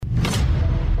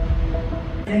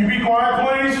Can you be quiet,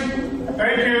 please?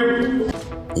 Thank you.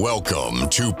 Welcome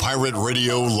to Pirate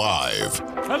Radio Live.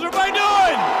 How's everybody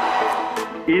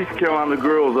doing? East Carolina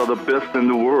girls are the best in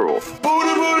the world.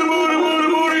 Booty, booty, booty, booty,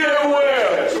 booty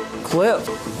everywhere. Clip.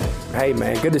 Hey,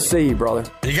 man, good to see you, brother.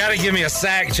 You got to give me a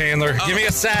sack, Chandler. Give me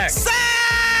a sack.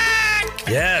 Sack!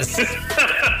 Yes.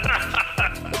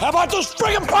 How about those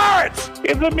friggin' pirates?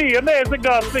 It's me, Nancy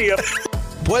Garcia.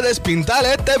 Puedes pintar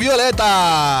este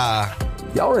violeta.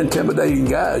 Y'all are intimidating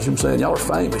guys. You know what I'm saying? Y'all are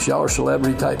famous. Y'all are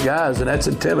celebrity type guys, and that's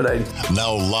intimidating.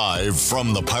 Now live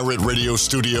from the Pirate Radio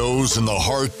studios in the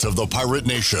heart of the Pirate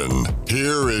Nation,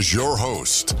 here is your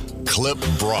host, Clip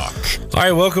Brock. All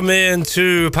right, welcome in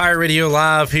to Pirate Radio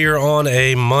Live here on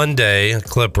a Monday.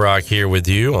 Clip Brock here with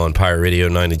you on Pirate Radio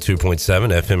 92.7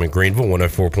 FM in Greenville,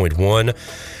 104.1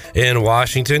 in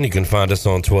Washington. You can find us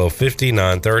on 1250,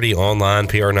 930, online,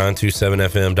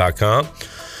 pr927fm.com.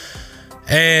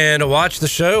 And watch the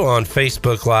show on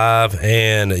Facebook Live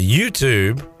and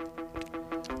YouTube.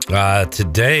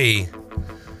 Today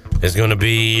is going to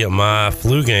be my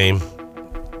flu game.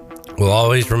 We'll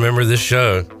always remember this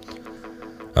show.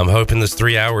 I'm hoping this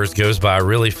 3 hours goes by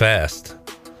really fast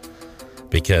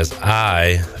because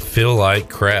I feel like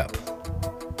crap.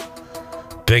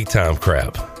 Big time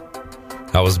crap.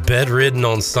 I was bedridden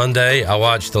on Sunday. I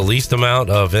watched the least amount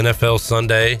of NFL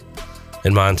Sunday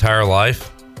in my entire life.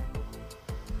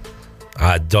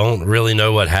 I don't really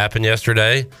know what happened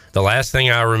yesterday. The last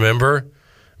thing I remember,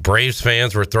 Braves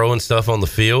fans were throwing stuff on the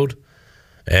field,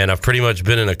 and I've pretty much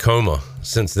been in a coma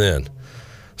since then.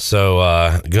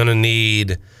 So, gonna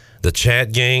need the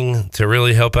chat gang to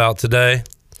really help out today.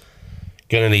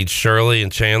 Gonna need Shirley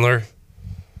and Chandler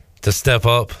to step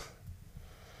up.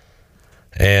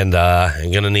 And I'm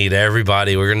gonna need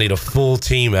everybody. We're gonna need a full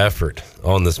team effort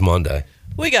on this Monday.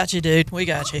 We got you, dude. We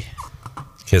got you.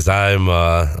 Because I'm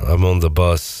on the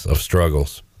bus of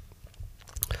struggles.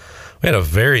 We had a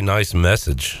very nice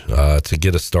message to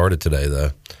get us started today,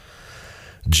 though.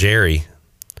 Jerry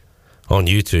on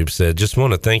YouTube said, just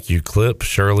want to thank you, Clip,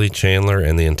 Shirley, Chandler,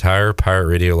 and the entire Pirate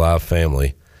Radio Live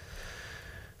family.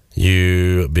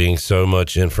 You being so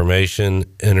much information,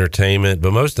 entertainment,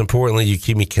 but most importantly, you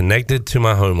keep me connected to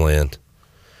my homeland.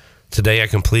 Today I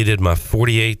completed my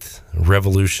 48th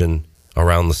revolution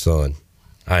around the sun.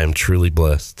 I am truly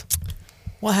blessed.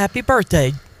 Well, happy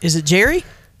birthday. Is it Jerry?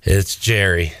 It's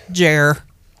Jerry. Jer.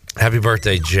 Happy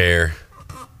birthday, Jer.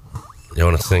 You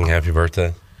want to sing happy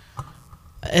birthday?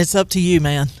 It's up to you,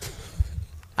 man.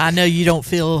 I know you don't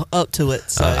feel up to it.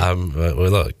 So.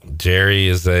 Well, look, Jerry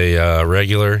is a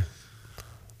regular,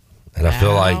 and I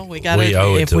feel like we owe it to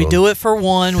him. If we do it for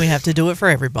one, we have to do it for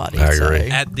everybody. I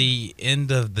agree. At the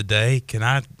end of the day,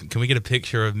 can we get a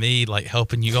picture of me like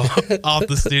helping you off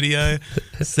the studio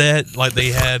set like they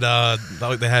had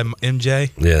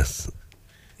MJ? Yes,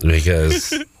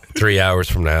 because 3 hours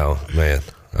from now, man,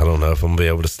 I don't know if I'm gonna be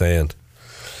able to stand.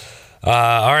 All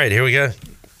right, here we go.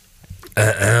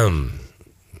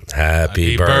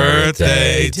 Happy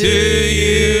birthday to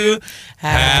you.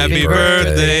 Happy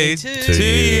birthday to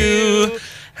you.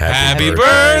 Happy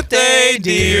birthday,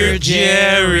 dear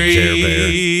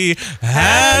Jerry.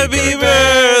 Happy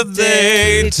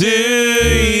birthday to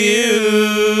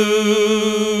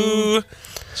you.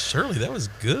 Shirley, that was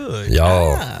good.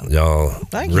 Y'all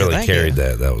really carried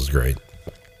that. That was great.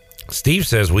 Steve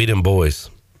says, "Weed and boys."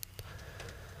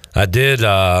 I did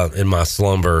in my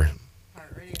slumber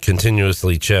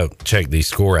continuously check the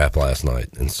score app last night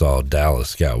and saw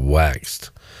Dallas got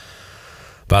waxed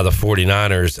by the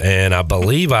 49ers, and I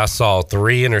believe I saw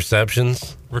 3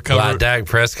 interceptions by Dak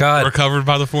Prescott. Recovered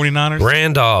by the 49ers?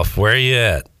 Randolph, where you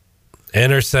at?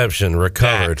 Interception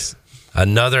recovered. Dax.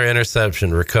 Another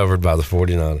interception recovered by the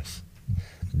 49ers.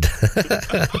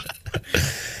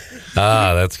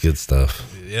 That's good stuff.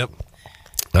 Yep.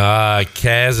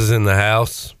 Kaz is in the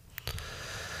house.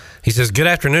 He says, good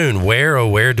afternoon.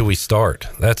 Where do we start?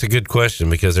 That's a good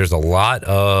question because there's a lot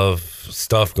of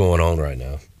stuff going on right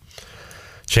now.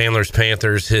 Chandler's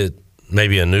Panthers hit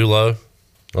maybe a new low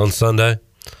on Sunday.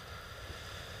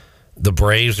 The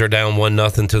Braves are down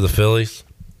 1-0 to the Phillies.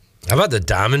 How about the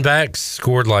Diamondbacks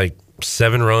scored like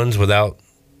 7 runs without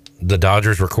the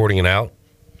Dodgers recording an out?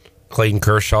 Clayton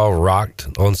Kershaw rocked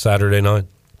on Saturday night.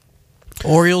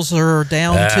 Orioles are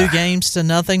down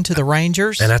 2-0 to the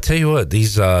Rangers. And I tell you what,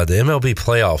 these the MLB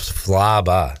playoffs fly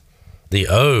by. The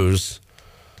O's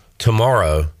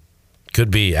tomorrow could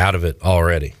be out of it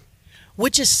already.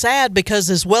 Which is sad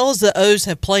because as well as the O's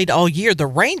have played all year, the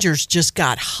Rangers just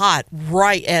got hot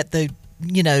right at the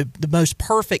most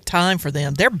perfect time for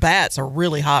them. Their bats are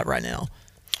really hot right now.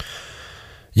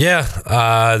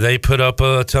 Yeah, they put up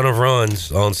a ton of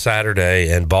runs on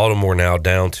Saturday, and Baltimore now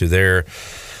down to their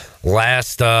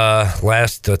last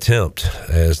attempt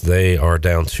as they are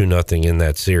down 2-0 in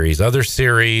that series. Other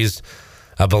series,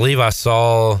 I believe I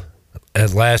saw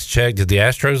at last check, did the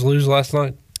Astros lose last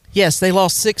night? Yes, they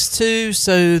lost 6-2,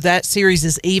 so that series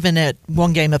is even at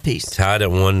 1 game apiece. Tied at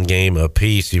 1 game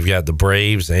apiece. You've got the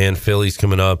Braves and Phillies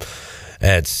coming up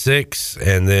at 6,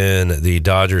 and then the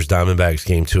Dodgers Diamondbacks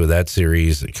game 2 of that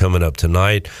series coming up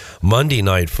tonight. Monday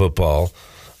Night Football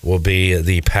will be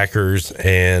the Packers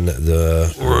and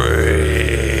the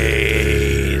Raiders.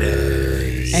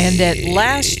 And at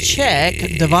last check,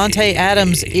 Devontae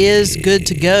Adams is good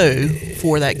to go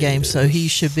for that game, so he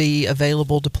should be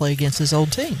available to play against his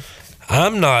old team.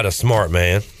 I'm not a smart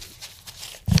man.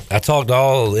 I talked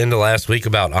all into last week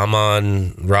about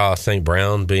Amon-Ra St.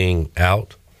 Brown being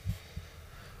out.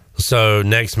 So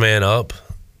next man up,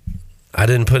 I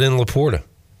didn't put in Laporta.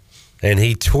 And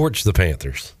he torched the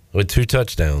Panthers with 2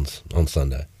 touchdowns on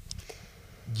Sunday.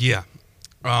 Yeah.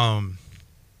 I'm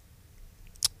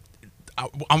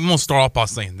going to start off by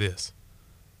saying this.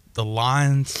 The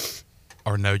Lions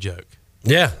are no joke.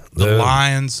 Yeah. The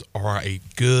Lions are a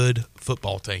good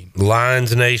football team.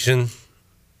 Lions Nation,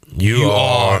 you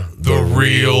are the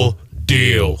real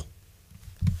deal.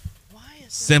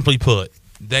 Simply put,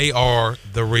 they are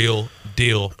the real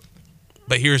deal.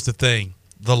 But here's the thing.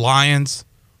 The Lions,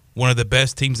 one of the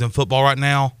best teams in football right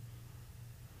now,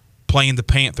 playing the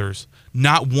Panthers.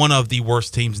 Not one of the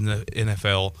worst teams in the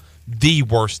NFL. The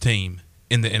worst team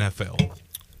in the NFL.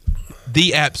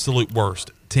 The absolute worst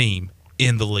team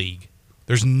in the league.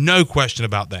 There's no question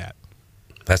about that.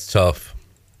 That's tough.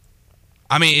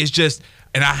 I mean, it's just,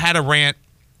 and I had a rant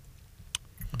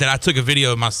that I took a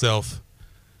video of myself,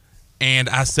 and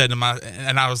I said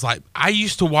I was like, I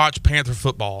used to watch Panther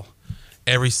football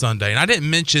every Sunday, and I didn't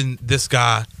mention this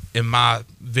guy in my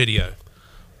video,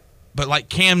 but like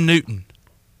Cam Newton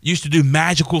used to do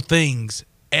magical things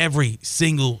every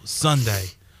single Sunday.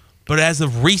 But as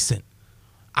of recent,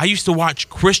 I used to watch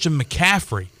Christian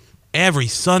McCaffrey every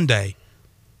Sunday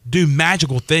do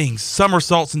magical things,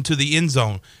 somersaults into the end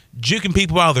zone, juking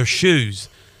people out of their shoes,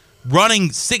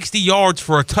 running 60 yards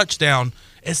for a touchdown.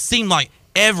 It seemed like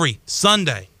every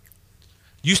Sunday.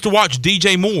 Used to watch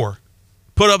DJ Moore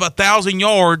put up 1,000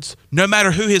 yards no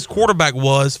matter who his quarterback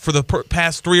was for the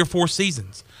past 3 or 4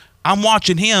 seasons. I'm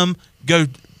watching him go,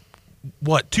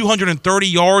 230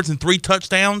 yards and 3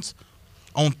 touchdowns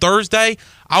on Thursday.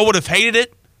 I would have hated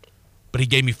it, but he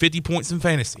gave me 50 points in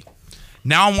fantasy.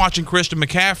 Now I'm watching Christian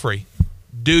McCaffrey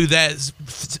do that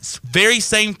very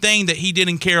same thing that he did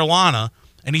in Carolina,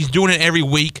 and he's doing it every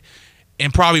week,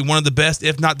 and probably one of the best,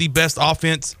 if not the best,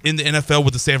 offense in the NFL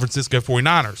with the San Francisco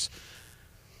 49ers.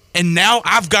 And now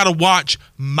I've got to watch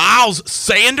Miles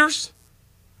Sanders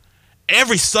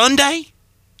every Sunday.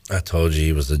 I told you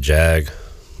he was a jag.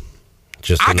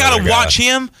 I got to watch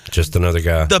him. Just another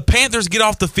guy. The Panthers get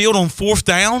off the field on 4th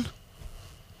down,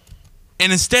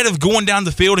 and instead of going down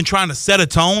the field and trying to set a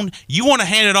tone, you want to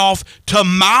hand it off to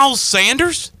Miles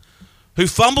Sanders, who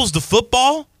fumbles the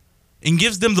football and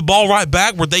gives them the ball right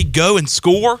back where they go and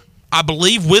score, I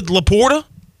believe, with Laporta.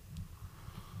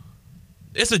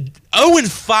 It's a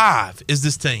 0-5 is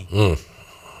this team.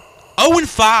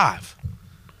 0-5.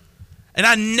 And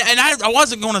I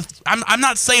wasn't going to – I'm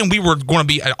not saying we were going to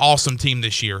be an awesome team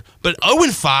this year, but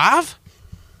 0-5?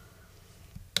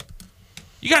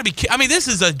 You got to be – I mean, this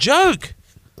is a joke.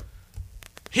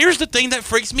 Here's the thing that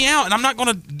freaks me out, and I'm not going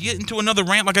to get into another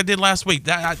rant like I did last week.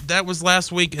 That was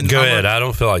last week. And go ahead. I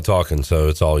don't feel like talking, so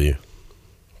it's all you.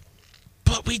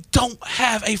 But we don't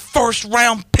have a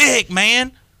first-round pick,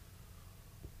 man.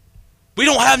 We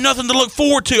don't have nothing to look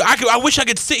forward to. I wish I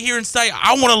could sit here and say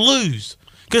I want to lose.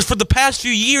 Because for the past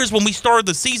few years, when we started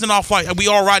the season off like we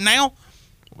are right now,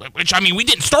 which, I mean, we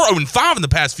didn't start 0-5 in the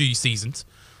past few seasons,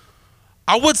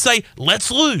 I would say,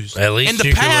 let's lose. At least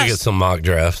you can look at some mock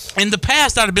drafts. In the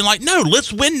past, I'd have been like, no,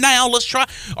 let's win now. Let's try.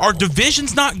 Our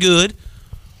division's not good,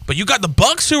 but you got the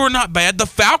Bucks who are not bad. The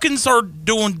Falcons are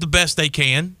doing the best they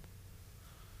can.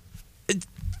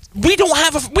 We don't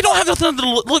have nothing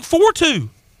to look forward to.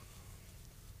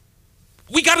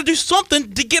 We got to do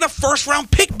something to get a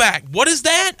first-round pick back. What is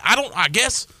that? I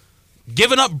guess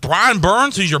giving up Brian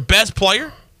Burns, who's your best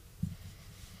player?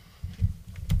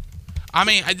 I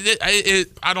mean, I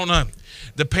don't know.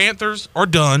 The Panthers are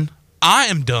done. I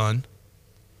am done.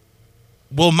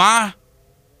 Will I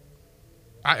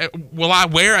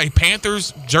wear a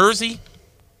Panthers jersey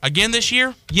again this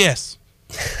year? Yes.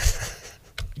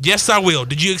 Yes, I will.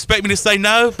 Did you expect me to say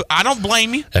no? But I don't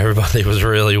blame you. Everybody was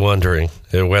really wondering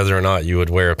whether or not you would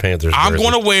wear a Panthers jersey. I'm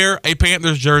going to wear a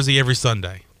Panthers jersey every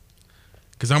Sunday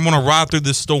because I'm going to ride through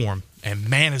this storm. And,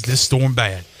 man, is this storm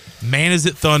bad. Man, is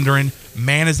it thundering.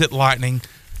 Man, is it lightning.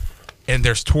 And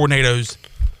there's tornadoes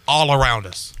all around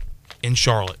us in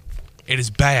Charlotte. It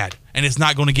is bad, and it's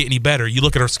not going to get any better. You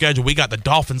look at our schedule. We got the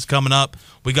Dolphins coming up.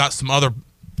 We got some other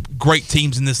great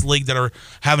teams in this league that are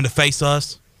having to face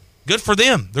us. Good for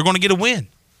them. They're going to get a win.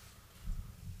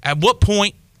 At what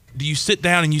point do you sit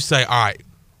down and you say, all right,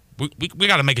 we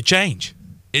got to make a change?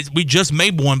 We just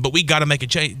made one, but we got to make a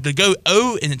change. To go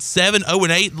 0-7,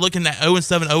 0-8, looking at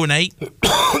 0-7, 0-8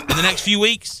 in the next few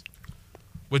weeks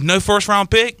with no first-round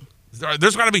pick,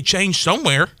 there's got to be change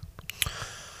somewhere.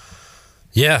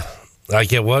 Yeah.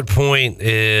 Like, at what point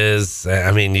is,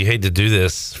 I mean, you hate to do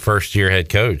this first-year head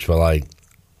coach, but, like,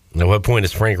 at what point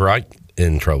is Frank Reich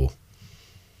in trouble?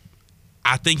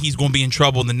 I think he's going to be in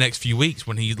trouble in the next few weeks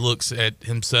when he looks at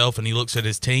himself and he looks at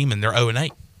his team and they're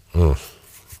 0-8.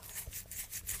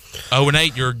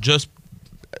 0-8, you're just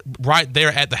right there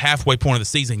at the halfway point of the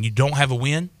season. You don't have a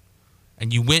win,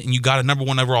 and you went and you got a number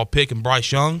 1 overall pick in Bryce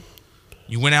Young.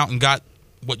 You went out and got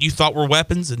what you thought were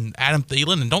weapons and Adam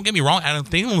Thielen. And don't get me wrong, Adam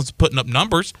Thielen was putting up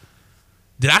numbers.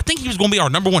 Did I think he was going to be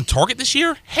our number 1 target this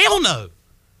year? Hell no.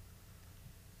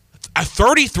 A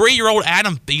 33-year-old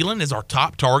Adam Thielen is our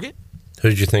top target. Who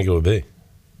did you think it would be?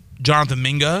 Jonathan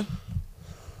Mingo,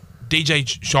 DJ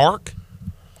Shark.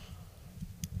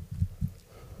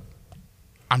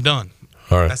 I'm done.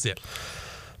 All right. That's it.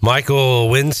 Michael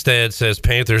Winstead says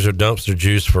Panthers are dumpster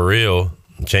juice for real.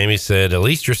 Jamie said, at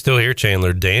least you're still here,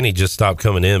 Chandler. Danny just stopped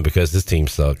coming in because this team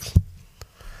sucks.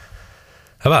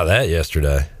 How about that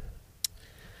yesterday?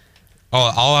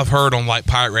 All I've heard on like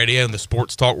Pirate Radio and the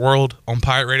sports talk world on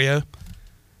Pirate Radio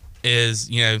is,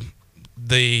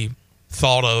 the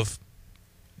thought of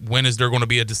when is there going to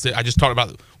be a decision. I just talked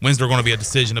about when's there going to be a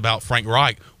decision about Frank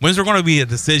Reich. When's there going to be a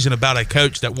decision about a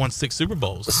coach that won 6 Super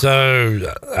Bowls?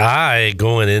 So I,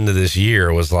 going into this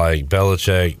year, was like,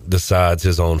 Belichick decides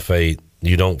his own fate.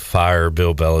 You don't fire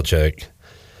Bill Belichick.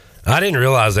 I didn't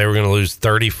realize they were going to lose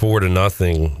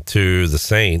 34-0 to the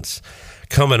Saints,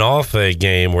 coming off a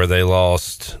game where they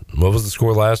lost, what was the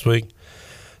score last week?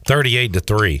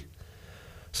 38-3.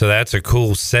 So that's a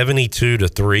cool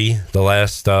 72-3 the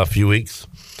last few weeks,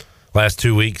 last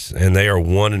 2 weeks, and they are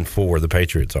 1-4. The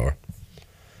Patriots are.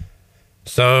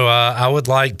 So I would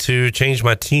like to change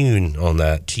my tune on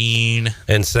that,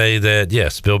 and say that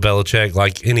yes, Bill Belichick,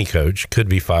 like any coach, could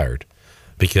be fired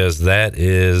because that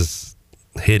is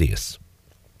hideous.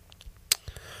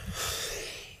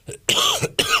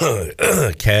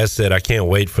 Kaz said, "I can't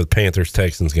wait for the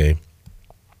Panthers-Texans game."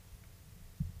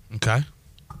 Okay.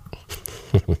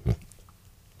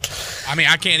 I mean,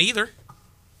 I can't either.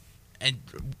 And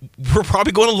we're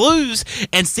probably going to lose.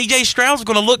 And C.J. Stroud's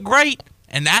going to look great.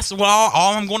 And that's all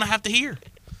I'm going to have to hear.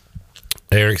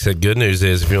 Eric said, good news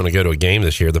is if you want to go to a game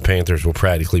this year, the Panthers will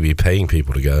practically be paying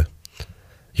people to go.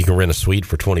 You can rent a suite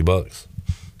for $20.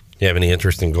 You have any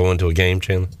interest in going to a game,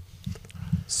 Chandler?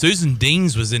 Susan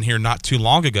Deans was in here not too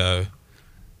long ago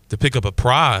to pick up a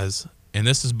prize. And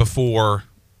this is before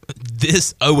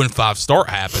this 0-5 start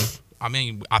happened. I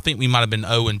mean, I think we might have been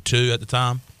 0-2 at the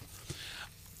time.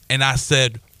 And I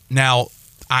said, now,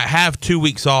 I have 2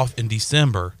 weeks off in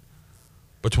December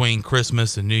between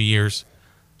Christmas and New Year's.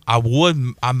 I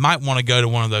might want to go to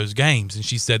one of those games. And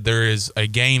she said, there is a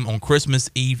game on Christmas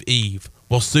Eve.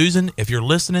 Well, Susan, if you're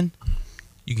listening,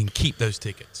 you can keep those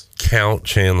tickets. Count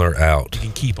Chandler out. You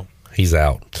can keep them. He's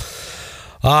out.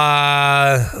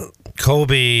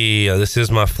 Colby, this is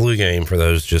my flu game for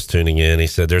those just tuning in. He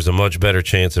said, there's a much better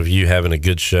chance of you having a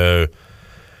good show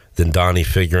than Donnie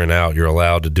figuring out you're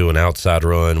allowed to do an outside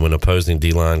run when opposing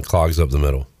D-line clogs up the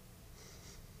middle.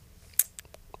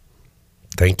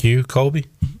 Thank you, Colby.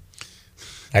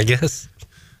 I guess.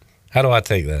 How do I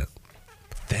take that?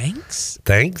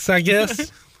 Thanks, I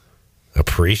guess.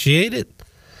 Appreciate it.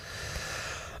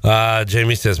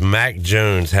 Jamie says, Mac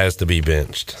Jones has to be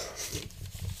benched.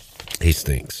 He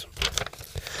stinks.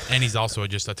 And he's also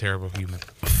just a terrible human.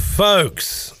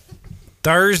 Folks,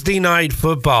 Thursday night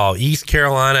football, East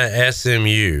Carolina,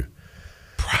 SMU.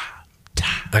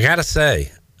 I got to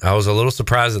say, I was a little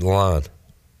surprised at the line.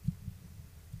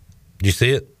 Did you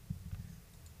see it?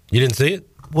 You didn't see it?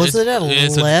 Was it at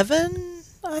 11?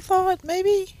 I thought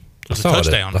maybe. It's a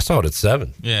touchdown. I saw it at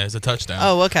 7. Yeah, it's a touchdown.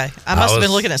 Oh, okay. I must have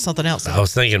been looking at something else. I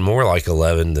was thinking more like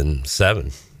 11 than 7.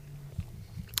 I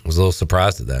was a little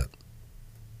surprised at that.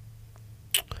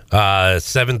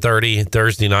 7:30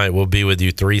 Thursday night. We'll be with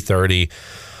you 3:30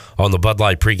 on the Bud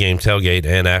Light pregame tailgate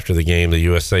and after the game, the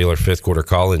U.S. Sailor fifth quarter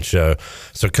call-in show.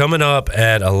 So coming up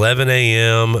at 11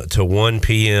 a.m. to 1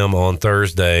 p.m. on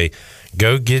Thursday,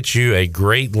 go get you a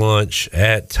great lunch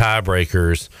at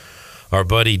Tiebreakers. Our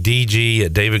buddy DG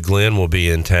at David Glenn will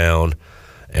be in town,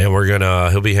 and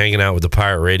he'll be hanging out with the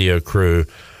Pirate Radio crew.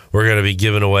 We're going to be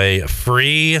giving away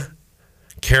free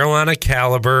Carolina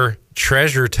Caliber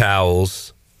treasure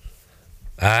towels.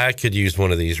 I could use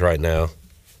one of these right now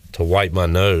to wipe my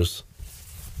nose,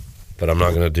 but I'm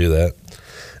not going to do that.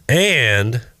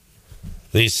 And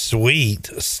these sweet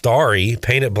Starry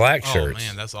painted black shirts. Oh,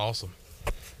 man, that's awesome.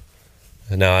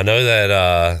 Now, I know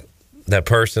that that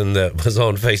person that was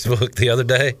on Facebook the other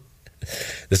day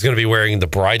is going to be wearing the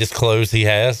brightest clothes he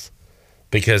has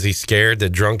because he's scared that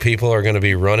drunk people are going to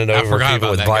be running over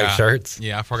people with black shirts.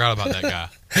 Yeah, I forgot about that guy.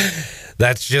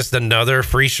 That's just another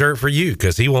free shirt for you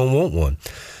because he won't want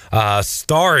one.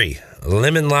 Starry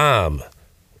lemon lime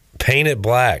painted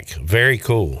black. Very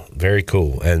cool. Very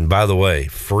cool. And by the way,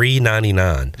 free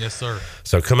 99. Yes, sir.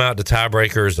 So come out to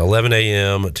Tiebreakers 11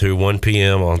 a.m. to 1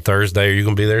 p.m. on Thursday. Are you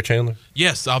going to be there, Chandler?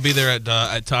 Yes, I'll be there at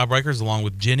Tiebreakers along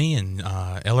with Jenny and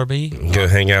Ellerby. Go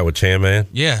hang out with Chan Man.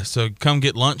 Yeah, so come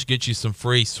get lunch, get you some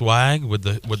free swag with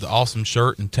the awesome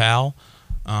shirt and towel,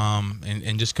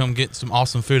 and just come get some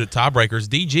awesome food at Tiebreakers.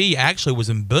 DG actually was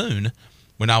in Boone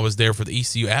when I was there for the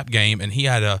ECU app game, and he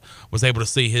was able to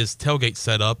see his tailgate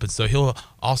set up, and so he'll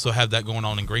also have that going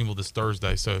on in Greenville this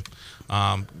Thursday. So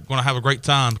going to have a great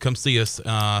time. Come see us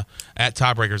at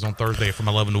Tiebreakers on Thursday from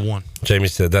 11 to 1. Jamie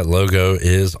said that logo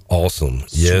is awesome.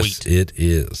 Yes, Sweet. it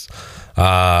is.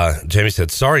 Jamie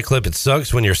said, sorry, Clip, it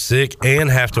sucks when you're sick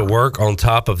and have to work on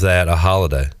top of that a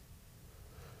holiday.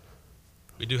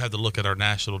 We do have to look at our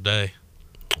national day.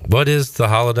 What is the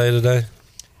holiday today?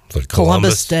 Like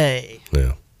Columbus Day.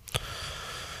 Yeah.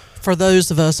 For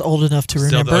those of us old enough to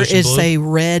remember, it's a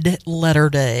red letter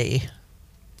day.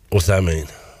 What's that mean?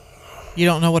 You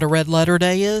don't know what a red letter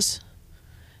day is?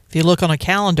 If you look on a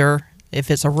calendar,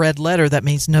 if it's a red letter, that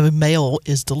means no mail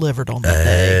is delivered on that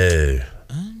day.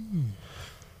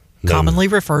 Commonly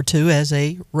referred to as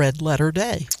a red letter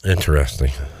day.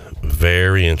 Interesting.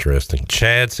 Very interesting.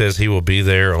 Chad says he will be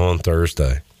there on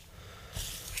Thursday.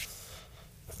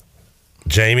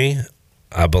 Jamie,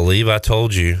 I believe I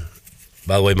told you.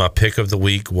 By the way, my pick of the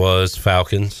week was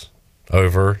Falcons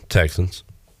over Texans.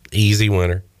 Easy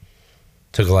winner.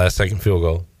 Took a last-second field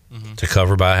goal to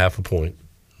cover by half a point.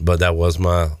 But that was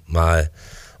my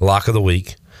lock of the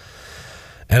week.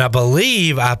 And I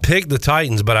believe I picked the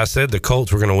Titans, but I said the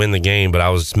Colts were going to win the game, but I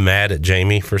was mad at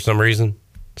Jamie for some reason.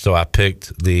 So I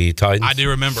picked the Titans. I do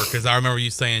remember because I remember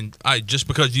you saying, just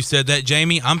because you said that,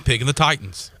 Jamie, I'm picking the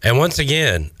Titans. And once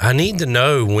again, I need to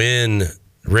know when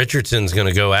Richardson's going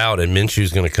to go out and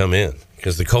Minshew's going to come in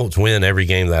because the Colts win every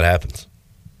game that happens.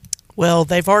 Well,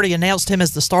 they've already announced him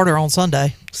as the starter on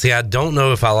Sunday. See, I don't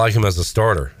know if I like him as a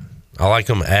starter. I like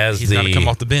him as He's got to come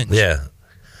off the bench. Yeah.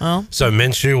 Well, so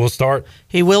Minshew will start?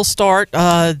 He will start.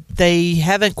 They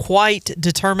haven't quite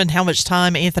determined how much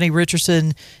time Anthony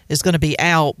Richardson is going to be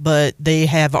out, but they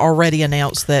have already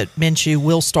announced that Minshew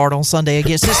will start on Sunday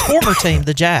against his former team,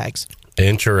 the Jags.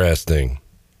 Interesting.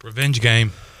 Revenge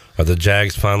game. Are the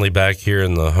Jags finally back here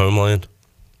in the homeland?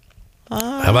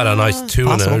 How about a nice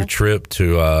 2-0 trip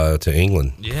to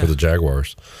England for the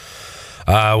Jaguars?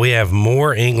 We have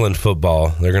more England football.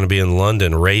 They're going to be in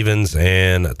London. Ravens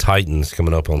and Titans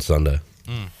coming up on Sunday.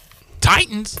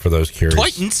 Titans? For those curious.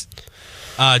 Titans?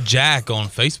 Jack on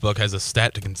Facebook has a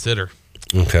stat to consider.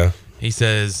 Okay. He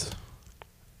says...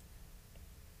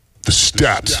 The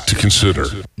stats to consider.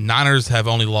 Niners have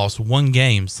only lost one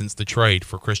game since the trade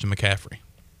for Christian McCaffrey.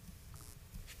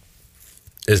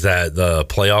 Is that the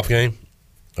playoff game?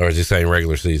 Or is he saying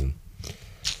regular season?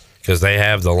 Because they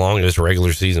have the longest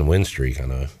regular season win streak, I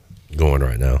know, going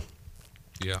right now.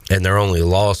 Yeah. And their only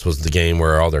loss was the game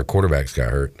where all their quarterbacks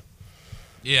got hurt.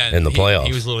 Yeah. In the playoffs.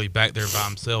 He was literally back there by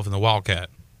himself in the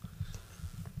Wildcat.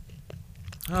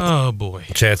 Oh, boy.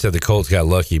 Chad said the Colts got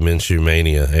lucky, Minshew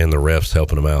Mania, and the refs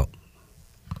helping them out.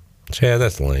 Chad,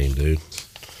 that's lame, dude.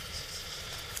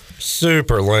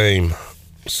 Super lame.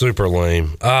 Super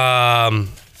lame.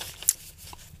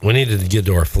 We needed to get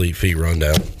to our Fleet Feet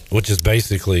rundown, which is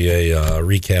basically a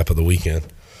recap of the weekend.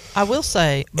 I will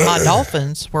say my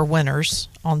Dolphins were winners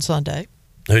on Sunday.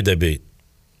 Who'd they beat?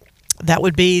 That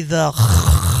would be the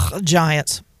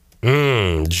Giants.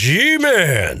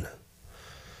 G-Man.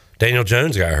 Daniel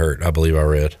Jones got hurt, I believe I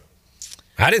read.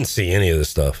 I didn't see any of this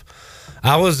stuff.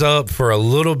 I was up for a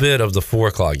little bit of the 4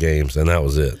 o'clock games, and that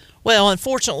was it. Well,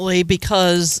 unfortunately,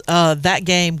 because that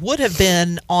game would have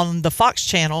been on the Fox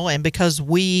channel, and because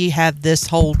we have this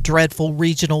whole dreadful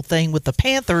regional thing with the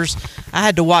Panthers, I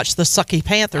had to watch the sucky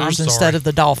Panthers instead of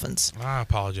the Dolphins. I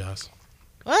apologize.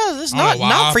 Well, it's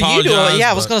not for you to.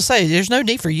 Yeah, I was going to say, there's no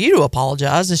need for you to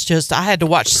apologize. It's just I had to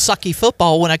watch sucky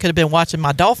football when I could have been watching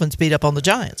my Dolphins beat up on the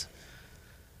Giants.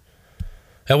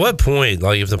 At what point,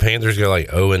 like if the Panthers go like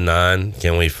 0-9,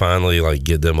 can we finally like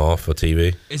get them off of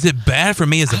TV? Is it bad for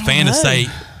me as a fan to say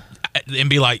and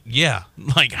be like, yeah,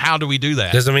 like how do we do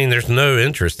that? Because I mean, there's no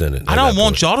interest in it. I don't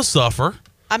want y'all to suffer.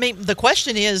 I mean, the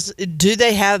question is, do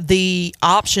they have the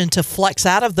option to flex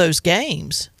out of those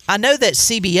games? I know that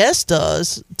CBS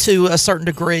does to a certain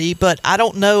degree, but I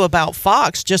don't know about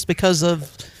Fox just because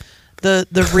of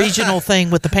the regional thing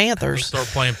with the Panthers. Start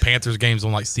playing Panthers games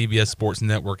on like CBS Sports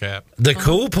Network app. The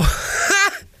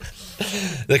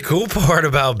cool part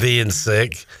about being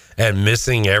sick and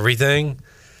missing everything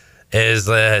is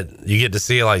that you get to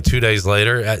see it like 2 days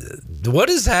later. What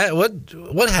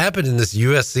happened in this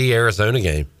USC Arizona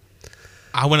game?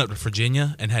 I went up to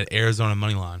Virginia and had Arizona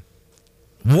money line.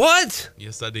 What?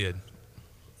 Yes, I did.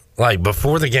 Like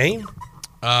before the game?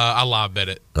 I live bet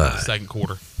it the second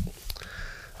quarter.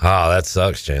 Oh, that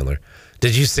sucks, Chandler.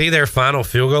 Did you see their final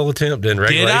field goal attempt in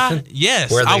regulation? Did I?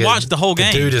 Yes. I watched the whole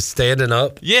game. The dude is standing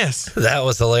up. Yes. That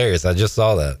was hilarious. I just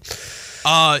saw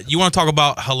that. You want to talk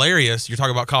about hilarious? You're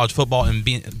talking about college football and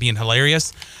being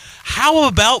hilarious. How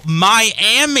about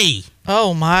Miami?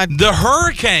 Oh, my. The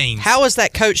Hurricanes. How is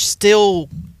that coach still,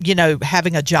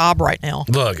 having a job right now?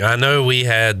 Look, I know we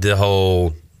had the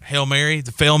whole Hail Mary,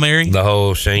 the Fail Mary. The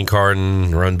whole Shane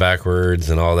Carden run backwards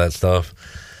and all that stuff.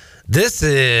 This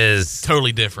is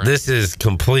totally different. This is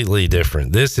completely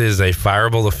different. This is a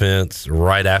fireable offense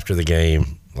right after the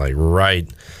game, like right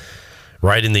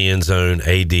in the end zone.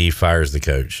 AD fires the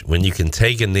coach. When you can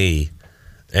take a knee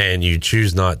and you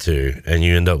choose not to, and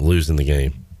you end up losing the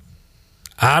game.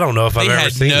 I don't know if I've ever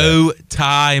seen that. They had no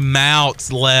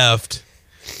timeouts left.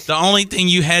 The only thing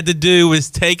you had to do was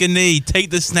take a knee, take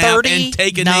the snap, and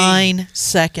take a knee. 39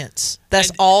 seconds.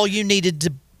 That's all you needed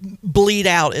to bleed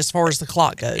out as far as the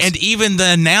clock goes. And even the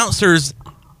announcers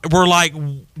were like,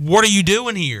 what are you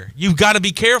doing here? You've got to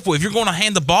be careful. If you're going to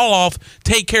hand the ball off,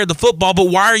 take care of the football, but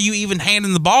why are you even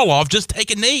handing the ball off? Just take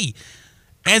a knee.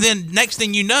 And then next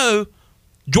thing you know,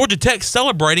 Georgia Tech's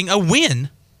celebrating a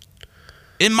win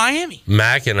in Miami.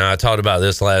 Mac and I talked about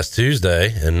this last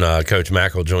Tuesday, and Coach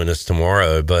Mac will join us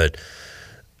tomorrow, but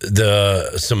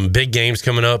some big games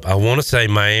coming up. I want to say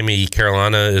Miami,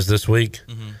 Carolina is this week.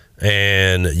 Mm-hmm.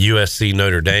 And USC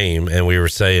Notre Dame, and we were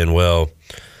saying, well,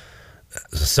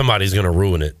 somebody's going to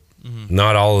ruin it. Mm-hmm.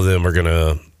 Not all of them are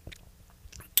going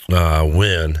to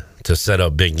win to set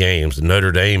up big games.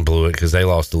 Notre Dame blew it because they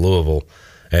lost to Louisville,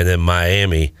 and then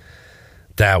Miami,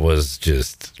 that was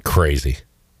just crazy.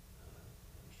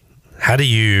 How do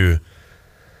you?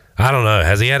 I don't know.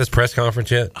 Has he had his press conference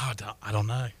yet? Oh, I don't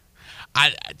know.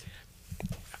 I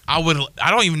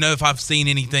don't even know if I've seen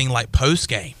anything like post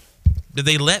game. Did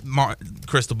they let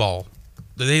Cristobal?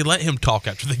 Did they let him talk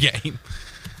after the game?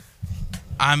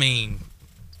 I mean,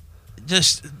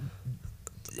 it's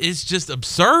just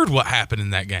absurd what happened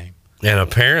in that game. And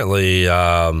apparently,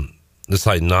 it's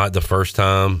like not the first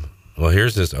time. Well,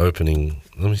 here's this opening.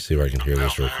 Let me see if I can hear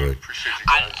this real quick. Appreciate you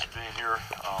guys being here.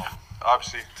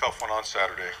 Obviously, tough one on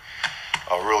Saturday.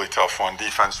 A really tough one.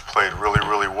 Defense played really,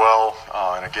 really well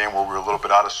in a game where we were a little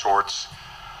bit out of sorts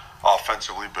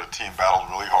offensively, but the team battled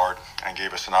really hard and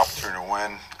gave us an opportunity to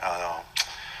win.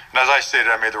 And as I stated,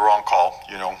 I made the wrong call,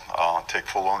 take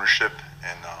full ownership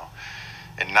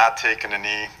and not taking a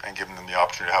knee and giving them the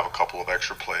opportunity to have a couple of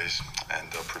extra plays and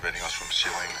preventing us from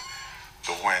sealing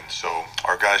the win. So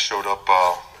our guys showed up,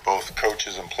 both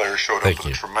coaches and players showed up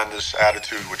with a tremendous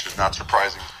attitude, which is not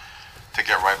surprising, to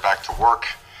get right back to work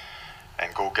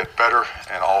and go get better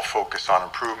and all focus on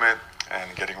improvement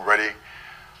and getting ready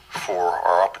for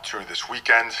our opportunity this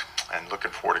weekend, and looking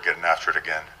forward to getting after it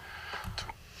again.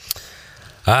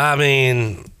 I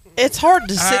mean, it's hard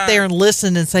to sit there and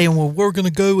listen and say, well, we're going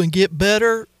to go and get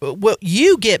better. Well,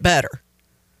 you get better.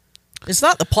 It's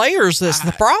not the players that's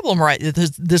the problem right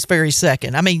this very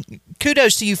second. I mean,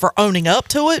 kudos to you for owning up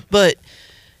to it, but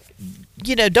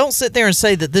don't sit there and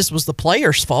say that this was the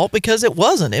players' fault, because it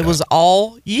wasn't. It was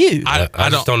all you. I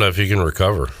just don't know if you can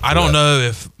recover. I don't know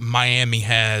if Miami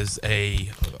has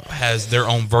their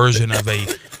own version of a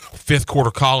fifth quarter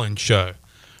call-in show,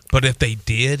 but if they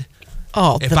did,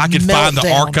 if I could find the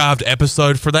archived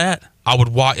episode for that, I would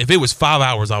watch. If it was 5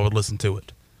 hours, I would listen to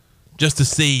it just to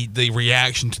see the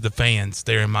reaction to the fans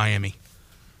there in Miami.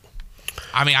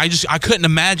 I mean, I couldn't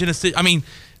imagine I mean,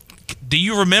 do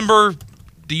you remember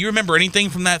Do you remember anything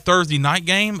from that Thursday night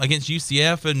game against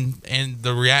UCF and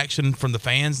the reaction from the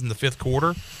fans in the fifth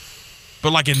quarter?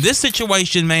 But like in this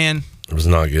situation, man, it was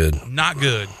not good. Not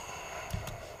good.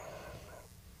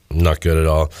 Not good at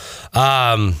all.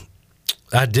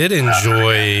 I did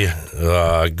enjoy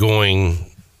going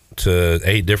to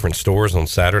 8 different stores on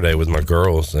Saturday with my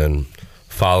girls and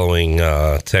following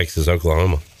Texas,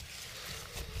 Oklahoma.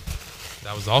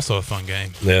 That was also a fun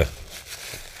game. Yeah.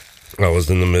 I was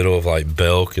in the middle of like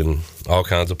Belk and all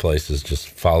kinds of places just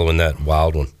following that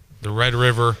wild one. The Red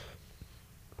River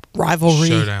rivalry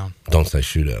showdown. Don't say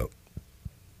shootout.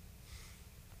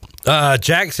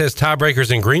 Jack says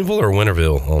tiebreakers in Greenville or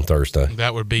Winterville on Thursday.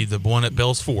 That would be the one at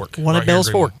Bell's Fork. One at Bell's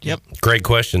Fork. Yep. Great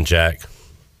question, Jack.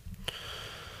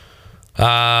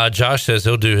 Josh says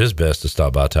he'll do his best to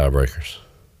stop by tiebreakers.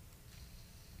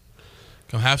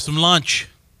 Go have some lunch.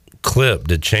 Clip,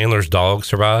 did Chandler's dog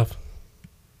survive?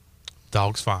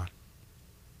 Dog's fine.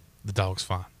 The dog's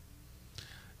fine.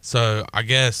 So I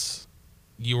guess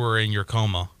you were in your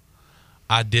coma.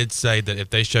 I did say that if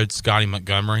they showed Scotty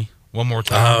Montgomery one more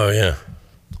time, oh yeah,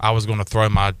 I was going to throw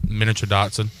my miniature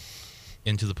Dotson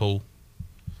into the pool.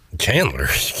 Chandler,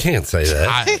 you can't say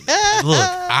that.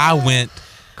 I went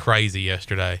crazy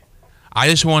yesterday. I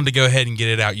just wanted to go ahead and get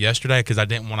it out yesterday because I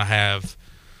didn't want to have.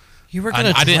 You were going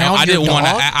to drown your dog?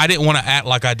 I didn't want to act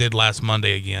like I did last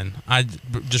Monday again. I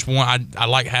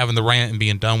like having the rant and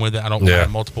being done with it. I don't want to have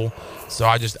multiple. So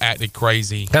I just acted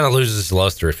crazy. Kind of loses its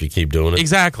luster if you keep doing it.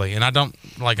 Exactly. And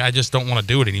I just don't want to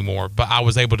do it anymore. But I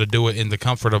was able to do it in the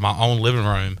comfort of my own living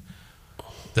room.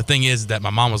 The thing is that my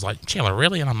mom was like, Chandler,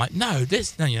 really? And I'm like, no,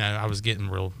 I was getting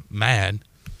real mad.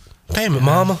 Damn it,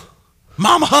 Mama.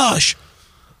 Mama, hush.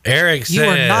 Eric says. You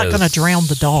are not going to drown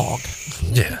the dog.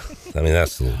 Yeah. I mean,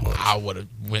 that's a little much. I would have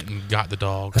went and got the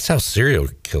dog. That's how serial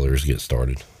killers get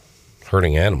started.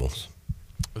 Hurting animals.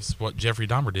 That's what Jeffrey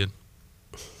Dahmer did.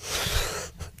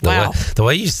 The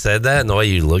way you said that and the way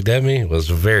you looked at me was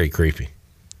very creepy.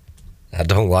 I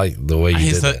don't like the way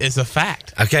you did it. It's a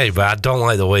fact. Okay, but I don't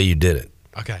like the way you did it.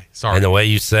 Okay, sorry. And the way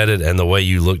you said it and the way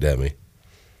you looked at me.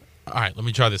 All right, let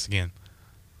me try this again.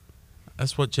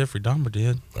 That's what Jeffrey Dahmer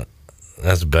did.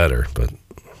 That's better, but...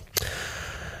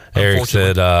 Eric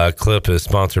said Clip is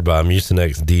sponsored by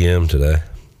Mucinex DM today.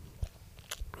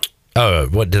 Oh,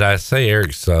 what did I say?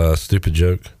 Eric's stupid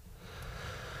joke.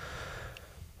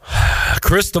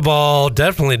 Cristobal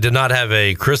definitely did not have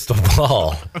a crystal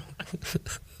ball.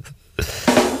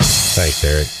 Thanks,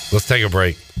 Eric. Let's take a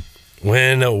break.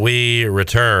 When we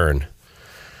return,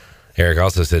 Eric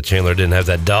also said Chandler didn't have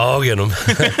that dog in him.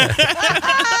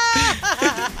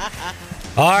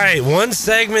 All right, one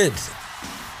segment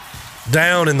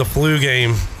down in the flu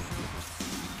game.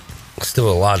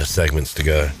 Still a lot of segments to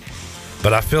go,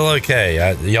 but I feel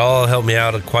okay. Y'all helped me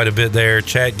out quite a bit there.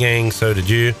 Chat gang, so did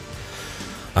you.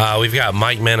 We've got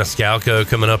Mike Manascalco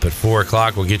coming up at 4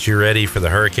 o'clock. We'll get you ready for the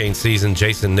hurricane season.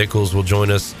 Jason Nichols will join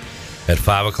us at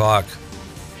 5 o'clock.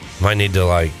 Might need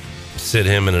to sit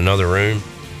him in another room.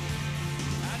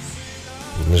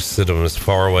 Just sit him as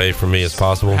far away from me as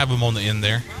possible. Have him on the end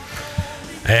there.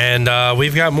 And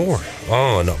we've got more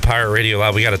on Pirate Radio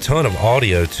Live. We got a ton of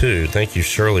audio, too. Thank you,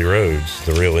 Shirley Rhodes,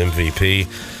 the real MVP,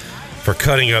 for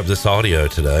cutting up this audio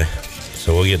today.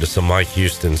 So we'll get to some Mike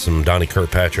Houston, some Donnie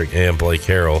Kirkpatrick, and Blake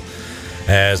Harrell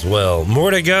as well. More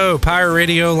to go. Pirate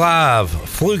Radio Live,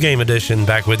 Flu Game Edition.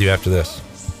 Back with you after this.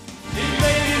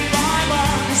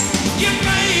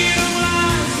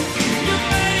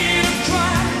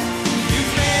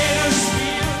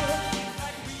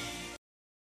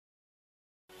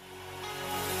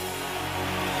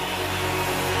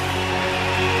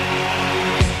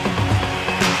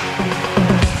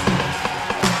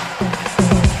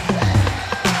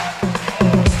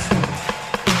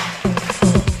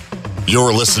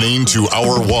 You're listening to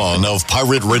Hour 1 of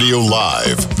Pirate Radio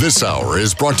Live. This hour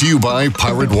is brought to you by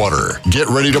Pirate Water. Get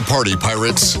ready to party,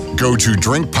 pirates. Go to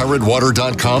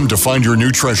drinkpiratewater.com to find your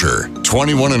new treasure.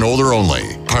 21 and older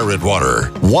only. Pirate Water.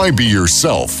 Why be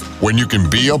yourself when you can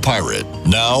be a pirate?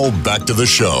 Now, back to the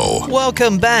show.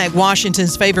 Welcome back.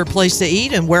 Washington's favorite place to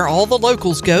eat and where all the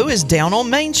locals go is down on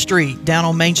Main Street. Down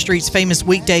on Main Street's famous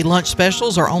weekday lunch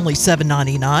specials are only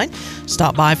 $7.99.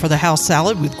 Stop by for the house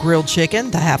salad with grilled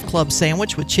chicken, the half club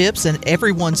sandwich with chips, and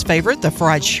everyone's favorite, the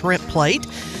fried shrimp plate.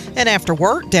 And after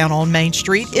work, Down on Main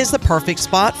Street is the perfect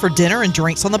spot for dinner and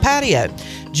drinks on the patio.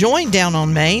 Join Down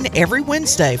on Main every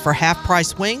Wednesday for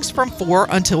half-price wings from 4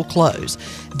 until close.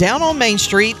 Down on Main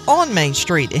Street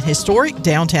in historic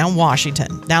downtown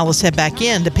Washington. Now let's head back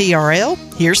in to PRL.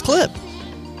 Here's Clip.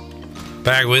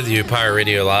 Back with you, Pirate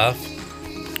Radio Live.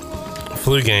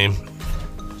 Flu game.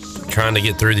 Trying to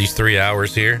get through these 3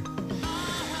 hours here.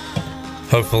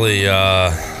 Hopefully,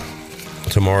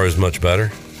 tomorrow is much better.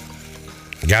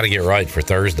 Got to get right for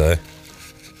Thursday.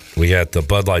 We got the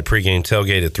Bud Light pregame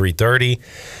tailgate at 3:30.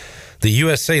 The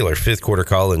U.S. Sailor fifth quarter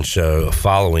call-in show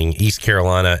following East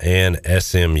Carolina and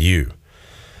SMU.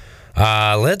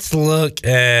 Let's look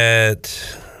at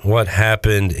what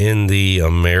happened in the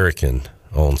American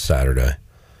on Saturday.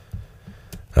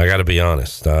 I got to be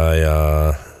honest.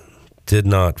 I did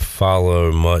not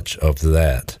follow much of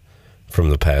that from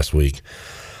the past week.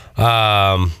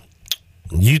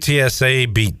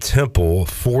 UTSA beat Temple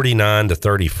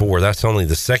 49-34. That's only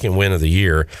the second win of the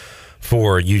year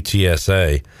for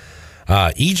UTSA.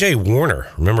 E.J. Warner,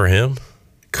 remember him?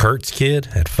 Kurt's kid,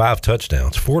 had 5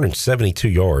 touchdowns, 472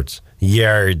 yards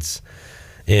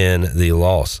in the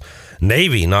loss.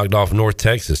 Navy knocked off North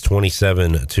Texas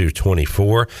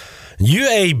 27-24.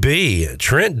 UAB,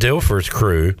 Trent Dilfer's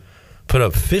crew, put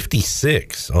up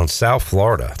 56 on South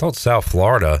Florida. I thought South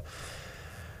Florida,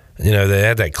 they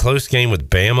had that close game with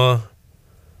Bama.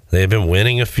 They had been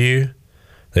winning a few.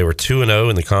 They were 2-0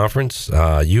 in the conference.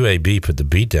 UAB put the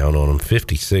beat down on them,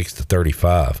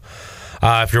 56-35.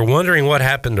 If you're wondering what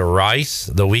happened to Rice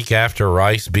the week after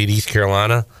Rice beat East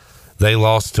Carolina, they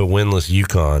lost to winless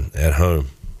UConn at home.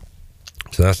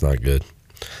 So that's not good.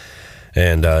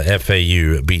 And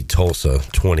FAU beat Tulsa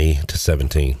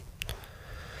 20-17.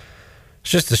 It's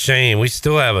just a shame. We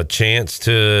still have a chance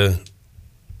to,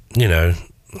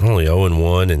 only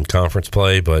 0-1 in conference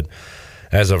play, but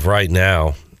as of right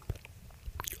now,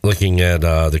 looking at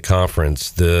the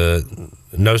conference,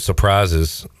 no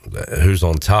surprises who's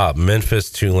on top.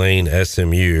 Memphis, Tulane,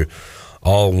 SMU,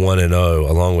 all 1-0,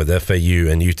 along with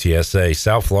FAU and UTSA.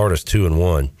 South Florida's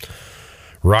 2-1.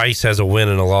 Rice has a win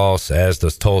and a loss, as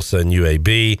does Tulsa and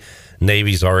UAB.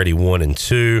 Navy's already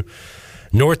 1-2.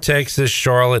 North Texas,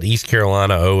 Charlotte, East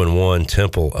Carolina 0-1,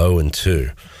 Temple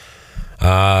 0-2.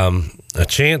 A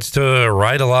chance to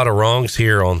right a lot of wrongs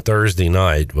here on Thursday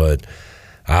night, but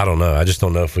I don't know. I just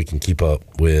don't know if we can keep up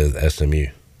with SMU.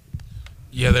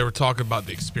 Yeah, they were talking about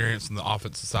the experience on the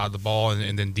offensive side of the ball,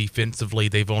 and then defensively,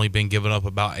 they've only been giving up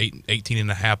about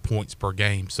 18.5 points per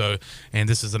game. So, and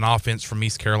this is an offense from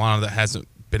East Carolina that hasn't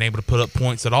been able to put up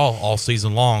points at all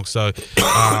season long. So,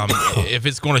 if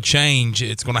it's going to change,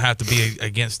 it's going to have to be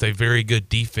against a very good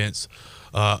defense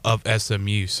of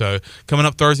SMU. So, coming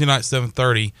up Thursday night,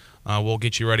 7:30, we'll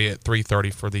get you ready at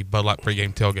 3:30 for the Bud Light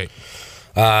pregame tailgate.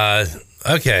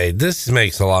 Okay, this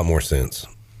makes a lot more sense.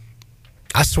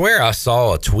 I swear I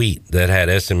saw a tweet that had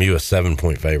SMU a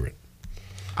 7-point favorite.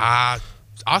 I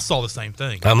saw the same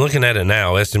thing. I'm looking at it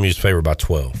now. SMU's favored by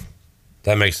 12.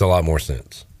 That makes a lot more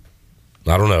sense.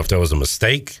 I don't know if that was a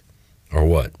mistake or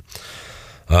what.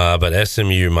 But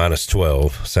SMU minus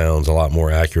 12 sounds a lot more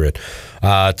accurate.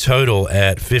 Total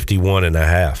at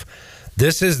 51.5.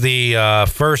 This is the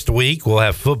first week. We'll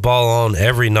have football on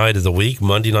every night of the week.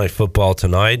 Monday Night Football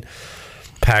tonight.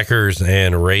 Packers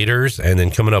and Raiders. And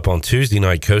then coming up on Tuesday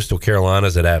night, Coastal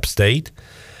Carolinas at App State.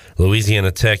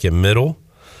 Louisiana Tech at Middle.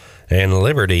 And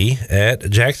Liberty at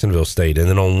Jacksonville State. And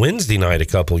then on Wednesday night, a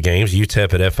couple of games,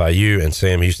 UTEP at FIU and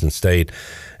Sam Houston State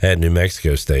at New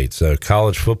Mexico State. So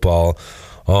college football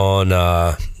on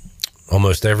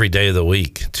almost every day of the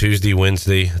week. Tuesday,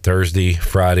 Wednesday, Thursday,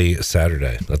 Friday,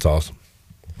 Saturday. That's awesome.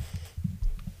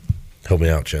 Help me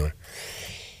out, Chandler.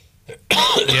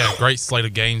 Yeah, great slate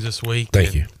of games this week.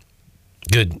 Thank you.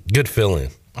 Good fill-in.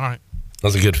 All right. That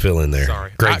was a good fill in there.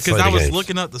 Sorry, great because I was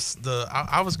looking up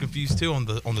I was confused too on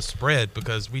the spread,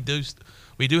 because we do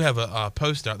have a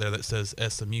post out there that says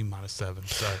SMU minus 7.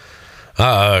 So,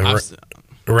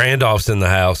 Randolph's in the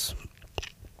house.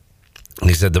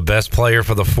 He said the best player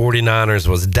for the 49ers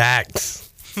was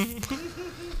Dax.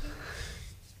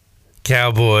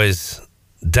 Cowboys.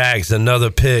 Dax, another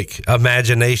pick.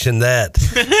 Imagination that.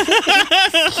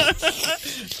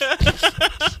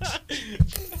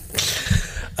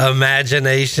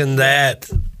 Imagination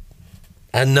that.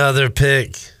 Another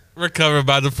pick. Recovered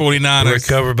by the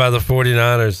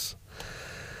 49ers.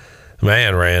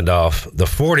 Man, Randolph. The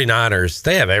 49ers,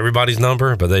 they have everybody's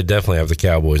number, but they definitely have the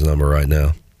Cowboys' number right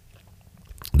now.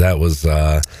 That was...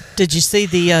 Did you see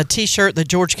the T-shirt that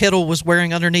George Kittle was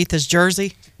wearing underneath his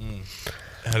jersey?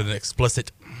 Had an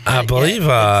explicit. I believe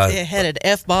it had an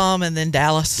F-bomb and then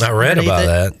Dallas. I read about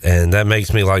that, and that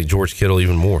makes me like George Kittle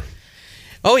even more.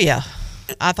 Oh yeah,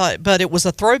 I thought, but it was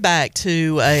a throwback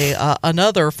to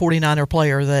another 49er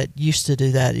player that used to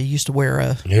do that. He used to wear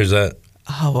a. Who's that?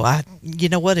 Oh, you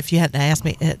know what? If you hadn't asked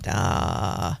me,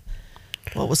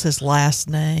 what was his last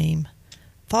name? I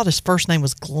thought his first name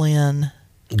was Glenn.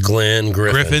 Glenn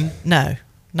Griffin. No,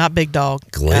 not Big Dog.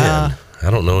 Glenn.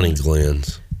 I don't know any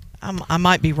Glens. I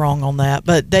might be wrong on that,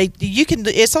 but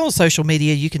it's on social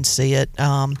media. You can see it.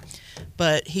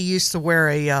 But he used to wear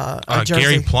a jersey.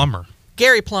 Gary Plummer.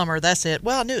 Gary Plummer, that's it.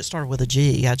 Well, I knew it started with a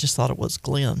G. I just thought it was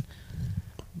Glenn.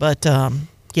 But,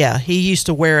 yeah, he used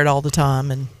to wear it all the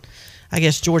time, and I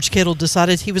guess George Kittle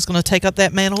decided he was going to take up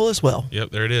that mantle as well.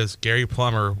 Yep, there it is. Gary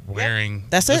Plummer wearing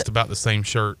just about the same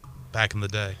shirt back in the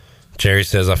day. Jerry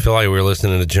says, I feel like we were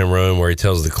listening to Jim Rome where he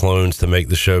tells the clones to make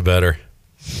the show better.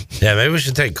 Yeah, maybe we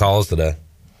should take calls today.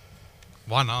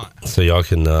 Why not? So y'all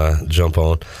can jump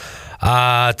on.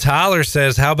 Tyler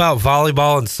says, how about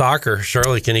volleyball and soccer?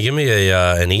 Shirley, can you give me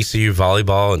an ECU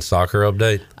volleyball and soccer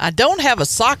update? I don't have a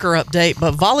soccer update,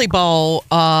 but volleyball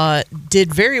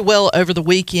did very well over the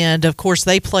weekend. Of course,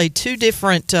 they played two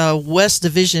different West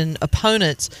Division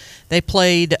opponents. They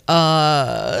played,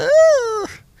 who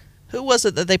was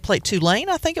it that they played? Tulane,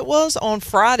 I think it was, on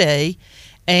Friday.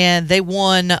 And they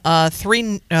won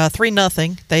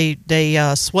 3-0.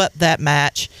 They swept that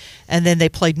match. And then they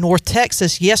played North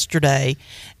Texas yesterday,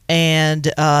 and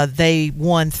they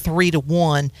won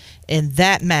 3-1 in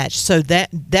that match. So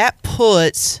that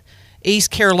puts East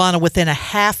Carolina within a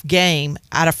half game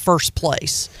out of first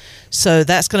place. So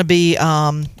that's going to be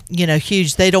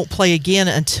huge. They don't play again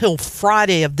until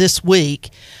Friday of this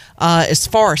week. As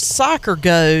far as soccer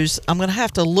goes, I'm going to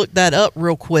have to look that up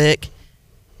real quick.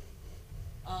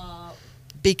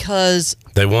 Because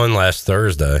they won last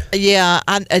Thursday. Yeah,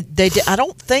 I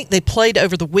don't think they played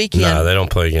over the weekend. No, they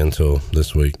don't play again until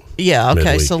this week. Yeah, okay.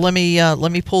 Midweek. So let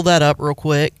me pull that up real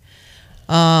quick.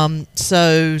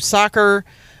 So soccer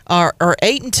are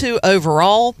 8-2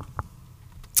 overall,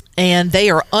 and they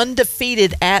are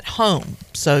undefeated at home.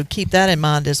 So keep that in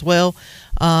mind as well.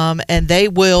 And they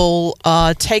will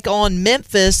take on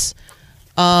Memphis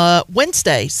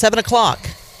Wednesday,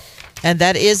 7:00. And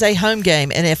that is a home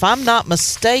game. And if I'm not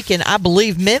mistaken, I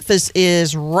believe Memphis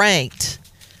is ranked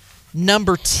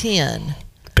number 10.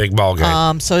 Big ball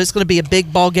game. So it's going to be a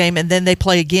big ball game. And then they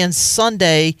play again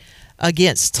Sunday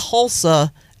against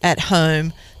Tulsa at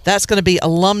home. That's going to be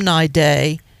Alumni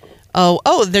Day.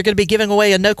 Oh, they're going to be giving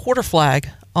away a no quarter flag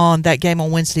on that game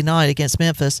on Wednesday night against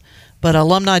Memphis. But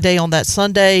Alumni Day on that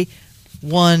Sunday,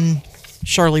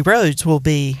 Shirley Rhodes will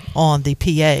be on the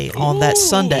PA on that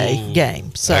Sunday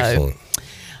game. So, excellent.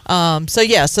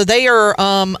 So they are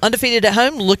undefeated at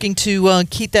home, looking to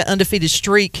keep that undefeated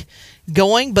streak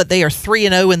going. But they are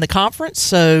 3-0 in the conference.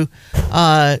 So,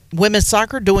 women's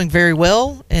soccer doing very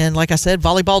well, and like I said,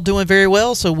 volleyball doing very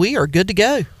well. So we are good to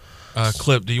go.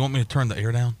 Clip, do you want me to turn the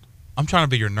air down? I'm trying to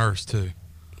be your nurse too.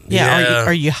 Yeah.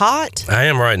 Are you hot? I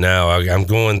am right now. I'm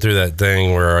going through that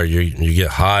thing where you get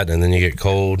hot and then you get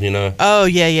cold, Oh,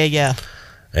 yeah.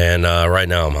 And right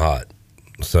now I'm hot.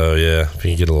 So, yeah, if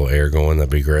you can get a little air going,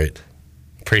 that'd be great.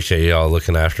 Appreciate y'all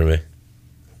looking after me.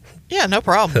 Yeah, no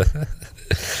problem.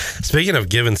 Speaking of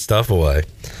giving stuff away,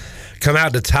 come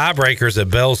out to Tiebreakers at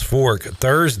Bell's Fork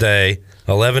Thursday,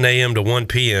 11 a.m. to 1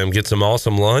 p.m. Get some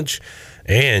awesome lunch,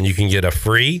 and you can get a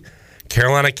free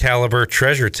Carolina Caliber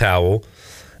treasure towel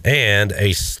and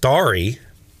a Starry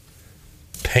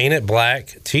painted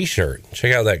black t-shirt.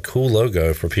 Check out that cool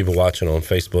logo for people watching on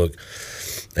Facebook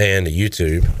and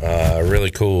YouTube. A really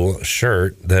cool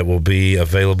shirt that will be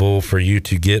available for you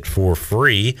to get for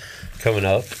free coming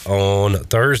up on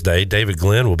Thursday. David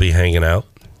Glenn will be hanging out,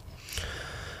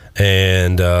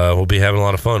 and we'll be having a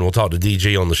lot of fun. We'll talk to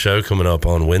DG on the show coming up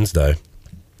on Wednesday.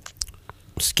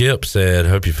 Skip said,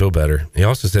 hope you feel better. He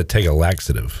also said, take a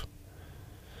laxative.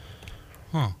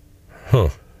 Huh.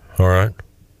 All right.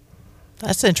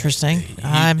 That's interesting.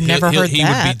 I've never heard that. He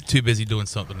would be too busy doing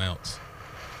something else.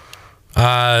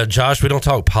 Josh, we don't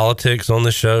talk politics on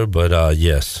this show, but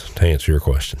yes, to answer your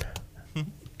question,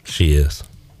 she is.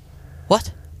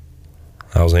 What?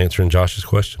 I was answering Josh's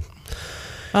question.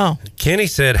 Oh. Kenny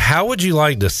said, how would you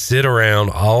like to sit around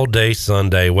all day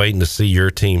Sunday waiting to see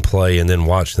your team play and then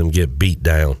watch them get beat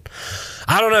down?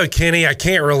 I don't know, Kenny. I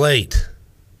can't relate.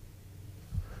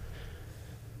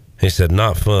 He said,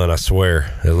 not fun, I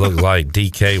swear. It looked like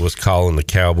DK was calling the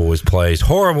Cowboys plays.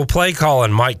 Horrible play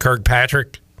calling, Mike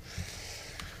Kirkpatrick.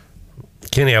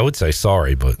 Kenny, I would say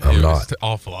sorry, but I'm not. It's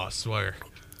awful, I swear.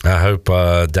 I hope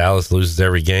Dallas loses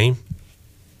every game.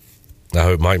 I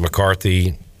hope Mike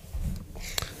McCarthy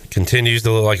continues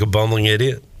to look like a bumbling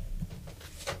idiot.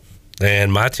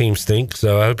 And my team stinks,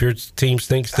 so I hope your team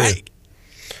stinks too. Hey,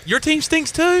 your team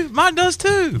stinks too? Mine does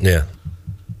too. Yeah.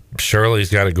 Shirley's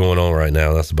got it going on right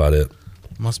now. That's about it.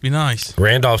 Must be nice.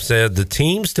 Randolph said the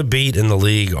teams to beat in the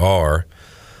league are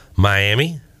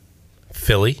Miami,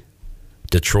 Philly,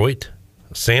 Detroit,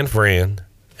 San Fran,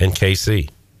 and KC.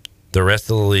 The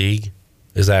rest of the league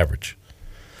is average.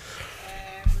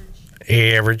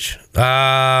 Average.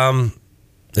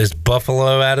 Is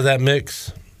Buffalo out of that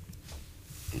mix?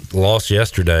 Lost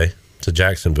yesterday to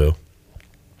Jacksonville.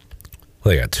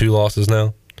 Well, they got 2 losses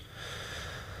now.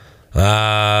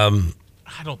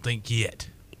 I don't think yet.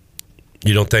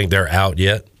 You don't think they're out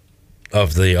yet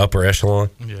of the upper echelon?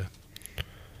 Yeah.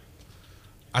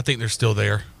 I think they're still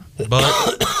there. But,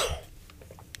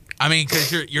 I mean,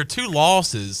 because your 2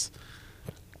 losses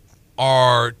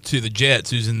are to the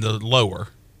Jets, who's in the lower,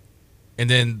 and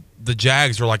then the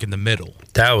Jags are like in the middle.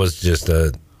 That was just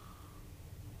a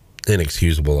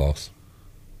inexcusable loss.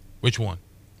 Which one?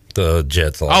 The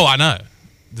Jets loss. Oh, I know.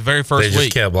 The very first week. They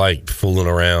just kept like fooling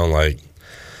around. Like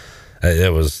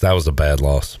that was a bad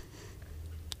loss.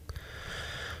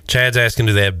 Chad's asking,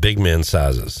 do they have big men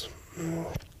sizes?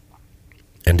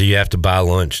 And do you have to buy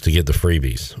lunch to get the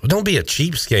freebies? Well, don't be a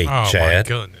cheapskate,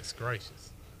 Chad. Oh, my goodness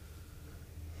gracious.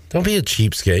 Don't be a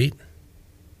cheapskate.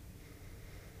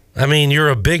 I mean, you're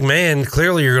a big man.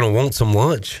 Clearly, you're going to want some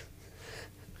lunch.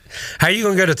 How are you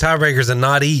going to go to Tiebreakers and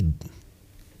not eat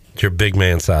your big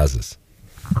man sizes?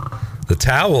 The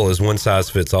towel is one size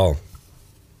fits all.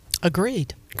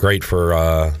 Agreed. Great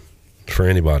for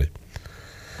anybody.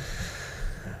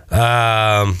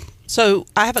 So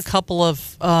I have a couple of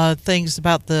things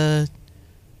about the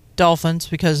Dolphins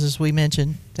because, as we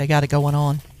mentioned, they got it going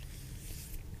on.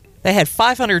 They had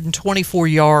 524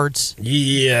 yards.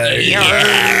 Yards.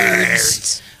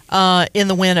 In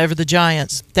the win over the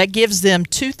Giants. That gives them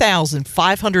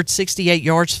 2,568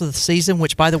 yards for the season,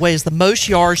 which, by the way, is the most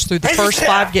yards through the first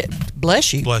 5 games.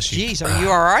 Bless you. Bless you. Jeez, are you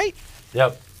all right?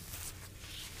 Yep. I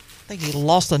think he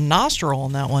lost a nostril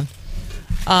on that one.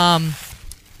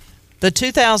 The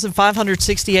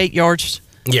 2,568 yards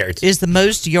is the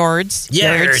most yards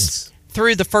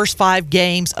through the first 5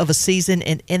 games of a season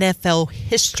in NFL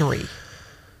history.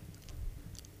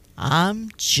 I'm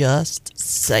just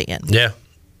saying. Yeah.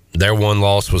 Their one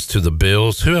loss was to the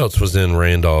Bills. Who else was in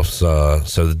Randolph's? So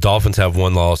the Dolphins have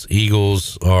 1 loss.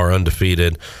 Eagles are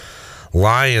undefeated.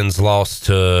 Lions lost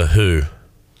to who?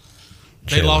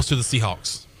 They lost to the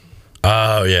Seahawks.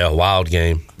 Oh, yeah. Wild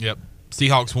game. Yep.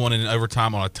 Seahawks won in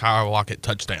overtime on a Tyler Lockett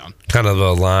touchdown. Kind of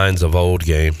the Lions of old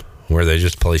game where they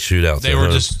just play shootouts. They were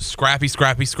just scrappy,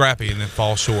 and then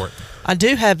fall short. I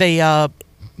do have a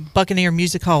Buccaneer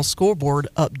Music Hall scoreboard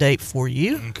update for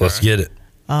you. Okay. Let's get it.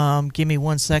 Give me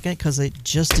 1 second because it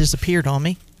just disappeared on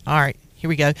me. All right, here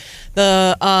we go. In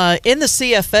the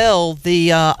CFL,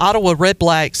 the Ottawa Red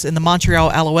Blacks and the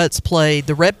Montreal Alouettes played.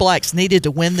 The Red Blacks needed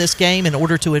to win this game in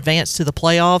order to advance to the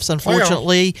playoffs.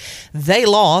 Unfortunately, they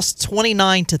lost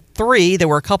 29-3. There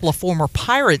were a couple of former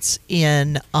Pirates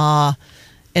in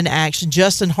action.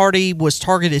 Justin Hardy was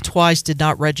targeted twice, did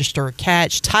not register a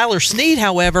catch. Tyler Snead,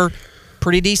 however,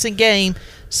 pretty decent game.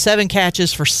 7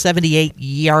 catches for 78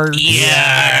 yards.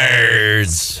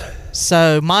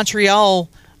 So Montreal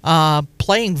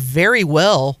playing very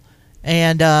well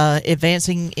and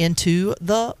advancing into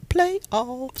the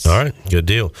playoffs. All right, good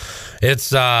deal.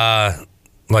 It's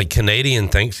like Canadian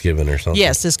Thanksgiving or something.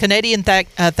 Yes, it's Canadian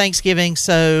Thanksgiving.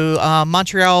 So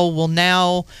Montreal will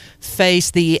now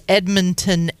face the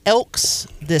Edmonton Elks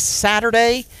this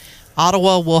Saturday.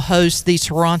 Ottawa will host the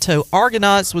Toronto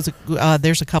Argonauts.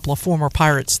 There's a couple of former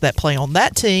Pirates that play on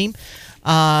that team.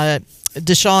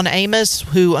 Deshaun Amos,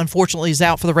 who unfortunately is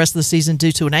out for the rest of the season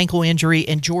due to an ankle injury,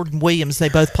 and Jordan Williams, they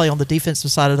both play on the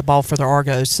defensive side of the ball for the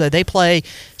Argos. So they play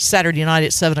Saturday night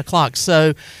at 7 o'clock.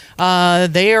 So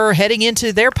they are heading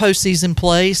into their postseason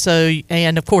play.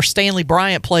 And, of course, Stanley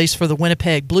Bryant plays for the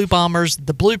Winnipeg Blue Bombers.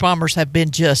 The Blue Bombers have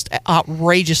been just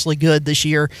outrageously good this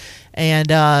year. And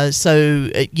there's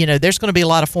going to be a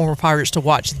lot of former Pirates to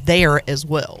watch there as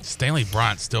well. Stanley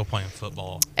Bryant's still playing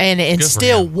football. And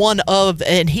still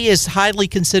and he is highly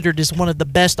considered as one of the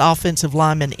best offensive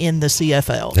linemen in the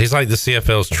CFL. He's like the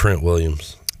CFL's Trent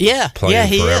Williams. Yeah,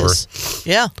 he is.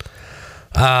 Yeah.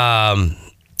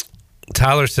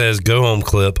 Tyler says, go home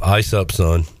Clip, ice up,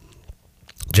 son.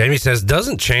 Jamie says,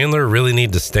 doesn't Chandler really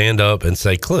need to stand up and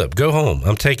say, Clip, go home.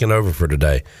 I'm taking over for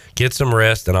today. Get some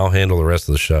rest, and I'll handle the rest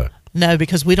of the show. No,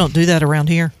 because we don't do that around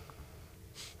here.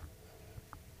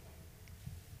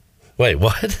 Wait,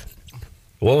 what?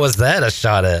 What was that a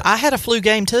shot at? I had a flu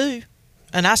game, too,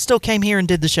 and I still came here and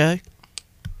did the show.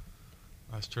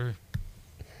 That's true.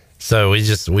 So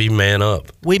we man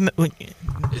up. We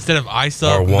instead of ice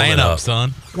up, man up,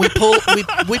 son. We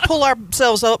pull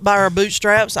ourselves up by our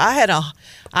bootstraps.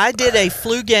 I did a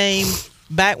flu game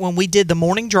back when we did the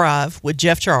morning drive with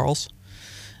Jeff Charles,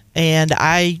 and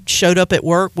I showed up at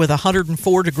work with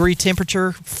 104-degree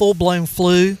temperature, full-blown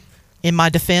flu. In my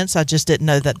defense, I just didn't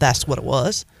know that that's what it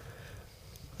was.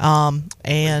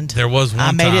 And there was one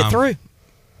I made time it through.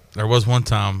 There was one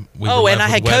time we were and left I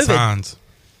with had Wes COVID. Hines.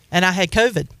 And I had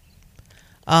COVID.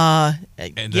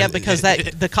 Because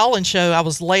the call-in show, I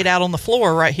was laid out on the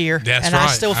floor right here, That's and right.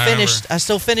 I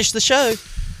still finished the show.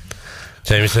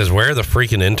 Jamie says, "Where are the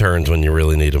freaking interns when you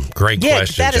really need them?" Great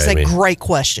question, that is Jamie. a great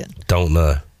question. Don't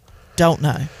know.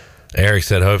 Eric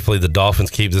said, "Hopefully the Dolphins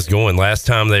keep this going." Last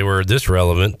time they were this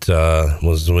relevant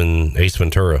was when Ace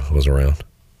Ventura was around.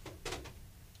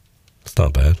 It's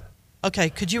not bad. Okay,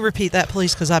 could you repeat that,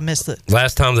 please? Because I missed it.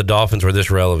 Last time the Dolphins were this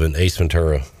relevant, Ace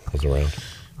Ventura was around.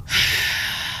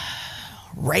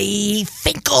 Ray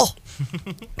Finkel.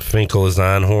 Finkel is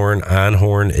Einhorn.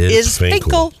 Einhorn is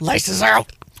Finkel. Laces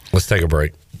out. Let's take a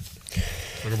break.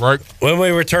 Take a break. When we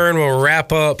return, we'll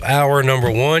wrap up hour number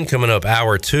 1. Coming up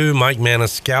hour 2, Mike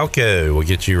Manascalco will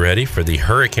get you ready for the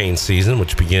hurricane season,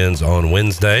 which begins on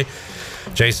Wednesday.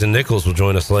 Jason Nichols will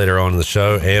join us later on in the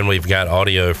show, and we've got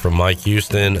audio from Mike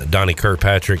Houston, Donnie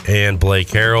Kirkpatrick, and Blake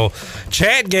Harrell.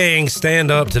 Chat gang,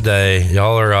 stand up today.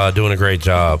 Y'all are doing a great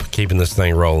job keeping this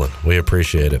thing rolling. We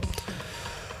appreciate it.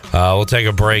 We'll take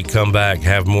a break, come back,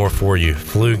 have more for you.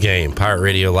 Flu Game, Pirate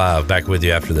Radio Live, back with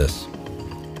you after this.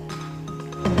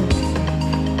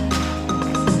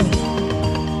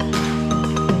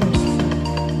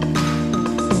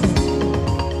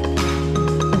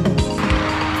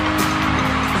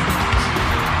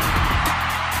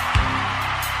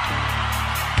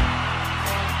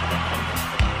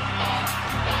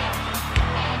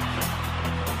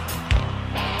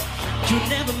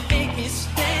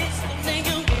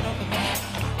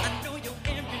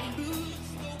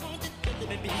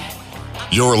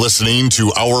 You're listening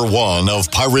to Hour 1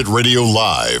 of Pirate Radio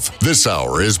Live. This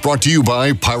hour is brought to you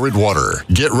by Pirate Water.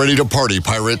 Get ready to party,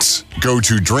 pirates. Go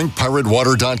to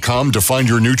drinkpiratewater.com to find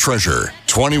your new treasure.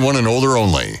 21 and older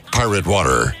only. Pirate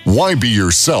Water. Why be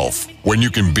yourself when you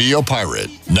can be a pirate?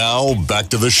 Now, back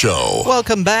to the show.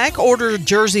 Welcome back. Order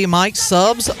Jersey Mike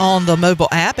subs on the mobile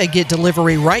app and get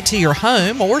delivery right to your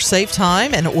home, or save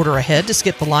time and order ahead to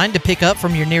skip the line to pick up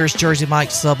from your nearest Jersey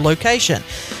Mike sub location.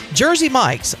 Jersey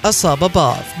Mike's, a sub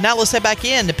above. Now let's head back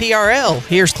in to PRL.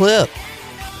 Here's Clip.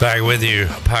 Back with you,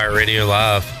 Pirate Radio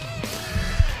Live.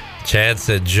 Chad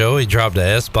said Joey dropped a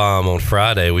S-bomb on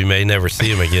Friday. We may never see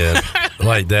him again.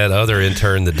 Like that other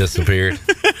intern that disappeared.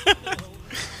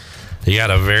 You got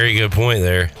a very good point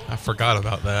there. I forgot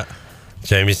about that.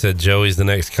 Jamie said Joey's the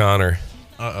next Connor.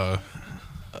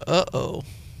 Uh-oh.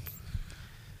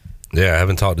 Yeah, I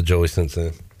haven't talked to Joey since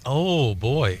then. Oh,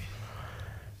 boy.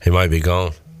 He might be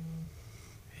gone.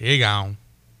 He gone.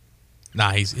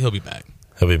 Nah, he'll be back.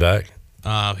 He'll be back?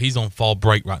 He's on fall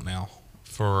break right now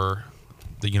for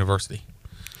the university.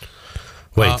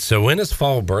 Wait, so when is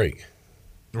fall break?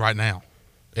 Right now.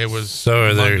 It was So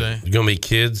are there Monday. going to be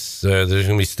kids? There's going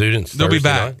to be students? They'll be Thursday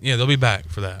back. night? Yeah, they'll be back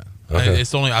for that. Okay.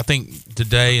 It's only, I think,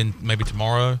 today and maybe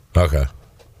tomorrow. Okay.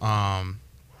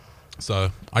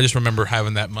 So I just remember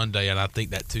having that Monday and I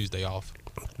think that Tuesday off.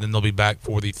 Then they'll be back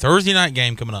for the Thursday night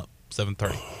game coming up,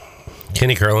 7:30.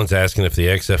 Kenny Curlin's asking if the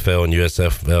XFL and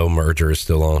USFL merger is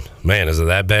still on. Man, is it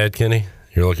that bad, Kenny?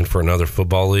 You're looking for another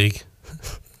football league?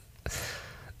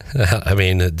 I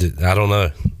mean, I don't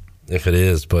know if it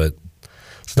is, but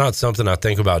it's not something I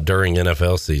think about during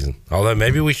NFL season. Although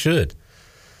maybe we should.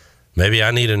 Maybe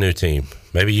I need a new team.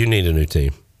 Maybe you need a new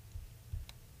team.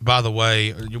 By the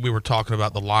way, we were talking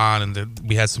about the line and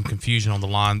we had some confusion on the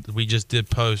line. We just did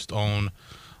post on,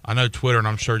 I know, Twitter, and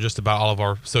I'm sure just about all of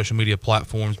our social media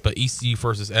platforms, but ECU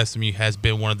versus SMU has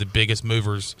been one of the biggest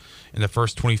movers in the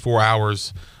first 24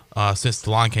 hours since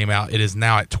the line came out. It is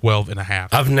now at 12.5.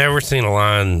 I've never seen a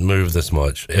line move this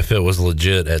much. If it was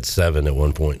legit at 7 at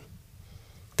one point,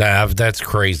 that's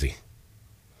crazy.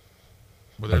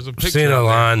 Well, there's a picture I've seen a on there.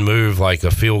 line move like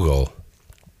a field goal,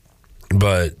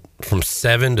 but from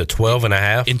 7 to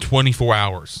 12.5 in 24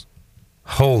 hours.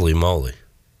 Holy moly!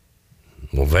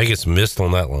 Well, Vegas missed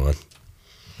on that line.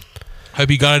 Hope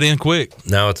you got it in quick.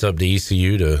 Now it's up to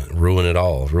ECU to ruin it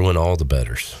all, ruin all the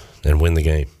bettors, and win the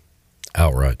game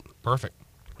outright. Perfect.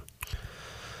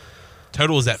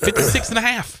 Total is at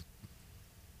 56.5.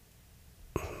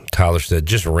 Tyler said,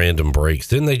 just random breaks.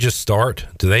 Didn't they just start?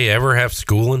 Do they ever have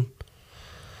schooling?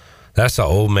 That's an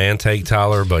old man take,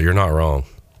 Tyler, but you're not wrong.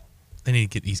 They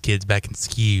need to get these kids back in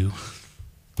SKU.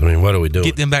 I mean, what are we doing?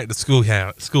 Get them back to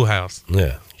schoolhouse.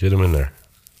 Yeah, get them in there.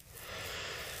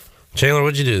 Chandler,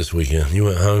 what'd you do this weekend? You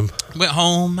went home? Went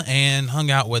home and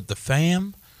hung out with the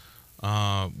fam.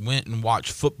 Went and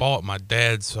watched football at my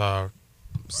dad's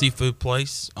seafood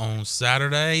place on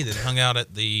Saturday. Then hung out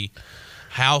at the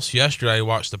house yesterday,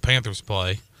 watched the Panthers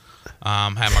play.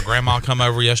 Had my grandma come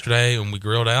over yesterday, and we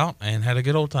grilled out and had a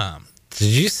good old time.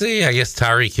 Did you see, I guess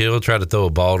Tyreek Hill tried to throw a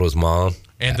ball to his mom?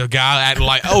 And the guy acted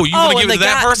like, "Oh, you want to give it to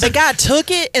that person?" The guy took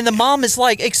it, and the mom is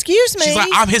like, "Excuse me." She's like,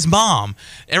 "I'm his mom."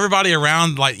 Everybody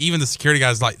around, like even the security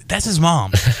guy's like, "That's his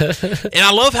mom." And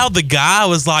I love how the guy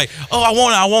was like, "Oh, I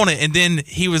want it," and then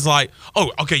he was like,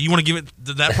 "Oh, okay, you want to give it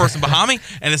to that person behind me?"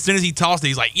 And as soon as he tossed it,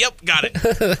 he's like, "Yep, got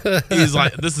it." He's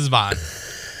like, "This is mine."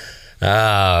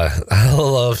 I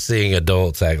love seeing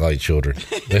adults act like children.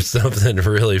 There's something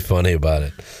really funny about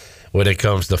it when it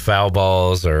comes to foul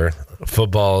balls or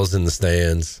footballs in the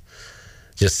stands.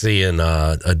 Just seeing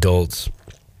adults.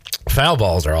 Foul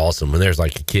balls are awesome when there's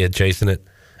like a kid chasing it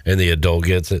and the adult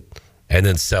gets it and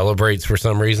then celebrates for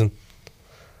some reason.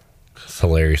 It's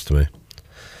hilarious to me.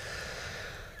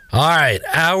 All right,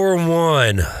 hour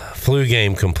 1 flu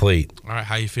game complete. All right,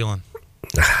 how you feeling?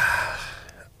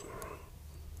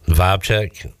 Vibe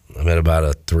check. I'm at about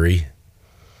a 3.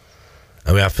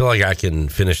 I mean, I feel like I can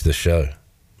finish the show,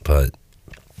 but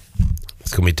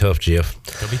it's going to be tough, Jeff.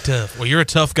 It's going to be tough. Well, you're a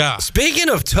tough guy. Speaking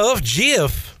of tough,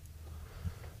 Jeff,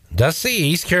 did I see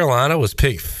East Carolina was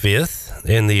picked 5th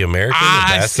in the American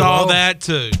basketball? I saw that,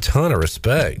 too. Ton of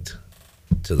respect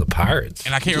to the Pirates.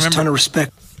 And I can't remember. Ton of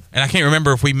respect. And I can't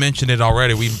remember if we mentioned it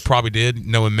already. We probably did,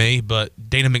 knowing me, but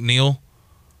Dana McNeil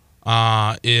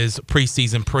is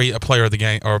preseason player of the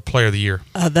game or player of the year.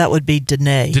 That would be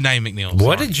Danae. Danae McNeil.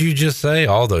 What did you just say?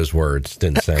 All those words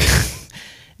didn't sound.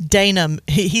 Dana,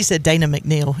 he said Dana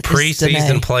McNeil.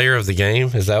 Preseason player of the game?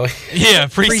 Is that what? Yeah,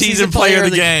 preseason player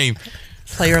of the game.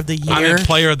 Player of the year. I mean,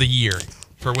 player of the year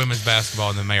for women's basketball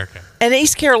in America. And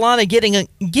East Carolina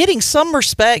getting some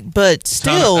respect, but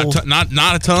still not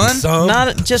a ton.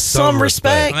 Not just some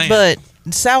respect, but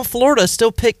South Florida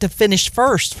still picked to finish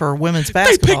first for women's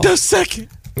basketball. They picked us second.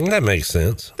 That makes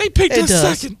sense. They picked us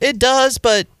second. It does,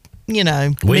 but you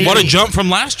know, what a jump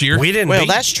from last year. We didn't. Well,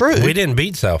 that's true. We didn't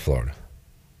beat South Florida.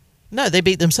 No, they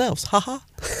beat themselves. Ha ha.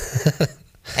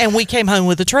 And we came home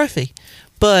with a trophy,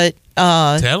 but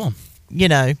tell them. You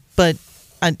know, but.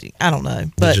 I don't know,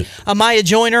 but Amaya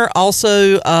Joyner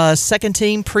also second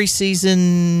team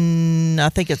preseason. I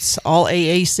think it's all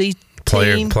AAC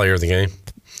team. Player of the game.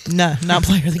 No, not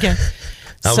player of the game.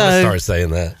 I'm gonna start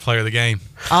saying that. Player of the game.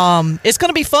 It's going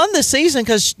to be fun this season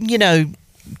because you know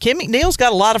Kim McNeil's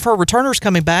got a lot of her returners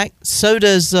coming back. So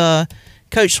does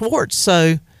Coach Schwartz.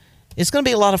 So it's going to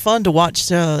be a lot of fun to watch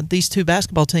these two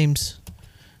basketball teams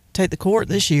take the court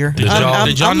this year.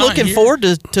 I'm looking forward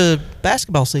to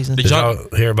basketball season. Did y'all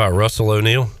hear about Russell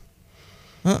O'Neal?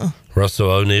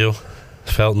 Russell O'Neal,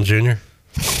 Felton Jr.,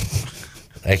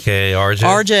 a.k.a. RJ.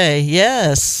 RJ,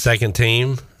 yes. Second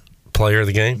team player of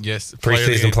the game. Yes.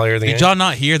 Preseason player of the game. Did y'all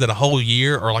not hear that a whole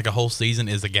year or like a whole season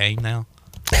is a game now?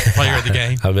 Player of the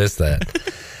game. I missed that.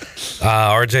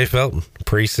 RJ Felton,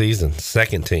 preseason,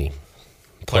 second team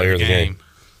player of the game.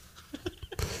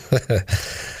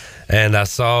 And I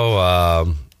saw,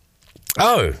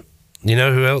 you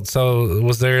know who else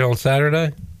was there on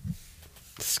Saturday?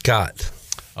 Scott.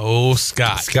 Oh,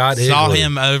 Scott. Scott saw Igloo.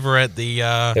 him over at the...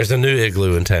 There's a new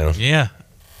igloo in town. Yeah.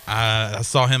 I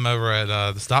saw him over at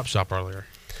the Stop Shop earlier,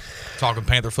 talking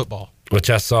Panther football. Which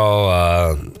I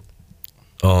saw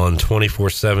on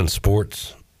 24/7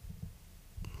 Sports,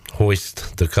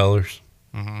 hoist the colors.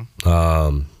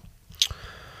 Mm-hmm.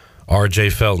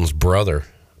 RJ Felton's brother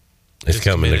is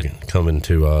coming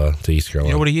to East Carolina.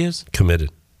 You know what he is? Committed.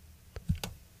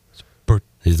 Bert.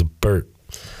 He's a Bert.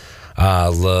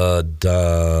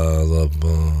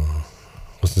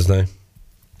 What's his name?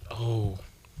 Oh.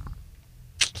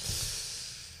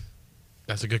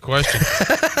 That's a good question.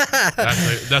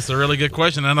 That's a really good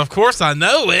question. And, of course, I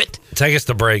know it. Take us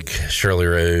to break, Shirley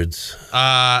Rhodes.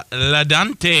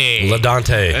 LaDante.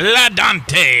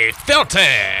 Felton.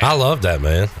 I love that,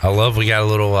 man. I love we got a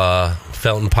little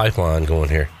Felton pipeline going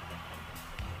here.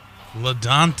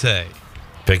 LaDante.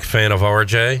 Big fan of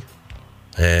RJ,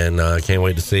 and can't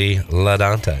wait to see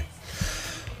LaDante.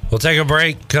 We'll take a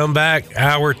break, come back,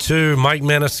 hour 2. Mike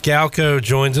Manascalco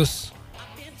joins us.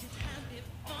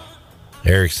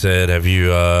 Eric said, have you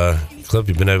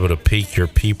been able to peek your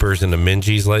peepers into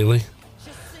Minji's lately?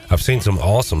 I've seen some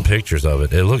awesome pictures of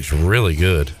it. It looks really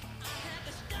good.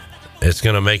 It's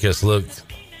going to make us look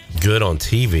good on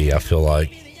TV, I feel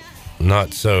like.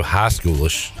 Not so high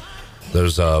schoolish. But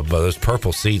those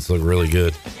purple seats look really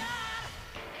good.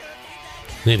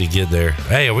 Need to get there.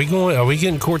 Hey, are we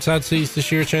getting courtside seats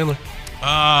this year, Chandler?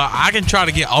 I can try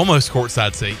to get almost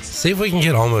courtside seats. See if we can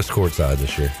get almost courtside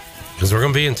this year. Because we're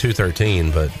going to be in 213,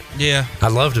 but yeah,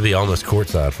 I'd love to be almost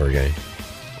courtside for a game.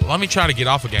 Let me try to get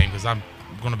off a game because I'm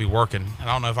going to be working. And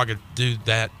I don't know if I could do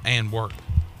that and work.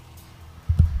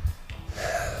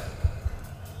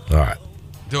 All right.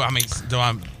 Do I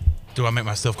make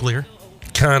myself clear?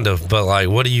 kind of, but like,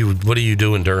 what are you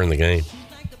doing during the game?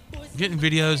 Getting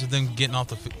videos of them getting off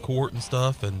the court and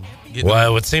stuff, and It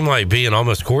would seem like being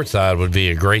almost courtside would be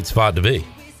a great spot to be.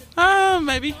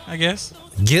 Maybe, I guess.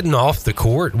 Getting off the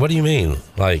court? What do you mean?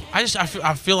 Like, I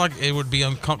feel like it would be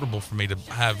uncomfortable for me to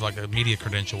have like a media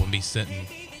credential and be sitting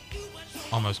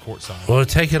almost courtside. Well,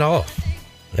 take it off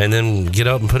and then get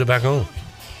up and put it back on.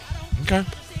 Okay.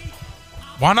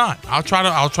 Why not? I'll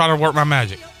try to work my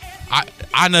magic.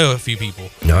 I know a few people.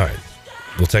 All right.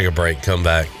 We'll take a break. Come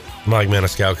back. Mike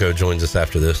Manascalco joins us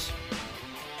after this.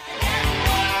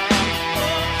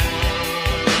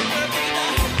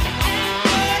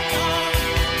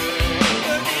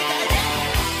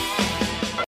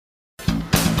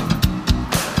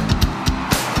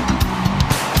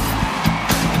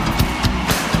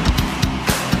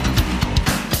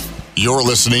 You're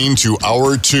listening to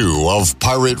Hour 2 of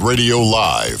Pirate Radio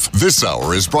Live. This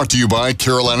hour is brought to you by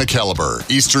Carolina Caliber,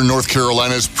 Eastern North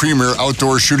Carolina's premier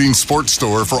outdoor shooting sports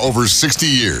store for over 60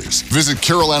 years. Visit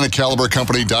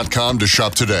CarolinaCaliberCompany.com to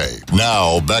shop today.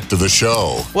 Now, back to the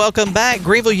show. Welcome back.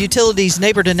 Greenville Utilities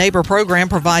Neighbor to Neighbor program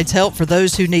provides help for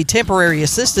those who need temporary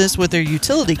assistance with their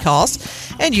utility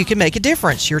costs, and you can make a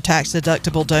difference. Your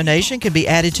tax-deductible donation can be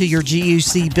added to your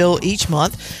GUC bill each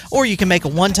month, or you can make a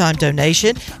one-time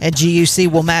donation, and GUC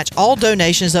will match all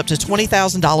donations up to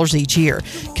 $20,000 each year.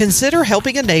 Consider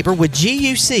helping a neighbor with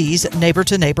GUC's Neighbor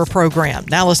to Neighbor program.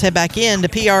 Now let's head back in to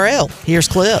PRL. Here's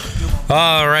Clip.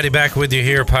 All righty, back with you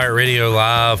here, Pirate Radio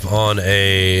Live on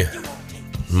a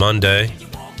Monday.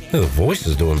 The voice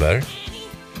is doing better.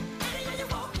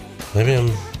 Maybe I'm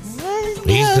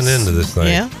easing into this thing.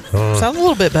 Yeah, sound a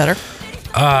little bit better.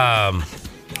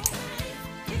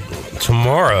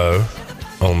 Tomorrow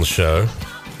on the show,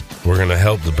 we're going to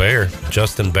help the Bear.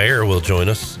 Justin Bear will join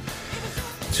us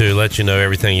to let you know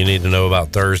everything you need to know about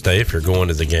Thursday if you're going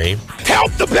to the game.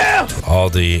 Help the Bear! All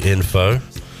the info.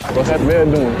 What's that bear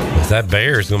doing? That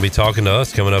Bear is going to be talking to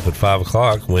us coming up at 5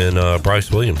 o'clock when Bryce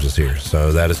Williams is here.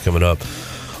 So that is coming up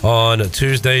on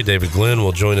Tuesday. David Glenn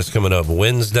will join us coming up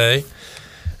Wednesday.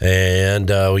 And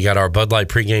we got our Bud Light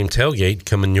pregame tailgate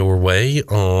coming your way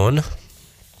on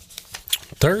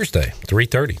Thursday,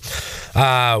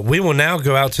 3:30. We will now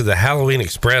go out to the Halloween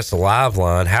Express live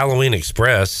line. Halloween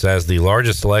Express has the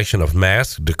largest selection of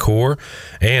masks, decor,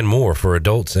 and more for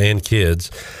adults and kids.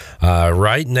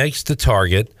 Right next to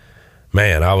Target.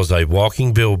 Man, I was a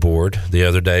walking billboard the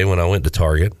other day when I went to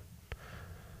Target.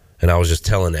 And I was just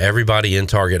telling everybody in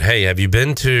Target, hey, have you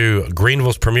been to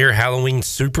Greenville's premier Halloween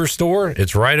Superstore?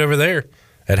 It's right over there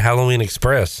at Halloween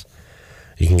Express.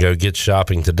 You can go get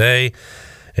shopping today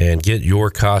and get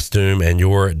your costume and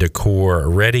your decor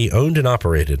ready, owned and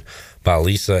operated by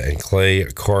Lisa and Clay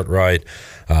Cartwright,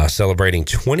 celebrating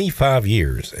 25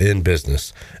 years in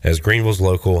business as Greenville's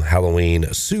local Halloween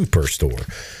Superstore.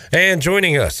 And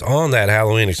joining us on that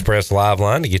Halloween Express live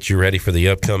line to get you ready for the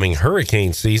upcoming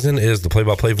hurricane season is the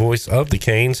play-by-play voice of the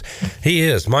Canes. He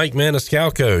is Mike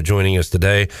Manascalco, joining us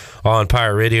today on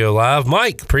Pirate Radio Live.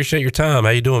 Mike, appreciate your time.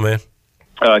 How you doing, man?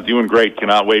 Doing great.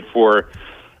 Cannot wait for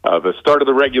the start of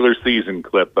the regular season,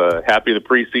 Clip. Happy the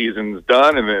preseason's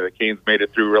done and the Canes made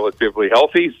it through relatively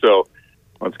healthy. So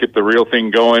let's get the real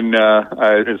thing going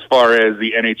as far as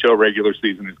the NHL regular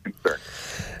season is concerned.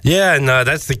 Yeah, and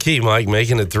that's the key, Mike,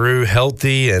 making it through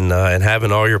healthy and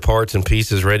having all your parts and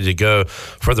pieces ready to go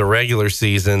for the regular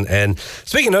season. And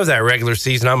speaking of that regular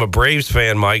season, I'm a Braves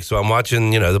fan, Mike, so I'm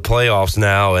watching, the playoffs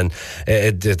now, and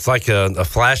it's like a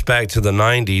flashback to the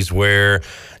 90s where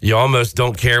you almost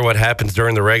don't care what happens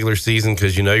during the regular season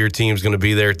because you know your team's going to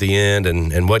be there at the end,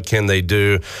 and what can they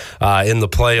do in the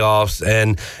playoffs.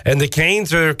 And the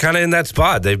Canes are kind of in that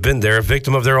spot. They're a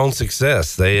victim of their own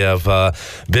success. They have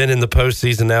been in the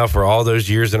postseason now for all those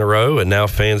years in a row, and now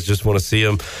fans just want to see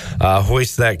them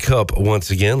hoist that cup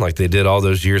once again like they did all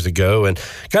those years ago. And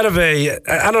kind of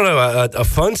a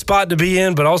fun spot to be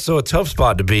in, but also a tough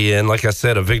spot to be in. Like I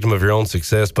said, a victim of your own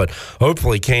success, but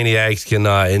hopefully Caniacs can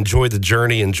enjoy the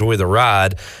journey, enjoy the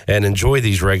ride, and enjoy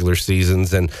these regular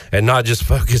seasons and not just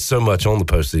focus so much on the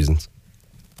postseasons.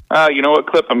 You know what,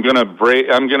 Clip? I'm gonna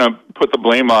put the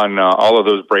blame on all of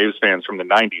those Braves fans from the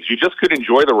 '90s. You just could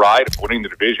enjoy the ride of winning the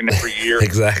division every year,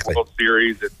 exactly. World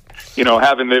Series, and,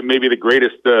 having maybe the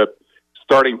greatest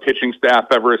starting pitching staff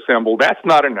ever assembled. That's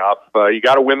not enough. You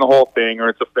got to win the whole thing, or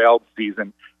it's a failed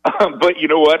season. But you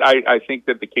know what? I think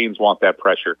that the Canes want that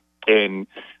pressure, and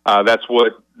that's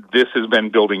what this has been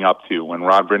building up to. When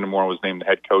Rod Brindamore was named the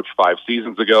head coach 5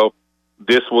 seasons ago,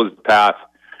 this was the path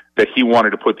that he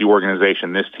wanted to put the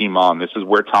organization, this team on. This is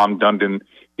where Tom Dundon,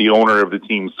 the owner of the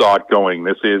team, saw it going.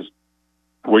 This is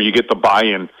where you get the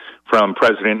buy-in from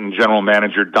President and General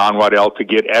Manager Don Waddell to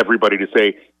get everybody to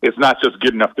say it's not just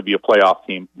good enough to be a playoff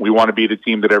team. We want to be the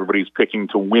team that everybody's picking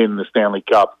to win the Stanley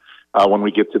Cup when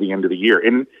we get to the end of the year.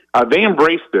 And they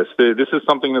embrace this. This is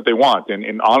something that they want.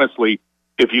 And honestly,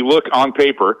 if you look on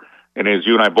paper, and as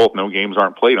you and I both know, games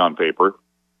aren't played on paper,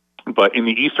 but in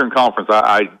the Eastern Conference,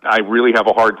 I really have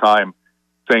a hard time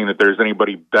saying that there's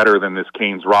anybody better than this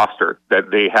Canes roster that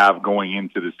they have going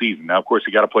into the season. Now, of course,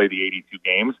 you got to play the 82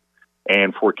 games.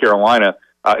 And for Carolina,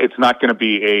 it's not going to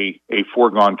be a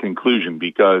foregone conclusion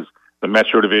because the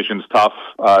Metro Division's tough.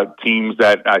 Teams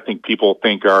that I think people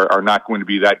think are not going to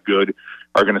be that good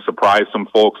are going to surprise some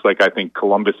folks. Like I think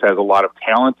Columbus has a lot of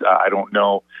talent. I don't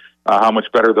know how much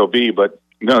better they'll be, but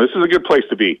no, this is a good place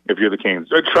to be if you're the Canes.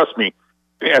 Trust me,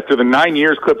 after the 9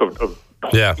 years clip of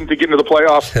to get into the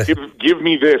playoffs, give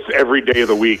me this every day of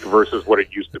the week versus what it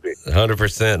used to be.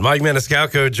 100%. Mike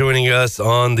Manascalco joining us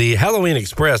on the Halloween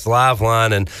Express live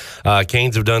line, and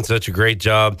Canes have done such a great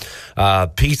job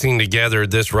piecing together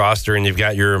this roster, and you've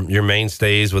got your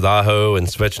mainstays with Aho and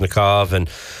Svechnikov and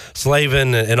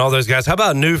Slavin and all those guys. How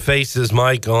about new faces,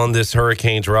 Mike, on this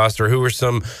Hurricanes roster? Who are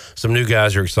some new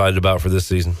guys you're excited about for this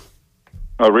season?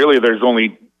 Really, there's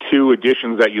only two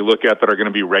additions that you look at that are going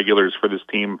to be regulars for this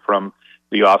team from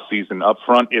the offseason. Up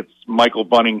front, it's Michael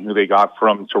Bunning, who they got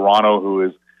from Toronto, who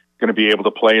is going to be able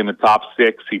to play in the top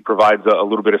six. He provides a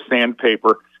little bit of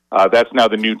sandpaper. That's now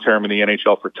the new term in the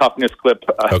NHL for toughness clip.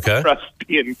 Okay.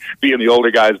 being the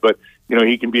older guys, but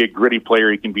he can be a gritty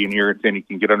player. He can be an irritant. He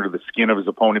can get under the skin of his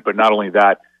opponent. But not only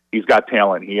that, he's got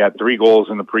talent. He had 3 goals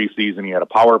in the preseason. He had a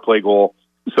power play goal.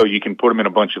 So you can put him in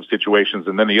a bunch of situations.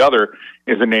 And then the other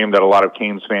is a name that a lot of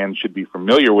Canes fans should be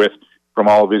familiar with from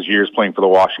all of his years playing for the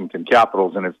Washington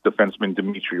Capitals, and it's defenseman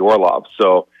Dmitry Orlov.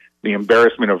 So the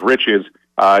embarrassment of riches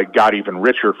got even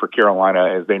richer for Carolina,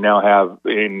 as they now have,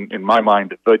 in my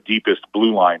mind, the deepest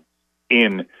blue line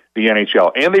in the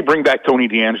NHL. And they bring back Tony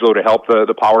DeAngelo to help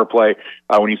the power play.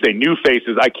 When you say new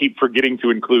faces, I keep forgetting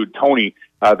to include Tony,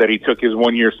 that he took his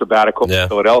 1-year sabbatical to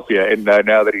Philadelphia, and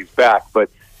now that he's back. But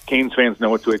Canes fans know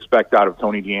what to expect out of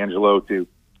Tony DeAngelo to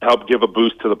help give a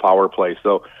boost to the power play.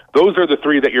 So those are the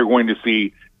 3 that you're going to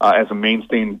see as a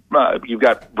mainstay. You've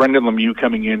got Brendan Lemieux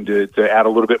coming in to add a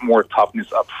little bit more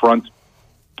toughness up front.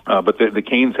 But the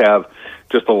Canes have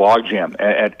just a logjam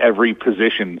at every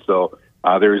position. So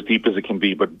they're as deep as it can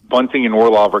be. But Bunting and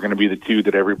Orlov are going to be the 2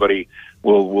 that everybody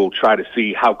will try to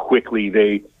see how quickly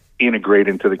they integrate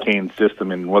into the Canes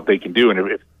system and what they can do. And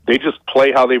if they just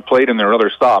play how they've played in their other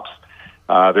stops,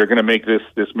 they're going to make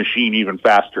this machine even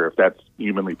faster, if that's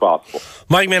humanly possible.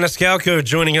 Mike Manascalco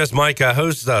joining us. Mike, I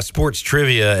host sports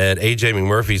trivia at AJ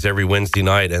McMurphy's every Wednesday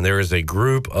night, and there is a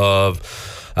group of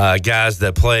guys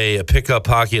that play pickup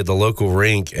hockey at the local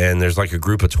rink, and there's like a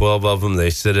group of 12 of them. They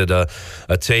sit at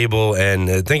a table,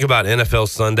 and think about NFL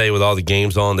Sunday with all the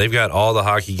games on. They've got all the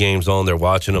hockey games on. They're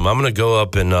watching them. I'm going to go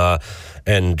up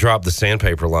and drop the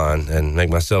sandpaper line and make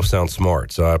myself sound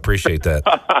smart. So I appreciate that,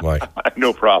 Mike.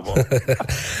 No problem.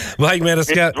 Mike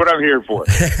Manascalco. That's what I'm here for.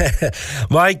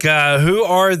 Mike, who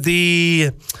are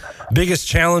the biggest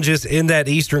challenges in that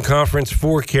Eastern Conference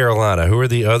for Carolina? Who are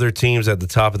the other teams at the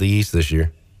top of the East this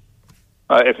year?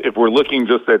 If we're looking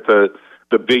just at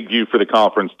the big view for the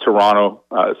conference, Toronto,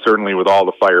 certainly with all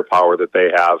the firepower that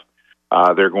they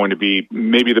have, they're going to be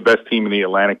maybe the best team in the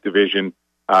Atlantic Division.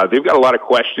 They've got a lot of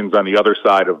questions on the other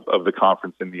side of the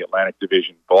conference in the Atlantic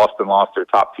Division. Boston lost their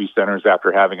top 2 centers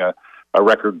after having a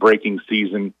record-breaking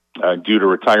season due to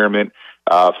retirement.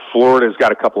 Florida's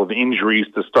got a couple of injuries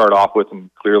to start off with, and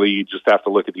clearly you just have to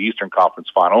look at the Eastern Conference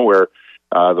Final where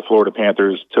the Florida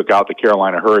Panthers took out the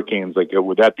Carolina Hurricanes. Like,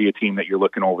 would that be a team that you're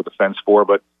looking over the fence for?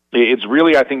 But it's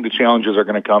really, I think the challenges are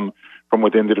going to come from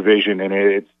within the division, and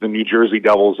it's the New Jersey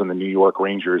Devils and the New York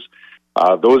Rangers.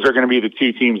 Those are going to be the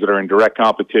 2 teams that are in direct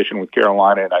competition with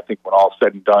Carolina, and I think when all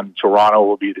said and done, Toronto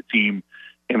will be the team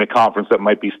in the conference that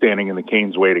might be standing in the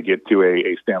Canes' way to get to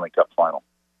a Stanley Cup final.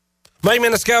 Mike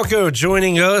Manascalco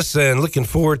joining us, and looking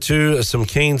forward to some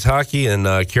Canes hockey, and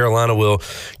Carolina will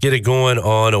get it going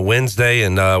on a Wednesday,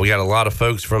 and we got a lot of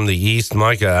folks from the East.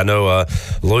 Mike, I know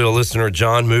loyal listener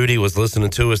John Moody was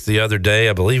listening to us the other day,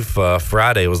 I believe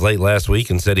Friday, it was late last week,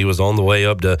 and said he was on the way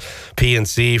up to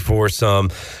PNC for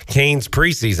some Canes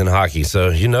preseason hockey. So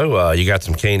you got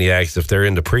some Caniacs if they're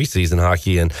into preseason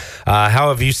hockey. And how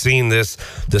have you seen this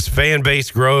fan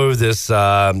base grow,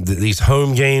 these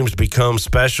home games become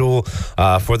special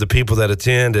for the people that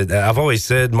attend? I've always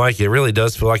said, Mike, it really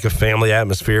does feel like a family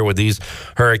atmosphere with these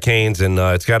Hurricanes, and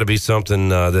it's got to be something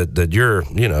that you're,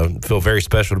 feel very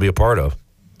special to be a part of.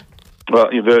 Well,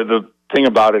 the thing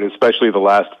about it, especially the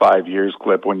last 5 years,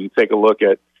 Clip, when you take a look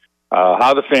at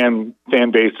how the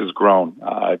fan base has grown.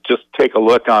 Just take a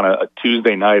look on a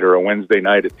Tuesday night or a Wednesday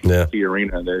night at PNC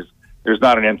Arena. There's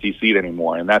not an empty seat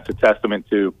anymore, and that's a testament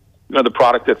to the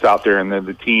product that's out there and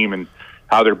the team and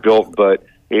how they're built. But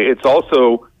it's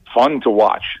also fun to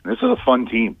watch. This is a fun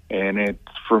team, and it's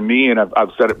for me. And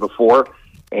I've said it before,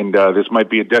 and this might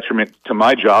be a detriment to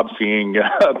my job, seeing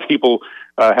people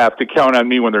have to count on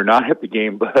me when they're not at the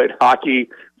game. But hockey,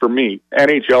 for me,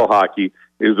 NHL hockey,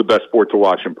 is the best sport to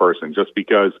watch in person, just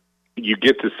because you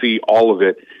get to see all of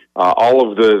it, all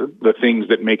of the things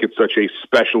that make it such a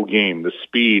special game, the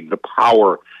speed, the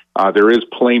power. There is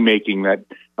playmaking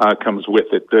that comes with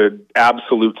it, the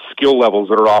absolute skill levels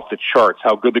that are off the charts,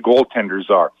 how good the goaltenders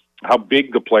are, how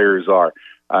big the players are,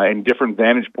 and different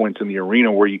vantage points in the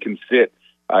arena where you can sit.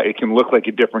 It can look like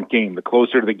a different game. The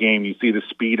closer to the game, you see the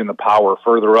speed and the power.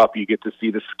 Further up, you get to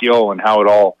see the skill and how it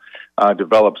all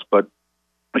develops. But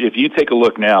if you take a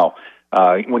look now,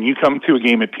 when you come to a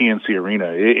game at PNC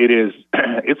Arena,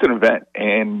 it's an event,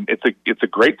 and it's a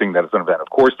great thing that it's an event. Of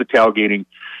course, the tailgating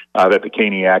that the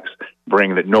Caniacs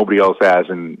bring that nobody else has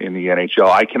in the NHL.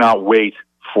 I cannot wait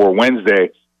for Wednesday.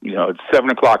 It's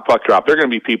 7:00 puck drop. There are going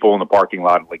to be people in the parking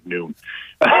lot at like noon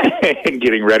and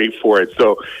getting ready for it.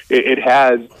 So it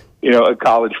has a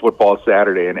college football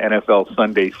Saturday and NFL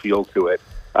Sunday feel to it.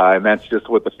 And that's just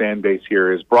what the fan base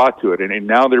here has brought to it. And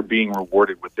now they're being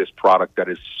rewarded with this product that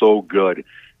is so good.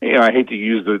 I hate to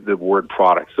use the word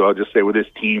product, so I'll just say with this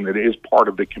team that is part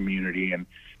of the community. And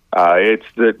it's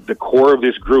the core of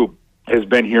this group has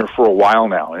been here for a while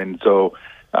now. And so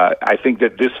I think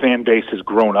that this fan base has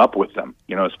grown up with them,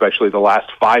 especially the last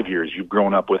 5 years. You've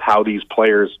grown up with how these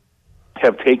players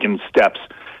have taken steps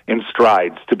and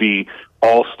strides to be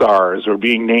all-stars or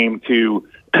being named to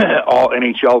all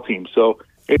NHL teams. So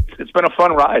it's been a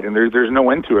fun ride, and there's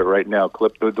no end to it right now,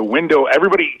 Clip. The window,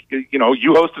 everybody,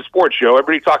 you host a sports show,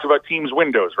 everybody talks about teams'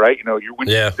 windows, right? Your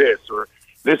window is this, or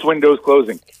this window's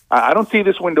closing. I don't see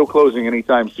this window closing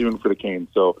anytime soon for the Canes.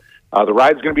 So the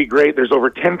ride's going to be great. There's over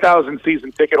 10,000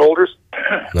 season ticket holders.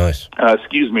 Nice.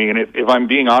 Excuse me. And if I'm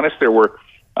being honest, there were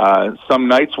some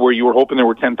nights where you were hoping there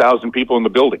were 10,000 people in the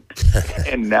building.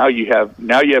 And now you have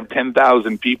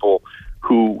 10,000 people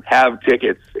who have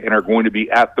tickets and are going to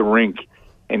be at the rink.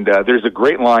 And there's a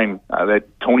great line that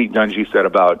Tony Dungy said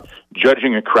about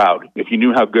judging a crowd. If you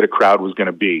knew how good a crowd was going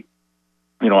to be,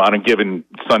 on a given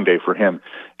Sunday for him.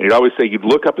 And he'd always say you'd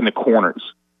look up in the corners.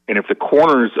 And if the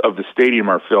corners of the stadium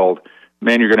are filled,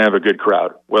 man, you're going to have a good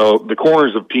crowd. Well, the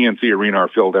corners of PNC Arena are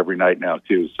filled every night now,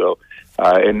 too. So,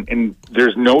 and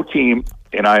there's no team,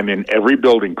 and I'm in every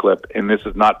building, Clip, and this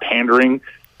is not pandering.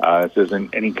 This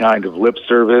isn't any kind of lip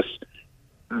service.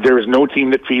 There is no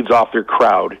team that feeds off their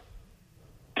crowd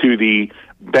to the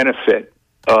benefit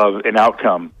of an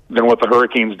outcome than what the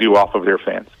Hurricanes do off of their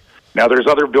fans. Now, there's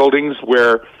other buildings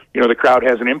where, the crowd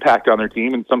has an impact on their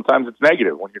team, and sometimes it's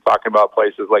negative when you're talking about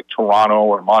places like Toronto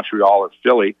or Montreal or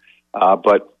Philly.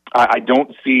 But I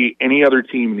don't see any other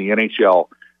team in the NHL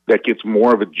that gets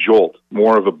more of a jolt,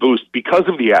 more of a boost because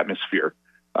of the atmosphere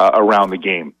around the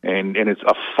game. And it's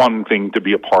a fun thing to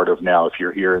be a part of now if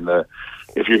you're here in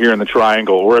the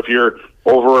Triangle, or if you're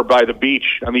over by the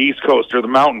beach on the East Coast or the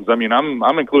mountains. I mean,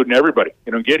 I'm including everybody.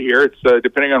 Get here. It's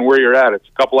depending on where you're at. It's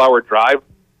a couple-hour drive.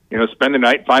 Spend the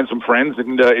night, find some friends,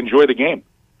 and enjoy the game.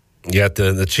 You got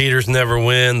the cheaters never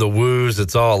win, the woos.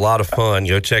 It's all a lot of fun.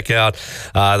 Go check out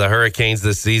the Hurricanes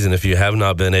this season if you have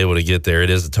not been able to get there. It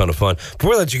is a ton of fun.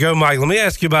 Before we let you go, Mike, let me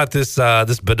ask you about this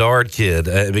Bedard kid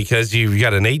because you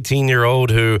got an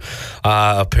 18-year-old who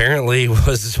apparently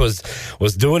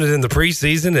was doing it in the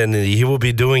preseason, and he will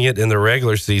be doing it in the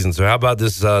regular season. So how about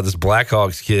this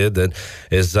Blackhawks kid that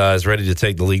is ready to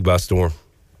take the league by storm?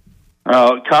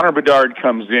 Connor Bedard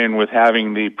comes in with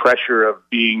having the pressure of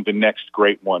being the next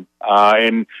great one.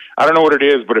 And I don't know what it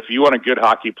is, but if you want a good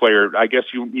hockey player, I guess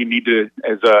you need to,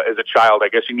 as a child, I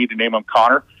guess you need to name him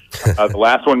Connor. The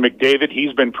last one, McDavid,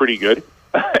 he's been pretty good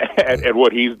at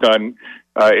what he's done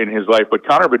in his life. But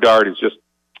Connor Bedard is just,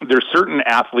 there's certain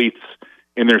athletes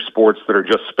in their sports that are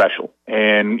just special.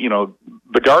 And,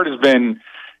 Bedard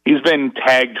he's been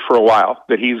tagged for a while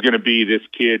that he's going to be this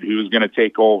kid who's going to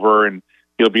take over and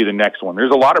he'll be the next one. There's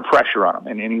a lot of pressure on him,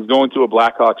 and he's going to a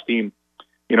Blackhawks team.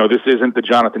 This isn't the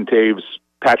Jonathan Taves,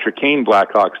 Patrick Kane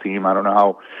Blackhawks team. I don't know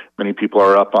how many people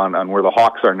are up on where the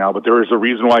Hawks are now, but there is a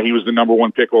reason why he was the number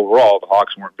one pick overall. The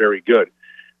Hawks weren't very good.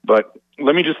 But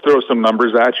let me just throw some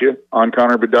numbers at you on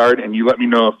Connor Bedard, and you let me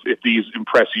know if these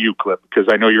impress you, Clip, because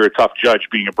I know you're a tough judge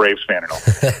being a Braves fan and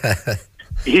all.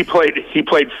 He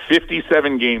played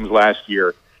 57 games last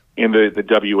year in the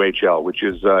WHL, which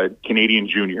is Canadian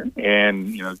Junior.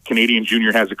 And, Canadian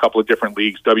Junior has a couple of different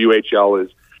leagues. WHL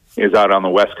is is out on the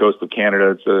west coast of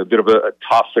Canada. It's a bit of a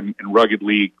tough and rugged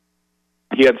league.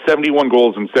 He had 71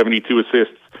 goals and 72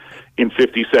 assists in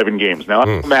 57 games. Now,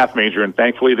 I'm a math major, and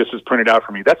thankfully this is printed out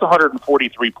for me. That's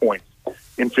 143 points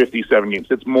in 57 games.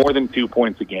 It's more than 2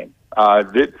 points a game.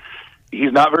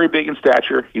 He's not very big in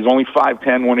stature. He's only 5'10",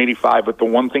 185, but the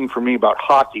one thing for me about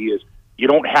hockey is you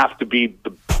don't have to be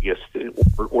the biggest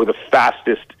or the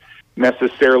fastest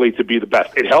necessarily to be the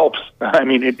best. It helps. I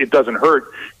mean, it doesn't hurt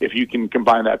if you can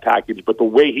combine that package, but the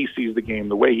way he sees the game,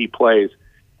 the way he plays,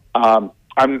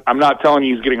 I'm not telling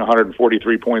you he's getting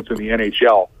 143 points in the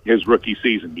NHL his rookie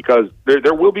season, because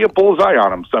there will be a bullseye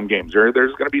on him some games. There's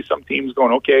going to be some teams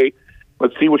going, okay,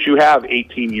 let's see what you have,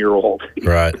 18-year-old.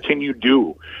 Right. What can you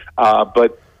do?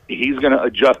 But he's going to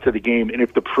adjust to the game, and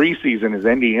if the preseason is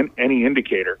any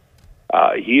indicator,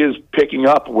 he is picking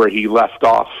up where he left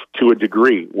off to a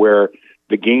degree, where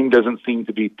the game doesn't seem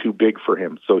to be too big for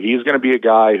him. So he's going to be a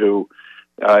guy who,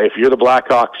 if you're the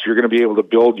Blackhawks, you're going to be able to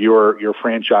build your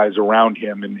franchise around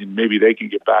him, and maybe they can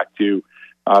get back to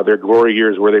their glory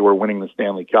years where they were winning the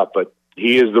Stanley Cup. But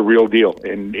he is the real deal.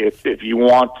 And if you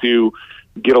want to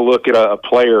get a look at a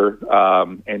player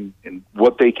and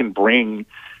what they can bring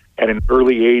at an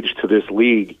early age to this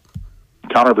league,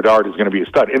 Connor Bedard is going to be a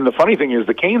stud. And the funny thing is,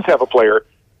 the Canes have a player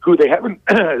who they haven't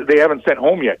sent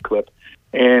home yet, Clip,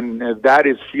 and that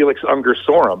is Felix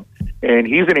Unger-Sorum. And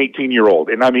he's an 18-year-old.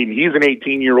 And, I mean, he's an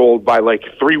 18-year-old by,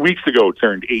 3 weeks ago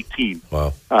turned 18.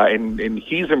 Wow. And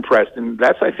he's impressed. And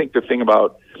that's, I think, the thing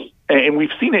about – and we've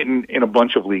seen it in a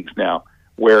bunch of leagues now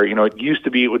where, it used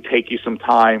to be it would take you some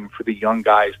time for the young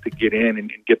guys to get in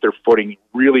and get their footing.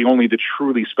 Really only the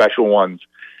truly special ones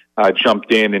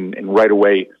jumped in and right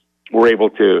away were able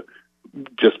to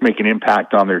just make an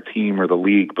impact on their team or the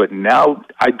league. But now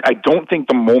I don't think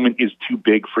the moment is too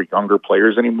big for younger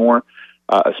players anymore.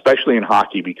 Especially in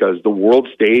hockey, because the world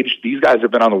stage, these guys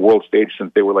have been on the world stage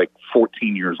since they were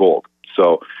 14 years old.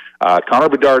 So Connor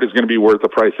Bedard is going to be worth the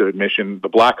price of admission. The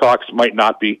Blackhawks might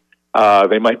not be.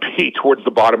 They might be towards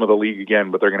the bottom of the league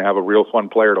again, but they're going to have a real fun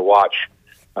player to watch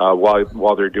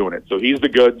while they're doing it. So he's the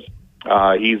goods.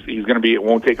 He's going to be. It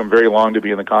won't take him very long to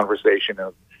be in the conversation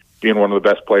of being one of the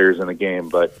best players in the game.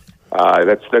 But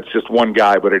that's just one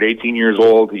guy. But at 18 years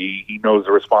old, he knows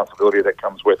the responsibility that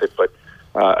comes with it. But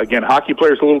again, hockey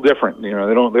players are a little different. They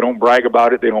don't brag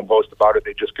about it. They don't boast about it.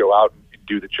 They just go out and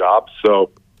do the job.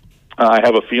 So I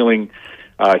have a feeling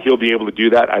he'll be able to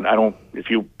do that. I don't.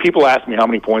 People ask me how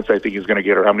many points I think he's going to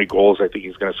get or how many goals I think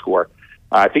he's going to score,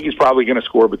 I think he's probably going to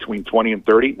score between 20 and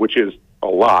 30, which is a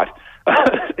lot,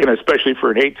 and especially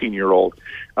for an 18-year-old.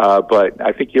 But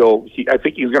I think he's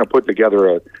going to put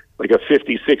together a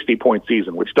 50, 60 point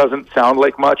season, which doesn't sound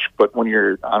like much, but when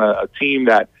you're on a team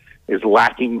that is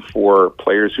lacking for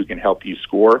players who can help you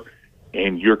score,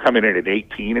 and you're coming in at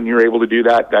 18 and you're able to do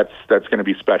that, that's going to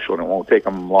be special, and it won't take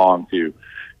him long to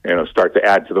start to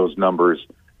add to those numbers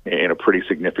in a pretty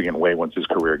significant way once his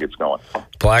career gets going.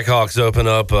 Blackhawks open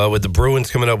up with the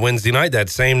Bruins coming up Wednesday night. That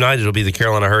same night, it'll be the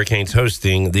Carolina Hurricanes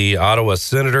hosting the Ottawa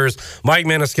Senators. Mike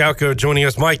Manascalco joining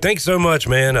us. Mike, thanks so much,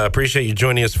 man. I appreciate you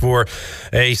joining us for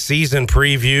a season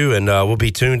preview, and we'll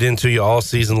be tuned into you all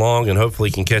season long, and hopefully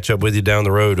can catch up with you down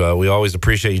the road. We always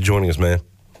appreciate you joining us, man.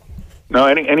 No,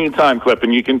 any time, Clip,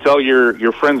 and you can tell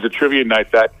your friends at Trivia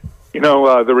Night that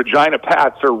the Regina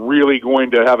Pats are really going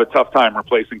to have a tough time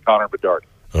replacing Connor Bedard.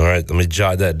 All right, let me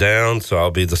jot that down so I'll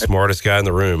be the smartest guy in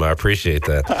the room. I appreciate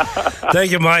that.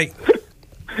 Thank you, Mike.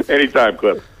 Anytime,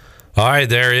 Clip. All right,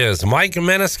 there he is. Mike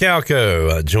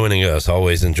Manascalco joining us.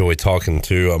 Always enjoy talking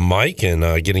to Mike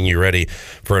and getting you ready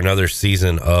for another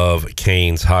season of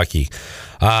Canes hockey.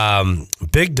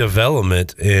 Big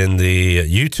development in the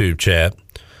YouTube chat.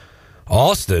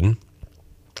 Austin,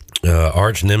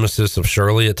 arch nemesis of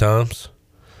Shirley at times,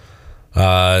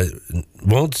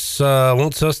 wants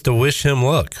us to wish him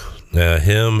luck.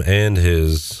 Him and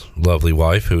his lovely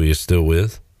wife, who he is still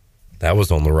with. That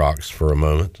was on the rocks for a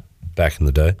moment back in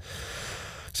the day.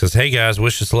 Says, hey guys,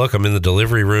 wish us luck. I'm in the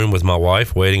delivery room with my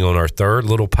wife waiting on our third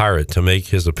little pirate to make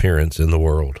his appearance in the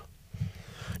world.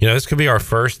 This could be our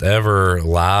first ever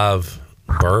live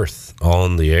birth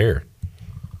on the air.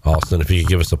 Austin, if you could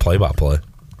give us a play-by-play.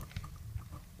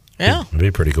 Yeah. It'd be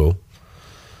pretty cool.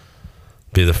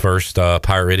 Be the first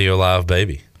Pirate Radio Live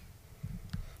baby.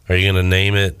 Are you going to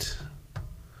name it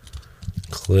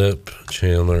Clip,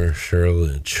 Chandler,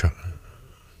 Shirley,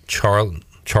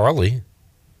 Charlie,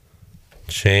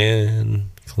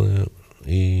 Chan, Clip,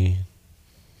 E,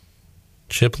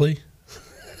 Chipley?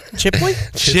 Chipley?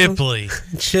 Chipley.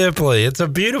 Chipley. It's a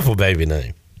beautiful baby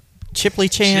name.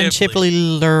 Chipley Chan, Chipley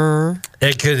Lur.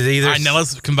 It could either. All right, now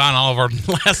let's combine all of our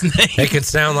last names. It could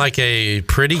sound like a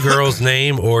pretty girl's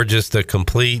name or just a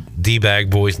complete D-bag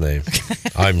boy's name.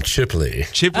 I'm Chipley.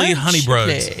 Chipley and Honey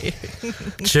Bros.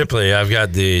 Chipley, I've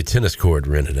got the tennis court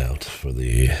rented out for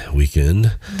the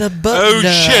weekend. The butler. Oh,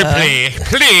 Chipley,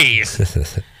 please.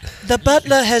 The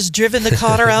butler has driven the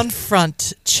car around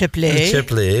front, Chipley.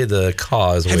 Chipley, the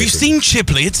car is Have you seen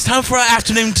Chipley? It's time for our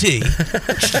afternoon tea.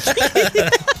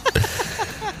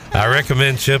 I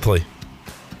recommend Chipley.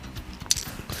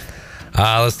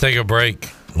 Let's take a break.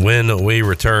 When we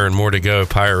return, more to go.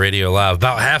 Pirate Radio Live.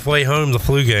 About halfway home, the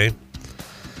flu game.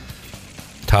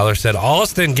 Tyler said,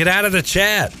 Austin, get out of the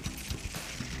chat.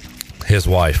 His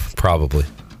wife, probably.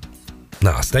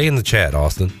 Nah, stay in the chat,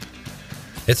 Austin.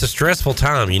 It's a stressful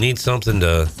time. You need something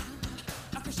to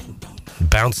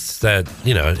bounce that,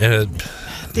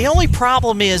 The only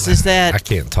problem is that I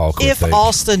can't talk. If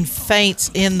Austin faints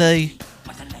in the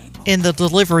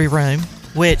delivery room,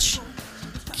 which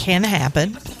can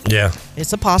happen. Yeah.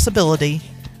 It's a possibility.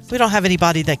 We don't have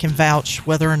anybody that can vouch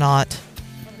whether or not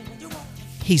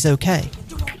he's okay.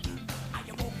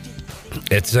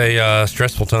 It's a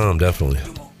stressful time, definitely.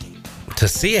 To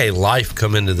see a life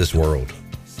come into this world.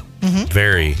 Mm-hmm.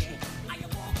 Very.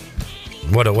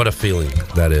 What a feeling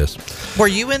that is. Were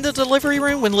you in the delivery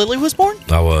room when Lily was born?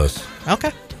 I was.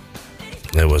 Okay.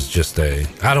 It was just I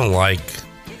don't like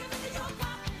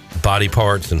body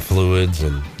parts and fluids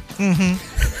and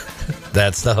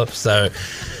that stuff. So,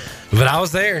 but I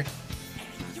was there.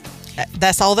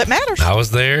 That's all that matters. I was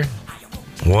there.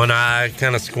 One eye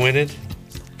kind of squinted.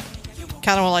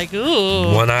 Kind of like,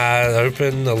 ooh. One eye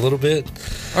open a little bit.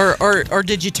 Or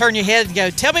did you turn your head and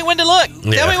go, tell me when to look?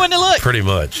 Yeah, tell me when to look. Pretty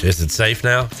much. Is it safe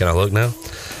now? Can I look now?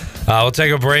 We'll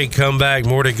take a break, come back,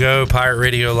 more to go. Pirate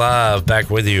Radio Live,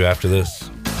 back with you after this.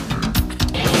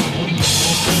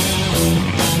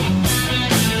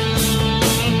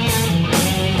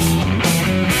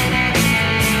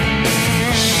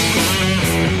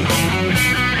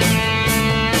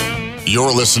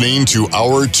 You're listening to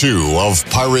Hour 2 of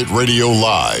Pirate Radio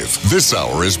Live. This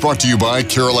hour is brought to you by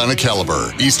Carolina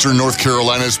Caliber, Eastern North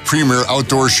Carolina's premier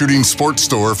outdoor shooting sports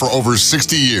store for over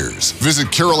 60 years. Visit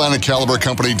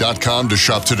CarolinaCaliberCompany.com to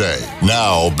shop today.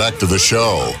 Now, back to the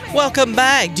show. Welcome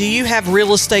back. Do you have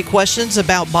real estate questions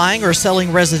about buying or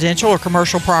selling residential or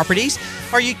commercial properties?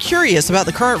 Are you curious about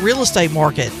the current real estate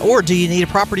market? Or do you need a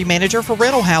property manager for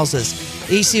rental houses?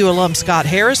 ECU alum Scott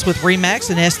Harris with RE/MAX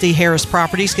and SD Harris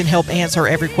Properties can help answer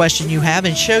every question you have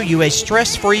and show you a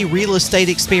stress-free real estate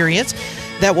experience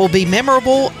that will be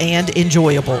memorable and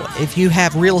enjoyable. If you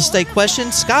have real estate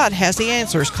questions, Scott has the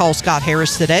answers. Call Scott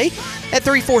Harris today at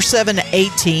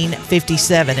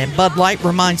 347-1857. And Bud Light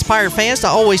reminds Pirate fans to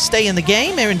always stay in the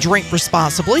game and drink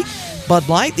responsibly. Bud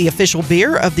Light, the official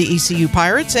beer of the ECU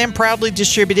Pirates, and proudly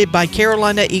distributed by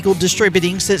Carolina Eagle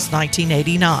Distributing since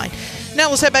 1989. Now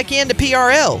let's head back into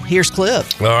PRL. Here's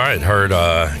Cliff. All right, heard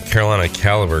Carolina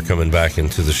Caliber coming back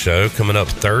into the show. Coming up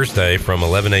Thursday from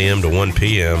 11 a.m. to 1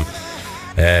 p.m.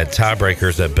 at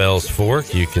Tiebreakers at Bells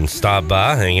Fork. You can stop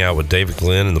by, hang out with David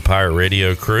Glenn and the Pirate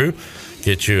Radio crew.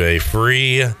 Get you a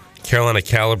free Carolina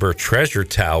Caliber treasure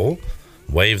towel.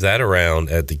 Wave that around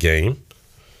at the game.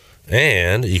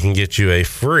 And you can get you a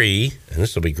free, and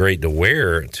this will be great to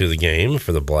wear to the game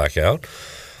for the blackout,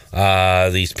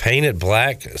 these painted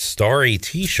black starry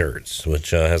t-shirts,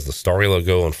 which has the starry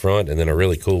logo on front and then a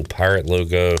really cool pirate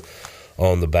logo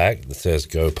on the back that says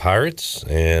Go Pirates.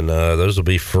 And those will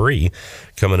be free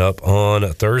coming up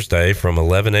on Thursday from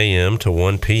 11 a.m. to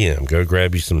 1 p.m. Go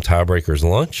grab you some Tiebreakers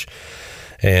lunch.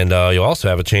 And you'll also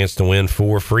have a chance to win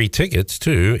 4 free tickets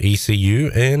to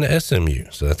ECU and SMU.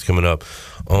 So that's coming up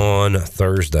on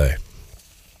Thursday.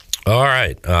 All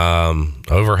right.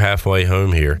 Over halfway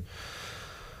home here.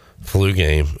 Flu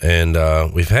game. And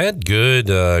we've had good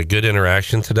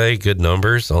interaction today. Good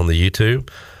numbers on the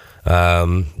YouTube.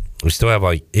 We still have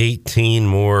like 18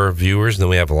 more viewers than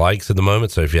we have likes at the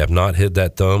moment. So if you have not hit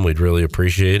that thumb, we'd really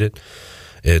appreciate it.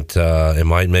 It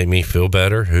might make me feel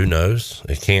better. Who knows?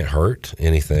 It can't hurt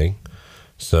anything.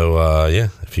 So,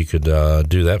 if you could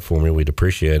do that for me, we'd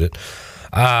appreciate it.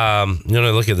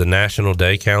 Look at the National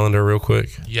Day calendar real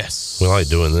quick? Yes. We like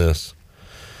doing this.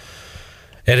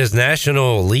 It is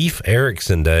National Leif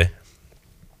Erikson Day.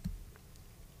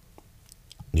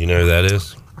 You know who that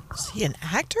is? Is he an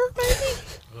actor, maybe?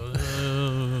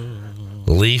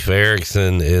 Leif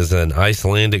Erikson is an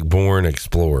Icelandic-born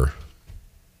explorer.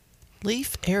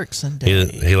 Leif Erikson Day.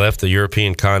 He left the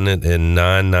European continent in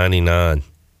 999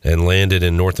 and landed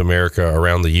in North America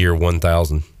around the year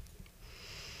 1000.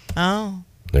 Oh.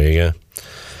 There you go.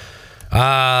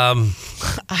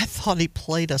 I thought he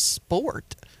played a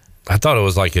sport. I thought it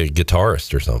was like a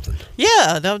guitarist or something.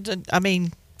 Yeah, I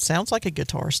mean, sounds like a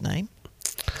guitarist name.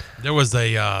 There was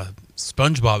a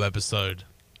SpongeBob episode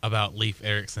about Leif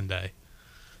Erikson Day.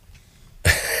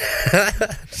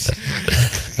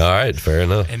 All right, fair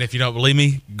enough. And if you don't believe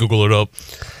me, Google it up.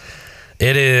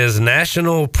 It is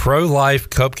National Pro-Life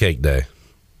Cupcake Day.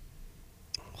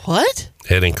 What?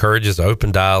 It encourages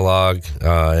open dialogue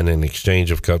and an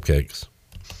exchange of cupcakes.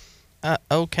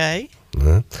 Okay.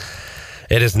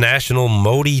 It is National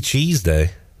Moldy Cheese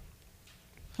Day.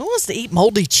 Who wants to eat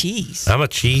moldy cheese? I'm a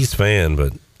cheese fan,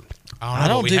 but I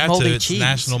don't do moldy cheese. It's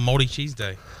National Moldy Cheese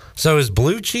Day. So is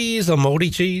blue cheese a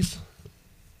moldy cheese?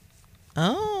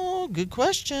 Oh, good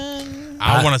question.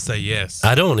 I want to say yes.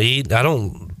 I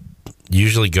don't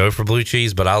usually go for blue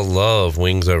cheese, but I love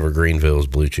Wings Over Greenville's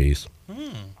blue cheese.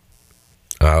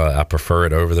 I prefer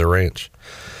it over the ranch.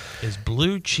 Is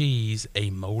blue cheese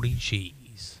a moldy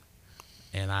cheese?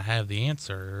 And I have the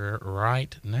answer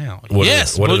right now.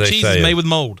 Yes, blue cheese is made with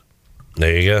mold.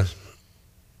 There you go.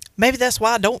 Maybe that's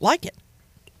why I don't like it.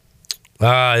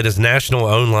 It is National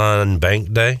Online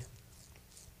Bank Day.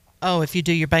 Oh, if you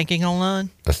do your banking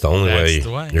online? That's the only way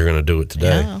you're going to do it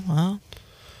today. Yeah, well,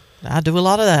 I do a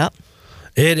lot of that.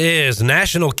 It is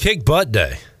National Kick Butt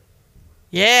Day.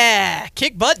 Yeah,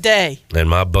 kick butt day. And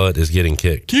my butt is getting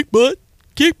kicked. Kick butt,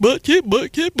 kick butt, kick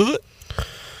butt, kick butt.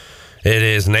 It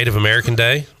is Native American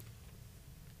Day.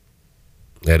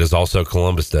 It is also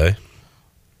Columbus Day.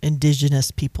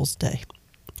 Indigenous Peoples Day.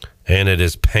 And it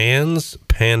is Pandas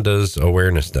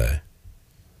Awareness Day.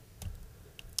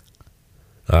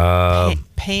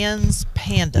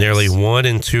 Pandas. Nearly 1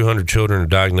 in 200 children are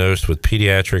diagnosed with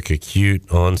pediatric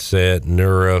acute onset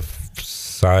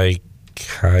neuropsych.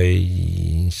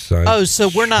 Oh, so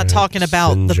we're not talking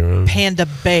about syndrome. The panda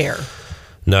bear.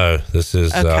 No, this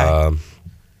is, okay.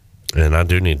 And I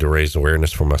do need to raise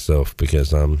awareness for myself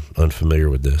because I'm unfamiliar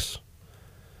with this.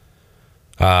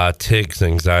 Tics,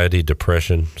 anxiety,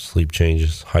 depression, sleep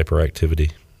changes,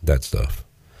 hyperactivity, that stuff.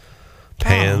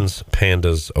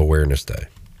 Pandas Awareness Day.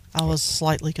 I was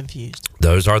slightly confused.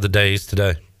 Those are the days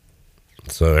today.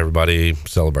 So everybody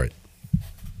celebrate.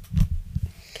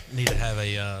 Need to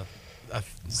have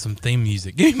some theme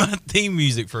music. Give me my theme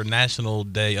music for National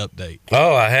Day update.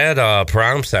 Oh, I had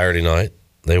Prime Saturday night.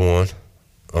 They won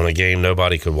on a game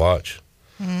nobody could watch.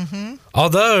 Mm-hmm.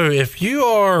 Although, if you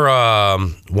are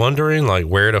wondering like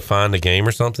where to find a game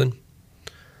or something,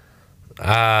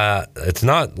 it's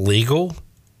not legal.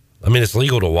 I mean, it's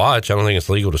legal to watch. I don't think it's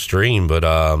legal to stream, but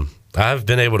I've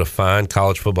been able to find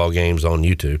college football games on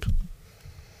YouTube.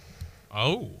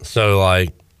 Oh. So,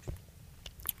 like,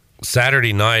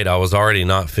 Saturday night, I was already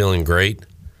not feeling great.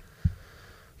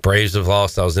 Braves have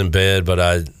lost. I was in bed, but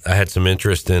I had some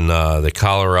interest in the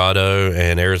Colorado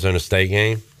and Arizona State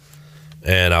game,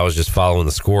 and I was just following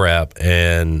the score app,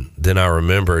 and then I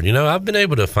remembered, I've been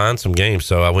able to find some games,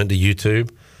 so I went to YouTube,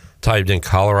 typed in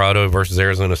Colorado versus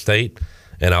Arizona State,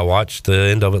 and I watched the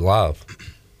end of it live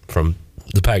from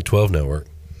the Pac-12 network.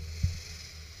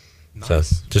 Nice. So,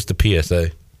 just a PSA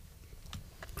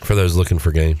for those looking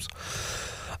for games.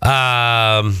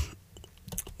 Chandler,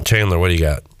 what do you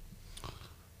got?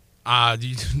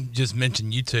 You just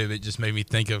mentioned YouTube. It just made me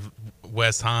think of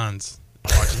Wes Hines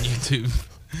watching YouTube,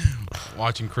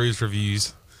 watching cruise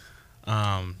reviews.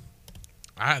 I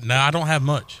don't have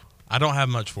much. I don't have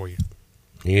much for you.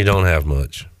 You don't have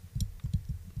much.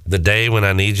 The day when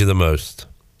I need you the most.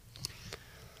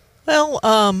 Well,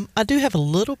 I do have a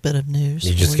little bit of news.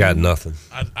 You just got nothing.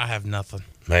 I have nothing.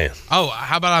 Man. Oh,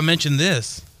 how about I mention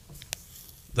this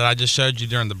that I just showed you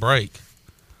during the break?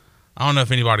 I don't know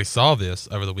if anybody saw this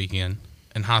over the weekend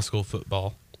in high school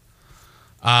football.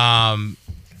 Pender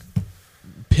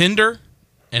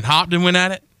and Hopton went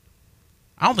at it.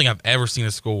 I don't think I've ever seen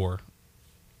a score,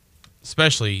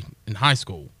 especially in high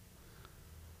school.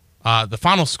 The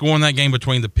final score in that game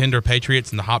between the Pender Patriots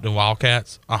and the Hopton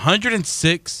Wildcats,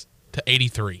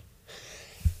 106-83.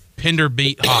 Pender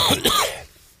beat Hopton.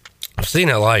 I've seen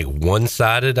it like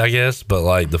one-sided, I guess, but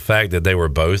like the fact that they were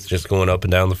both just going up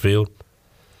and down the field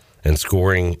and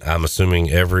scoring, I'm assuming,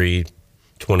 every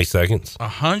 20 seconds.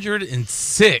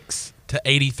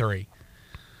 106-83.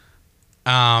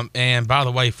 And by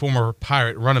the way, former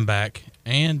Pirate running back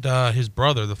and his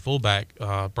brother, the fullback,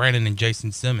 Brandon and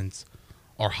Jason Simmons,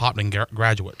 are Hopton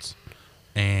graduates.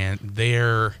 And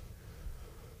their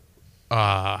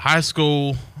high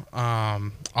school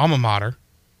alma mater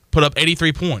put up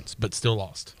 83 points, but still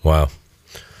lost. Wow.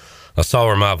 I saw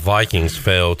where my Vikings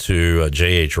fell to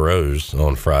J.H. Rose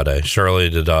on Friday. Shirley,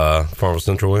 did Farmville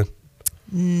Central win?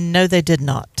 No, they did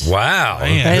not. Wow.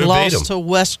 Man. They Who beat lost 'em? to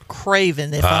West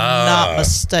Craven, if I'm not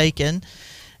mistaken.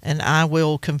 And I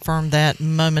will confirm that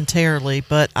momentarily.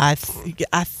 But I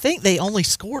think they only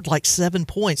scored like 7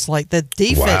 points. Like the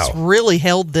defense really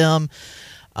held them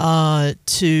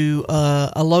to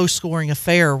a low-scoring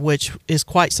affair, which is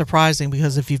quite surprising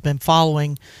because if you've been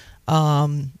following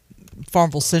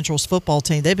Farmville Central's football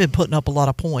team, they've been putting up a lot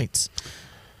of points.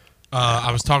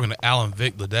 I was talking to Alan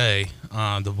Vick today,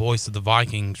 the voice of the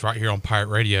Vikings, right here on Pirate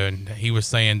Radio, and he was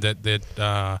saying that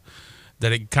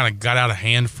it kind of got out of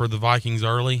hand for the Vikings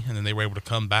early, and then they were able to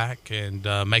come back and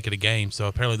make it a game. So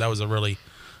apparently that was a really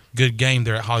good game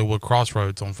there at Hollywood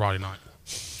Crossroads on Friday night.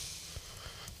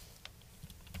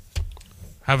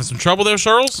 Having some trouble there,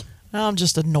 Charles? I'm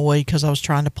just annoyed because I was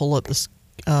trying to pull up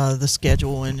the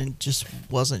schedule and it just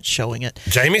wasn't showing it.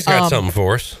 Jamie's got something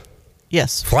for us.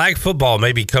 Yes. Flag football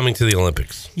may be coming to the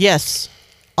Olympics. Yes,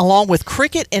 along with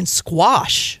cricket and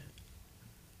squash.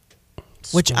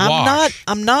 Which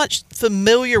I'm not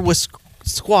familiar with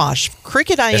squash.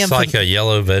 Cricket I am. It's like a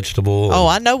yellow vegetable. Oh,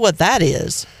 I know what that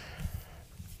is.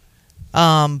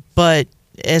 But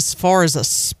as far as a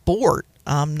sport,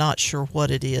 I'm not sure what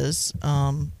it is.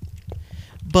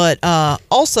 But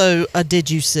also, did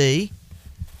you see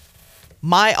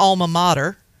my alma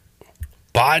mater?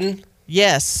 Biden?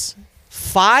 Yes.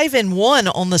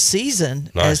 5-1 on the season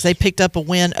as they picked up a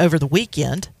win over the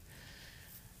weekend.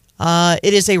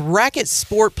 It is a racket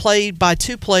sport played by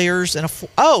two players and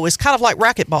it's kind of like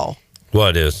racquetball.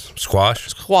 What is squash?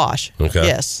 Squash. Okay.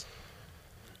 Yes.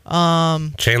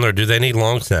 Chandler, do they need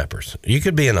long snappers? You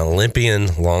could be an Olympian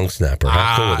long snapper.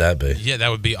 How cool would that be? Yeah, that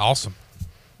would be awesome.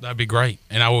 That'd be great,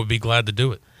 and I would be glad to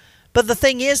do it. But the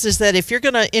thing is that if you're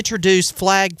going to introduce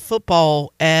flag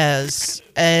football as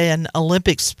an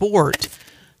Olympic sport,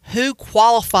 who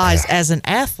qualifies as an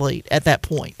athlete at that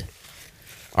point?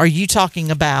 Are you talking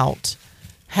about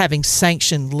having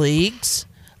sanctioned leagues?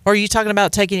 Or are you talking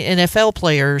about taking NFL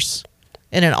players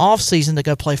in an off season to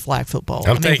go play flag football?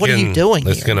 I'm thinking what are you doing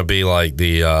it's here? going to be like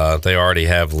they already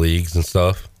have leagues and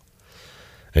stuff,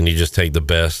 and you just take the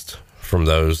best from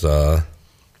those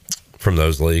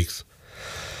leagues.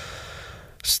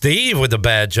 Steve with the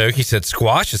bad joke. He said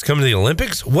squash is coming to the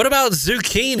Olympics. What about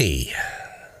zucchini?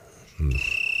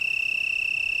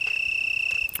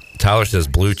 Tyler says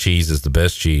blue cheese is the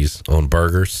best cheese on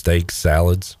burgers, steaks,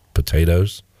 salads,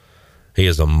 potatoes. He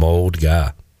is a mold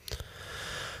guy.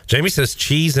 Jamie says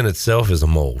cheese in itself is a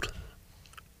mold.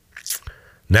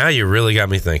 Now you really got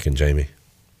me thinking, Jamie.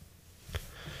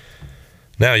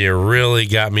 Now you really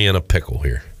got me in a pickle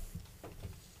here.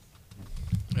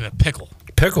 In a pickle.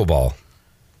 Pickleball.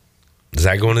 Is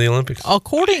that going to the Olympics?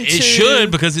 It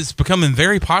should, because it's becoming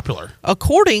very popular.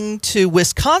 According to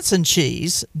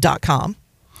WisconsinCheese.com,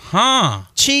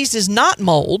 cheese is not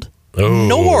mold,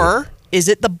 nor is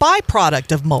it the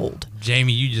byproduct of mold.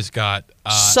 Jamie, you just got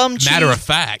some matter of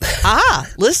fact.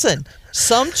 Listen.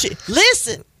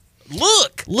 Listen.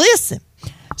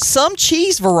 Some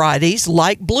cheese varieties,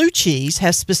 like blue cheese,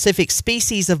 have specific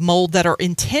species of mold that are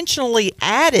intentionally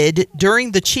added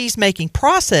during the cheese-making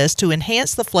process to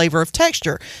enhance the flavor of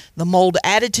texture. The mold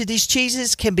added to these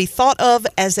cheeses can be thought of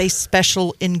as a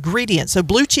special ingredient. So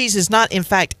blue cheese is not, in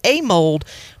fact, a mold.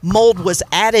 Mold was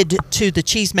added to the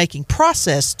cheese-making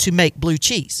process to make blue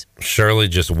cheese. Shirley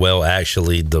just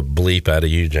actually the bleep out of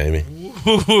you, Jamie.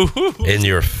 In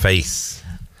your face.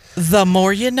 The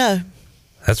more you know.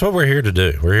 That's what we're here to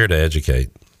do. We're here to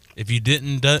educate. If you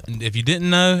didn't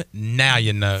know, now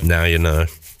you know. Now you know.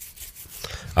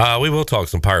 We will talk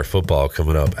some Pirate football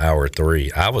coming up, hour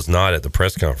 3. I was not at the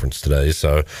press conference today,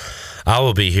 so I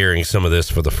will be hearing some of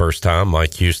this for the first time.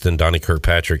 Mike Houston, Donnie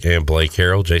Kirkpatrick, and Blake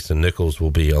Harrell. Jason Nichols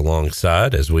will be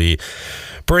alongside as we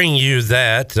bring you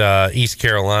that East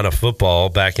Carolina football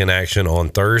back in action on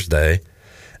Thursday.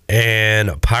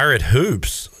 And Pirate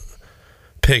Hoops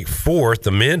picked 4th.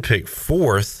 The men picked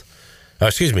 5th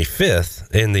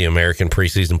in the American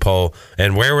preseason poll.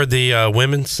 And where were the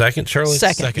women? Second, Shirley?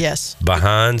 Second, yes.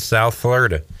 Behind South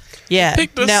Florida. Yeah.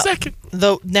 Picked the second.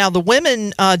 Now, the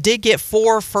women did get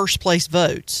 4 first-place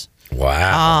votes.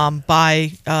 Wow.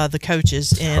 By the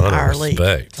coaches in our league.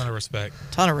 Ton of respect.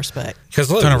 Because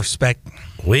look, ton of respect.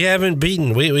 We haven't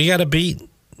beaten. We got to beat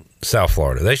South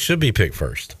Florida. They should be picked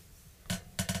first.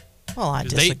 Well, I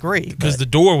disagree. Because the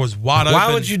door was wide open.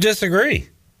 Why would you disagree?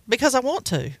 Because I want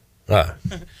to.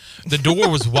 The door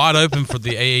was wide open for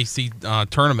the AAC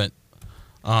tournament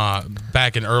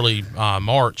back in early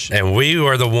March. And we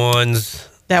were the ones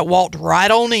that walked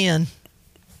right on in.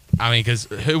 I mean, because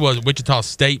who was Wichita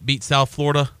State beat South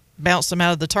Florida? Bounced them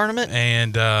out of the tournament.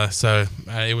 And so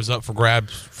it was up for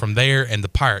grabs from there, and the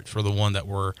Pirates were the one that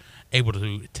were able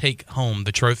to take home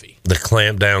the trophy. The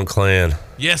Clamp Down Clan.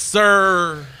 Yes,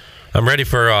 sir. I'm ready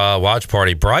for a watch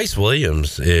party. Bryce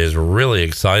Williams is really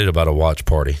excited about a watch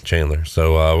party, Chandler.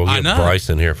 So we'll get Bryce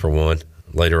in here for one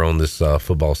later on this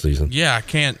football season. Yeah, I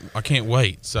can't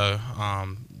wait. So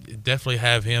definitely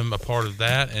have him a part of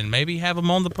that, and maybe have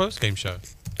him on the post-game show.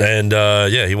 And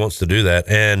he wants to do that.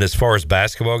 And as far as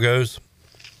basketball goes,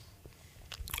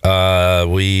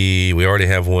 we already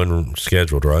have one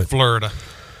scheduled, right? Florida.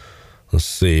 Let's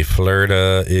see.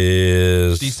 Florida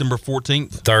is December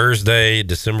 14th. Thursday,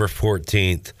 December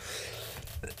 14th,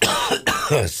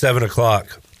 7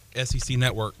 o'clock. SEC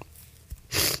Network.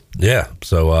 Yeah,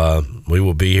 so we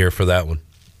will be here for that one.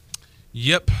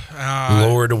 Yep.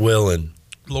 Lord willing.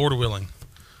 Lord willing.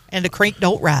 And the creek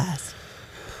don't rise.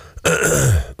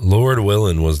 Lord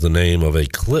Willin' was the name of a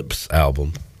Clips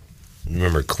album.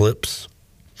 Remember Clips?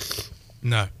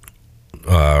 No.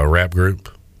 Rap group.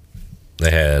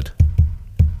 They had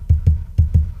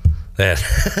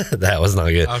that was not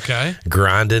good. Okay.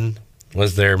 Grindin'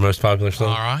 was their most popular song.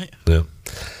 All right. Yeah.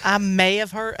 I may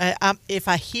have heard. If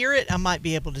I hear it, I might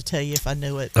be able to tell you if I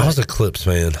knew it. I was a Clips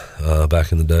fan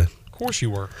back in the day. Of course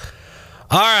you were.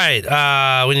 All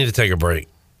right. We need to take a break.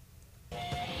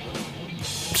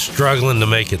 Struggling to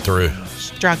make it through.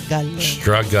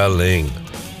 Struggling.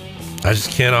 I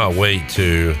just cannot wait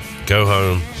to go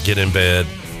home, get in bed,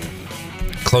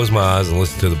 close my eyes and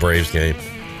listen to the Braves game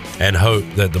and hope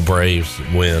that the Braves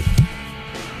win.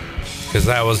 Because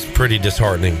that was pretty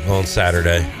disheartening on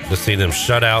Saturday to see them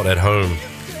shut out at home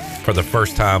for the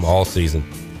first time all season.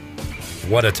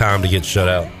 What a time to get shut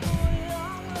out.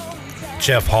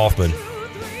 Jeff Hoffman.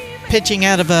 Pitching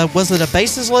out of was it a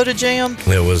bases loaded jam?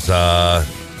 It was,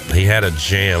 he had a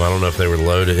jam. I don't know if they were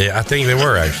loaded. I think they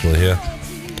were actually, yeah.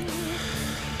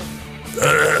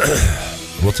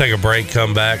 We'll take a break,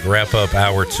 come back, wrap up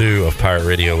hour 2 of Pirate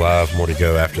Radio Live. More to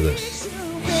go after this.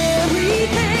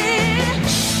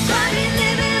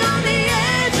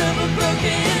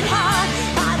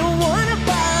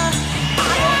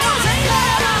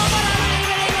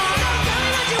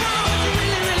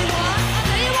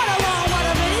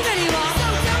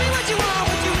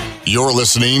 You're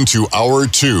listening to Hour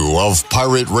 2 of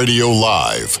Pirate Radio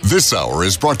Live. This hour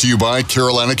is brought to you by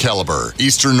Carolina Caliber,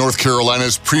 Eastern North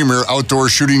Carolina's premier outdoor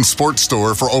shooting sports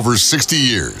store for over 60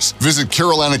 years. Visit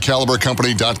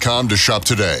CarolinaCaliberCompany.com to shop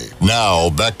today. Now,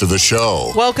 back to the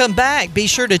show. Welcome back. Be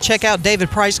sure to check out David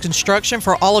Price Construction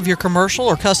for all of your commercial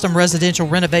or custom residential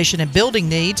renovation and building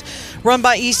needs. Run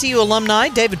by ECU alumni,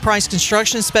 David Price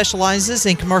Construction specializes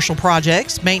in commercial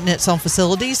projects, maintenance on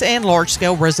facilities, and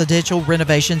large-scale residential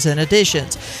renovations and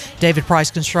additions. David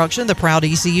Price Construction, the proud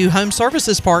ECU home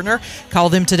services partner. Call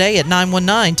them today at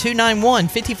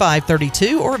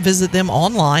 919-291-5532 or visit them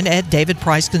online at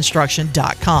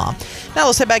davidpriceconstruction.com. Now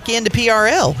let's head back into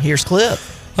PRL. Here's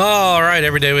Cliff. All right,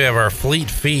 every day we have our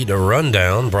Fleet Feet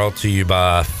rundown brought to you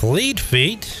by Fleet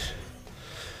Feet.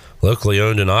 Locally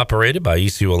owned and operated by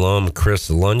ECU alum Chris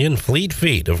Lunyon, Fleet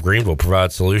Feet of Greenville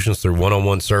provides solutions through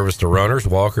one-on-one service to runners,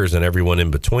 walkers, and everyone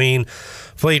in between.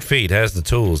 Fleet Feet has the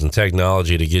tools and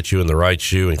technology to get you in the right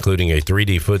shoe, including a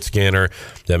 3D foot scanner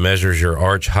that measures your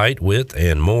arch height, width,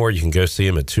 and more. You can go see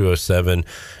them at 207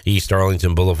 East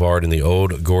Arlington Boulevard in the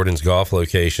old Gordon's Golf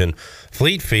location.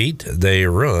 Fleet Feet, they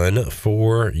run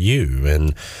for you.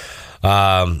 And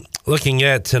looking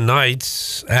at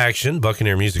tonight's action,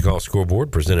 Buccaneer Music Hall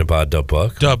scoreboard presented by Dub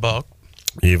Buck. Dub Buck.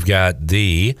 You've got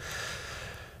the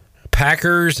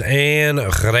Packers and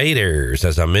Raiders.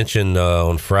 As I mentioned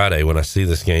on Friday, when I see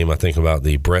this game, I think about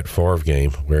the Brett Favre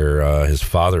game where his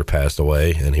father passed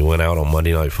away, and he went out on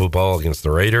Monday Night Football against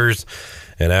the Raiders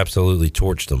and absolutely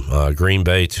torched them. Green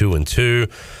Bay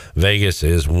 2-2. Vegas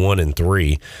is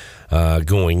 1-3.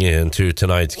 Going into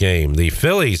tonight's game. The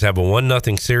Phillies have a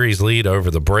 1-0 series lead over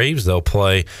the Braves. They'll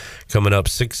play coming up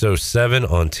 6:07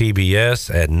 on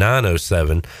TBS at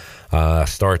 9:07.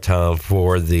 Start time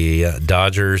for the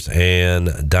Dodgers and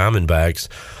Diamondbacks.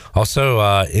 Also,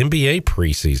 NBA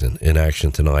preseason in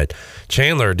action tonight.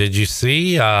 Chandler, did you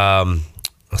see? I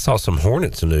saw some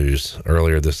Hornets news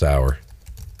earlier this hour.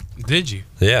 Did you?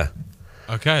 Yeah.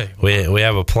 Okay. We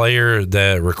have a player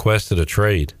that requested a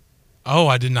trade. Oh,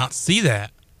 I did not see that.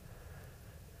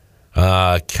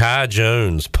 Kai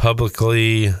Jones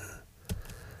publicly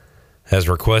has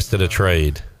requested a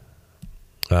trade.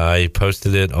 He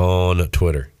posted it on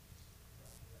Twitter.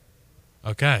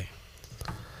 Okay.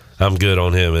 I'm good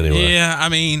on him anyway. Yeah, I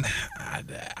mean,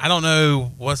 I don't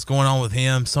know what's going on with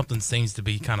him. Something seems to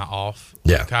be kind of off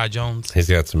with Kai Jones. He's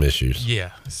got some issues.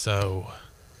 Yeah, so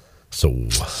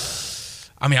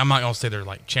I mean, I'm not going to say they're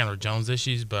like Chandler Jones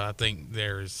issues, but I think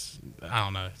I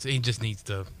don't know. He just needs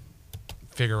to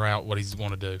figure out what he's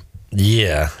want to do.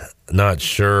 Yeah, not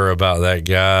sure about that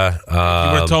guy. If you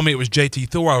would have told me it was JT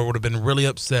Thor, I would have been really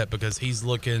upset because he's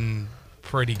looking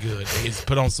pretty good. He's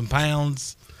put on some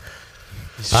pounds.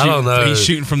 I don't know. He's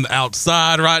shooting from the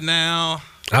outside right now.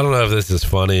 I don't know if this is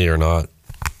funny or not,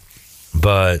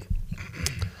 but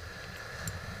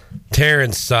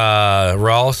Terrence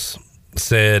Ross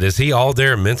said, "Is he all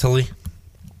there mentally?"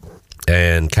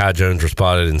 And Kai Jones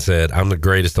responded and said, "I'm the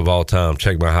greatest of all time.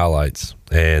 Check my highlights."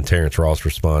 And Terrence Ross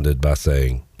responded by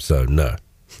saying, "So, no."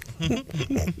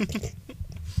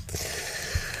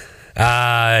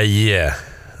 Yeah.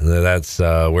 That's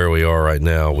where we are right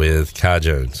now with Kai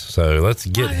Jones. So let's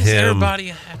get Why does him. everybody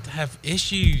have to have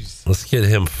issues? Let's get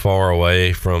him far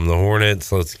away from the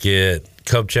Hornets. Let's get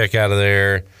Kupchak out of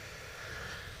there.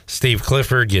 Steve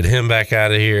Clifford, get him back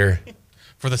out of here.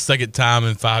 For the second time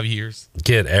in 5 years.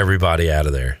 Get everybody out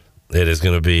of there. It is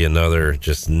going to be another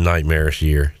just nightmarish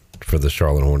year for the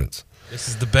Charlotte Hornets. This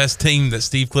is the best team that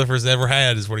Steve Clifford's ever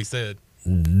had, is what he said.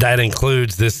 That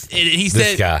includes this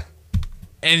guy.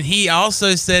 And he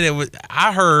also said it was.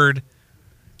 I heard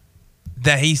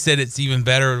that he said it's even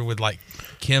better with like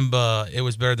Kemba. It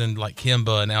was better than like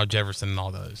Kemba and Al Jefferson and all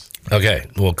those. Okay.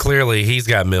 Well, clearly he's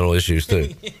got mental issues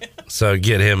too. Yeah. So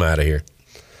get him out of here.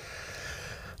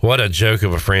 What a joke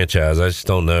of a franchise. I just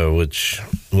don't know which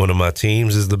one of my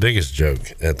teams is the biggest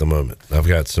joke at the moment. I've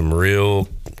got some real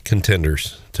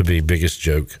contenders to be biggest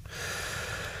joke.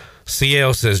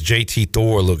 CL says JT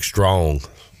Thor looks strong.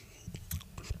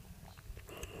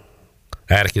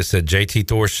 Atticus said JT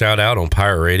Thor shout out on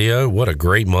Pirate Radio. What a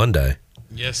great Monday.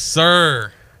 Yes,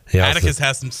 sir. Atticus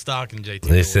has some stock in JT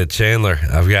Thor. They said, Chandler,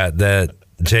 I've got that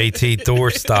JT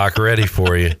Thor stock ready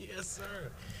for you. Yes,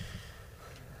 sir.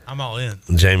 I'm all in.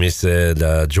 Jamie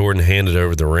said, Jordan handed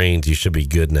over the reins. You should be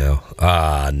good now.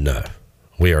 No.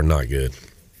 We are not good.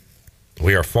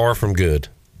 We are far from good.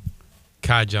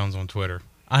 Kai Jones on Twitter.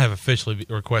 I have officially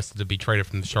requested to be traded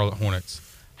from the Charlotte Hornets.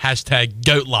 Hashtag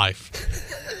GOAT life.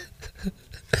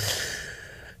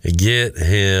 Get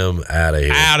him out of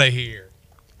here. Out of here.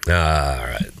 All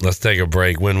right. Let's take a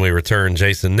break. When we return,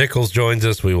 Jason Nichols joins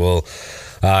us. We will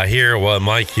hear what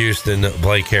Mike Houston,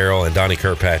 Blake Harrell, and Donnie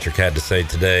Kirkpatrick had to say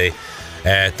today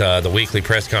at the weekly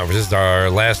press conference. This is our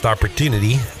last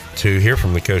opportunity to hear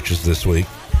from the coaches this week.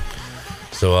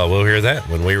 So we'll hear that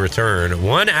when we return.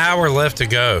 1 hour left to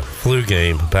go. Flu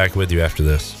game. Back with you after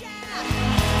this.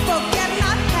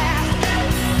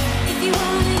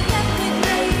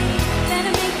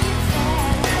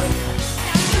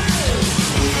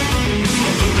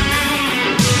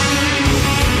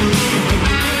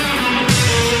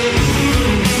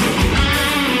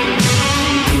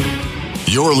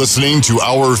 You're listening to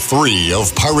Hour 3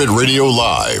 of Pirate Radio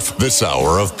Live. This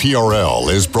hour of PRL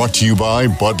is brought to you by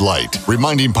Bud Light,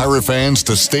 reminding Pirate fans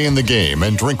to stay in the game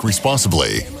and drink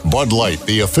responsibly. Bud Light,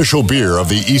 the official beer of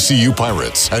the ECU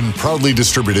Pirates, and proudly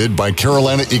distributed by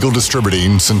Carolina Eagle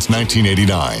Distributing since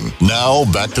 1989. Now,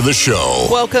 back to the show.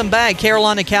 Welcome back.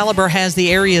 Carolina Caliber has the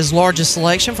area's largest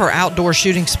selection for outdoor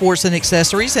shooting sports and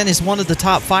accessories and is one of the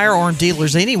top firearm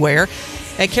dealers anywhere.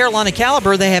 At Carolina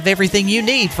Caliber, they have everything you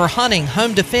need for hunting,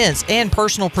 home defense, and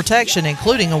personal protection,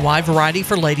 including a wide variety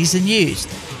for ladies and youth.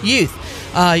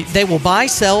 They will buy,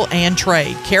 sell, and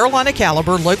trade. Carolina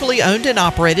Caliber, locally owned and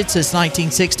operated since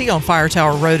 1960 on Fire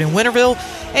Tower Road in Winterville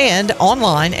and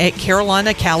online at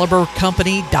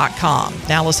carolinacalibercompany.com.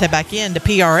 Now let's head back into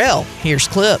PRL. Here's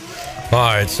Clip. All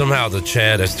right, somehow the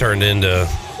chat has turned into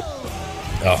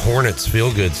a Hornets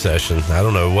feel-good session. I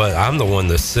don't know what. I'm the one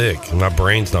that's sick. My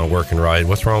brain's not working right.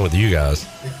 What's wrong with you guys?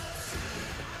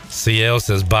 CL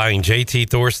says buying JT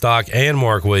Thor stock and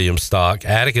Mark Williams stock.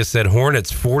 Atticus said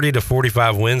Hornets 40 to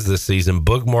 45 wins this season.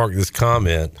 Bookmark this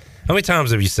comment. How many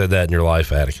times have you said that in your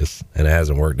life, Atticus, and it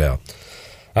hasn't worked out?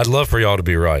 I'd love for y'all to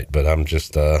be right, but I'm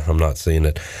just I'm not seeing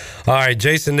it. All right,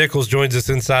 Jason Nichols joins us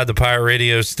inside the Pirate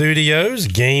Radio studios.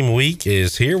 Game week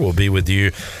is here. We'll be with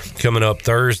you coming up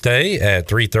Thursday at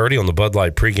 3:30 on the Bud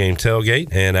Light pregame tailgate,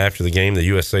 and after the game, the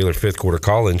U.S. Sailor fifth quarter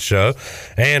call-in show.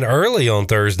 And early on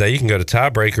Thursday, you can go to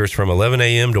Tiebreakers from 11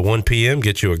 a.m. to 1 p.m.,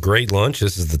 get you a great lunch.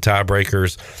 This is the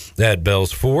Tiebreakers at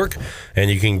Bell's Fork, and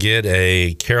you can get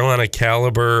a Carolina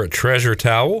Caliber treasure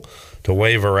towel to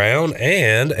wave around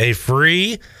and a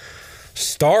free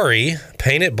Starry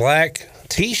painted black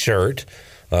t-shirt.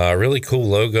 Really cool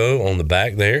logo on the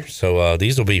back there. So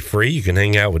these will be free. You can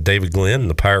hang out with David Glenn and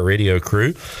the Pirate Radio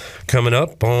crew coming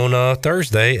up on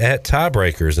Thursday at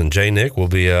Tiebreakers, and Jay Nick will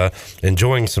be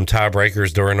enjoying some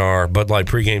tiebreakers during our Bud Light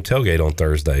pregame tailgate on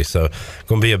Thursday. So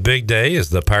going to be a big day as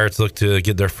the Pirates look to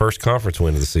get their first conference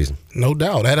win of the season. No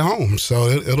doubt, at home. So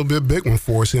it'll be a big one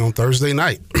for us here on Thursday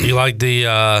night. You like the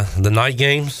night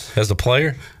games as a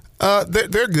player?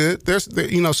 They're good. There's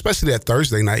especially that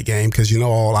Thursday night game because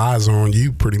all eyes are on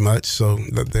you pretty much. So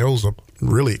those are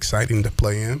really exciting to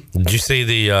play in. Did you see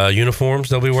the uniforms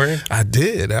they'll be wearing? I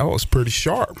did. That was pretty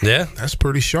sharp. Yeah, that's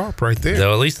pretty sharp right there.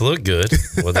 They'll at least look good.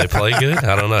 Will they play good?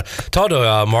 I don't know. Talked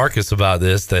to Marcus about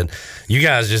this, that you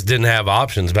guys just didn't have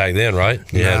options back then, right?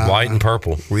 You had white and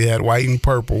purple. We had white and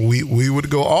purple. We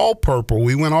would go all purple.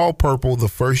 We went all purple the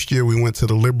first year we went to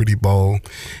the Liberty Bowl,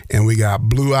 and we got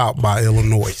blew out by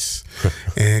Illinois.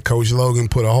 And Coach Logan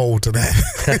put a hold to that.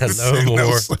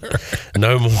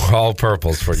 No more all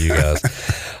purples for you guys.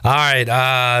 All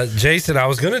right, Jason, I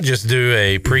was going to just do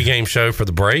a pregame show for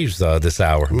the Braves this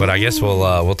hour, but I guess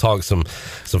we'll talk some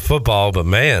football. But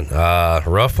man,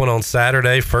 rough one on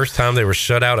Saturday. First time they were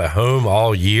shut out at home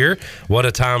all year. What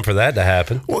a time for that to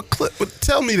happen. Well,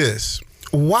 tell me this: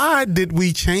 why did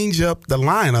we change up the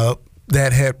lineup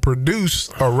that had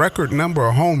produced a record number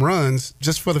of home runs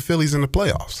just for the Phillies in the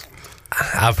playoffs?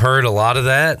 I've heard a lot of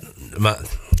that.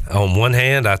 On one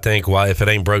hand, I think, why if it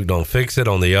ain't broke, don't fix it.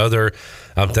 On the other,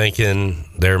 I'm thinking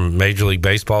they're Major League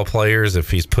Baseball players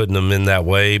if he's putting them in that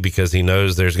way because he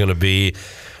knows there's going to be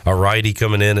a righty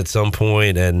coming in at some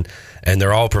point, and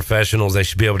they're all professionals. They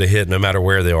should be able to hit no matter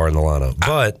where they are in the lineup.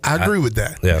 But I agree with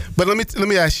that. Yeah. But let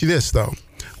me ask you this though: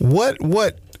 what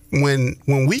when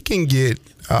we can get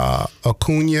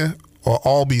Acuna or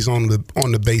Albies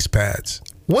on the base pads?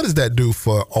 What does that do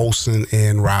for Olsen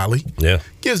and Riley? Yeah.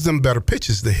 Gives them better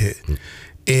pitches to hit.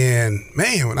 And,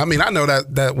 man, I mean, I know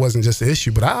that wasn't just an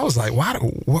issue, but I was like, why?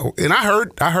 And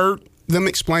I heard them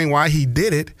explain why he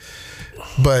did it.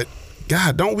 But,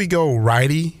 God, don't we go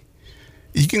righty?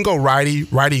 You can go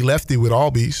righty-lefty with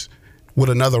Albies, with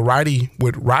another righty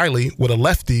with Riley, with a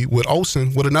lefty with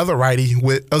Olsen, with another righty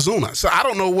with Ozuna. So I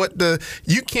don't know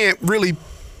you can't really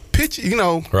pitch,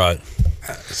 Right.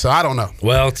 So I don't know.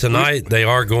 Well, tonight they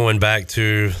are going back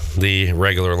to the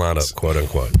regular lineup, quote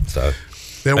unquote. So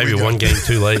maybe one game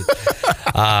too late.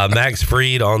 Max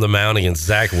Fried on the mound against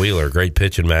Zach Wheeler. Great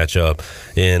pitching matchup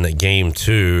in Game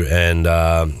 2.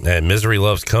 And misery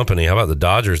loves company. How about the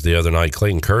Dodgers the other night?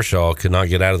 Clayton Kershaw could not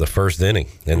get out of the first inning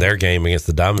in their game against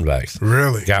the Diamondbacks.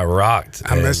 Really? Got rocked.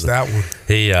 I missed that one.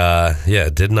 He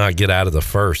did not get out of the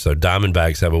first. So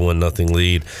Diamondbacks have a 1-0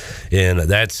 lead in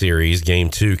that series. Game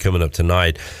 2 coming up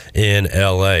tonight in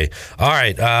L.A. All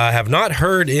right. I have not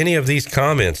heard any of these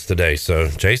comments today. So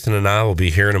Jason and I will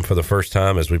be hearing them for the first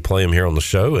time as we play them here on the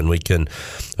show, and we can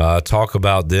talk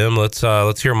about them. Let's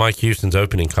hear Mike Houston's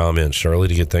opening comments, Shirley,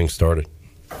 to get things started.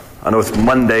 I know it's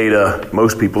Monday to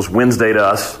most people, it's Wednesday to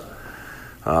us.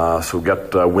 So we've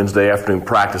got Wednesday afternoon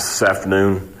practice this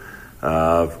afternoon.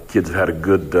 Kids have had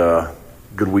a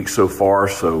good week so far,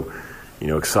 so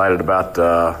excited about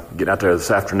getting out there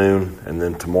this afternoon, and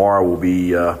then tomorrow will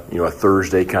be a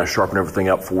Thursday, kind of sharpen everything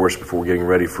up for us before getting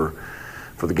ready for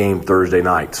the game Thursday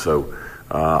night. So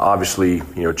obviously,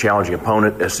 challenging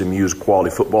opponent. SMU's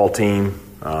quality football team.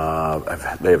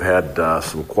 They've had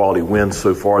some quality wins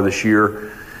so far this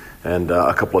year, and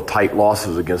a couple of tight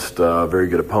losses against very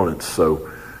good opponents. So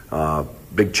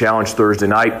big challenge Thursday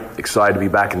night. Excited to be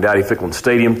back in Dowdy-Ficklin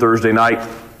Stadium Thursday night.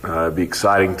 It'd be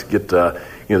exciting to get the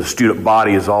student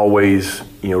body is always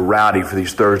rowdy for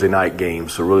these Thursday night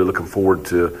games. So really looking forward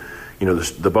to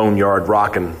the Boneyard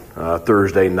rocking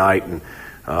Thursday night, and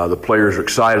the players are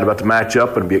excited about the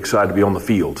matchup and be excited to be on the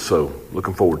field. So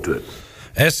looking forward to it.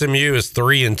 SMU is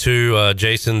 3-2,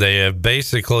 Jason. They have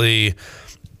basically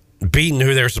beaten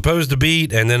who they're supposed to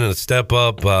beat, and then in a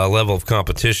step-up level of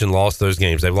competition, lost those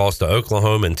games. They've lost to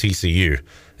Oklahoma and TCU,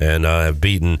 and have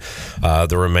beaten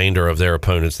the remainder of their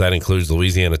opponents. That includes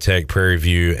Louisiana Tech, Prairie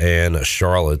View, and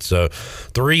Charlotte. So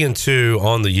 3-2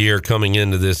 on the year coming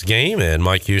into this game, and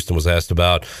Mike Houston was asked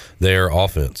about their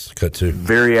offense. Cut 2.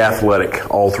 Very athletic,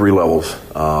 all three levels.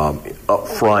 Up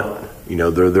front,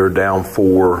 they're down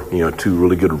 4, 2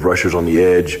 really good rushers on the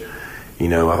edge.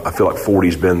 I feel like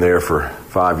 40's been there for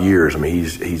 5 years. I mean,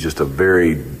 he's just a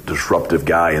very disruptive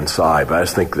guy inside. But I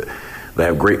just think that they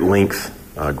have great length,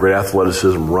 great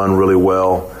athleticism, run really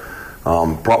well.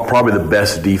 Probably the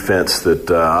best defense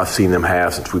that I've seen them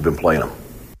have since we've been playing them.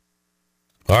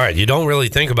 All right, you don't really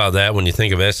think about that when you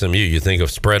think of SMU. You think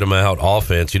of spread them out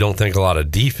offense. You don't think a lot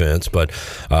of defense, but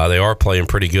they are playing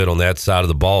pretty good on that side of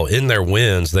the ball. In their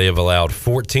wins, they have allowed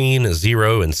 14,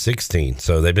 0, and 16,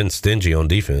 so they've been stingy on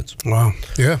defense. Wow,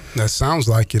 yeah, that sounds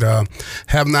like it.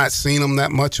 Have not seen them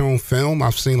that much on film.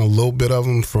 I've seen a little bit of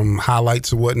them from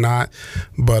highlights and whatnot,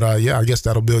 but yeah, I guess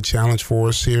that'll be a challenge for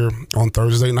us here on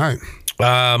Thursday night.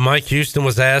 Mike Houston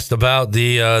was asked about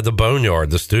the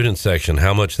Boneyard, the student section,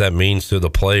 how much that means to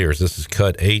the players. This is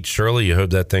cut 8. Shirley, you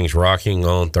hope that thing's rocking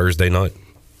on Thursday night?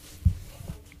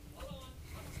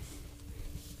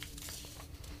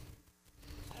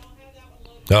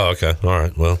 Oh, okay. All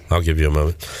right. Well, I'll give you a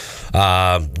moment.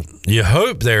 You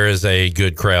hope there is a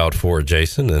good crowd for it,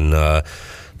 Jason, and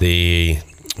the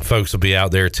folks will be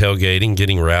out there tailgating,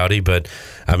 getting rowdy. But,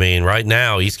 I mean, right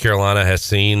now, East Carolina has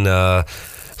seen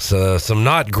some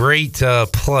not great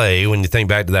play. When you think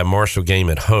back to that Marshall game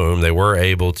at home, they were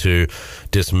able to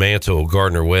dismantle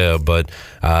Gardner-Webb, but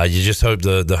you just hope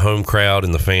the home crowd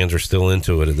and the fans are still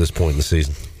into it at this point in the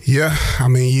season. Yeah, I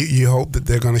mean, you hope that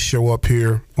they're going to show up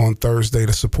here on Thursday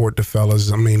to support the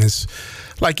fellas. I mean, it's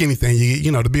like anything.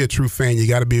 You know, to be a true fan, you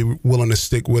got to be willing to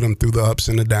stick with them through the ups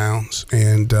and the downs.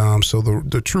 And so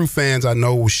the true fans I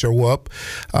know will show up.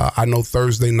 I know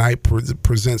Thursday night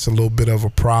presents a little bit of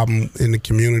a problem in the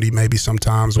community, maybe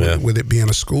sometimes with it being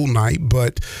a school night.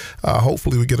 But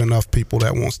hopefully we get enough people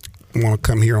that want to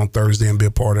come here on Thursday and be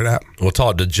a part of that. We'll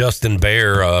talk to Justin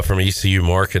Bear from ECU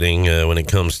Marketing when it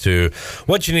comes to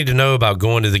what you need to know about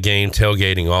going to the game,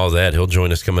 tailgating, all that. He'll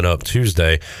join us coming up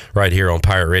Tuesday right here on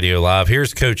Pirate Radio Live.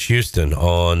 Here's Coach Houston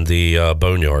on the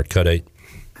Boneyard, cut 8.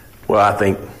 Well, I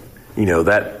think, you know,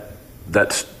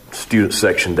 that student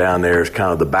section down there is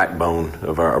kind of the backbone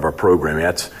of our programming.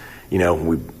 That's, you know,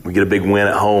 we get a big win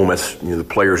at home. That's, you know, the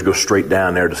players go straight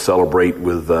down there to celebrate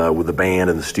with the band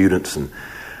and the students. And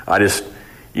I just,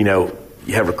 you know,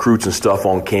 you have recruits and stuff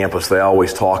on campus. They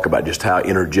always talk about just how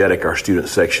energetic our student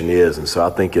section is. And so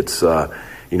I think it's,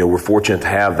 you know, we're fortunate to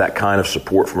have that kind of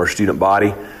support from our student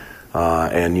body.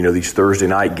 And, you know, these Thursday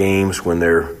night games when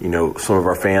they're, you know, some of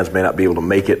our fans may not be able to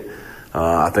make it.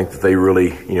 I think that they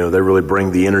really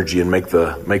bring the energy and make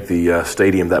the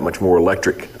stadium that much more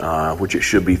electric, which it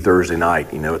should be Thursday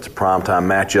night. You know, it's a primetime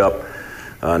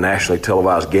matchup, nationally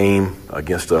televised game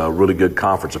against a really good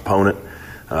conference opponent.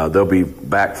 They'll be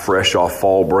back fresh off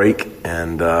fall break,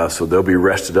 and so they'll be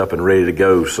rested up and ready to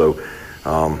go. So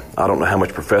I don't know how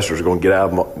much professors are going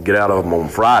to get out of them on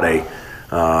Friday,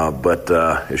 but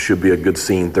it should be a good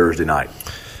scene Thursday night.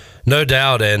 No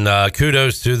doubt, and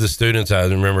kudos to the students. I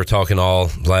remember talking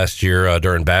all last year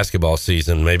during basketball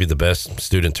season, maybe the best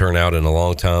student turnout in a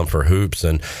long time for hoops,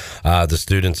 and the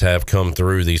students have come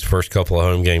through these first couple of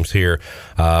home games here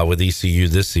with ECU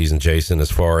this season, Jason, as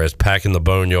far as packing the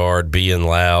Boneyard, being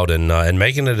loud, and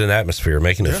making it an atmosphere,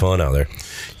 making it fun out there.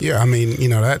 Yeah, I mean, you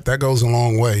know, that goes a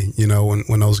long way, you know,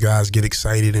 when those guys get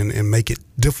excited and make it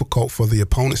difficult for the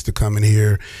opponents to come in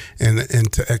here and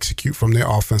to execute from their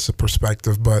offensive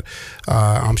perspective. But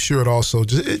I'm sure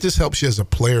it just helps you as a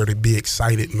player to be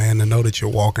excited, man, to know that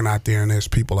you're walking out there and there's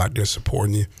people out there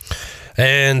supporting you.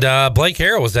 And Blake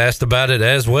Harrell was asked about it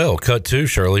as well. Cut 2,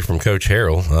 Shirley, from Coach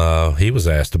Harrell. He was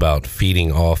asked about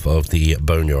feeding off of the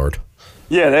Boneyard.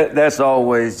 Yeah, that's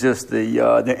always just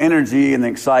the energy and the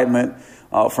excitement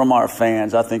from our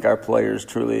fans. I think our players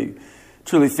truly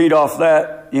feed off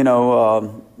that, you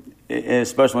know,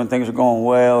 especially when things are going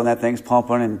well and that thing's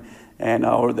pumping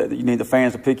or that you need the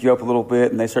fans to pick you up a little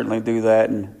bit, and they certainly do that,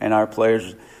 and our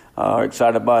players are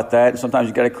excited about that. And sometimes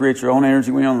you got to create your own energy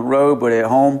when you're on the road, but at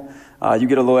home you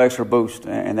get a little extra boost,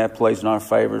 and that plays in our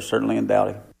favor, certainly in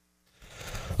Dowdy.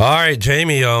 All right,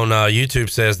 Jamie on YouTube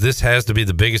says this has to be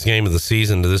the biggest game of the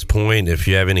season to this point. If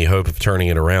you have any hope of turning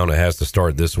it around, it has to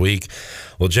start this week.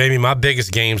 Well, Jamie, my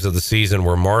biggest games of the season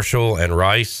were Marshall and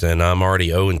Rice, and I'm already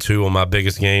 0-2 on my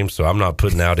biggest games, so I'm not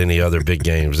putting out any other big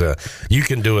games. You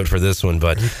can do it for this one,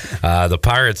 but the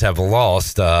Pirates have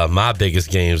lost my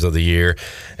biggest games of the year,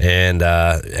 and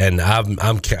I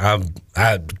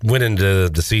went into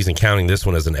the season counting this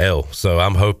one as an L, so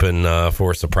I'm hoping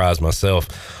for a surprise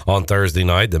myself on Thursday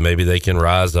night that maybe they can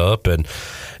rise up and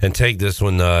take this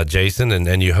one, Jason,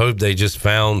 and you hope they just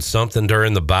found something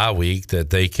during the bye week that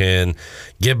they can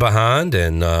get behind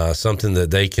and something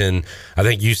that they can, I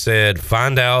think you said,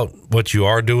 find out what you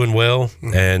are doing well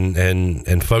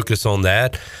and focus on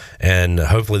that. And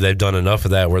hopefully they've done enough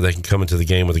of that where they can come into the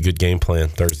game with a good game plan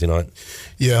Thursday night.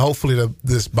 Yeah, hopefully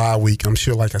this bye week, I'm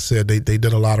sure, like I said, they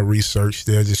did a lot of research.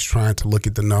 They're just trying to look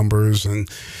at the numbers and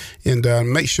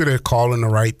make sure they're calling the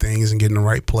right things and getting the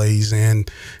right plays in.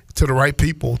 to the right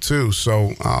people too.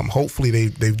 So hopefully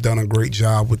they've done a great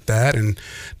job with that, and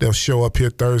they'll show up here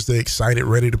Thursday excited,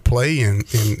 ready to play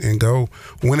and go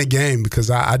win a game, because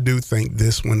I do think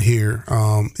this one here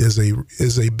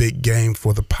is a big game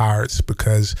for the Pirates,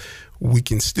 because we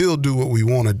can still do what we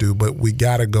want to do, but we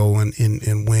got to go and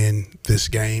win this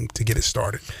game to get it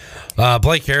started.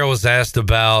 Blake Harrell was asked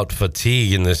about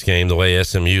fatigue in this game, the way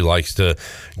SMU likes to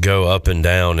go up and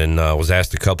down, and was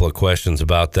asked a couple of questions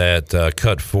about that.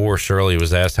 Cut 4, Shirley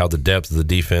was asked how the depth of the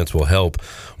defense will help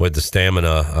with the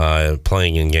stamina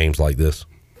playing in games like this.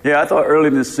 Yeah, I thought early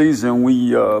in the season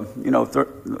we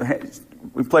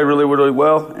played really, really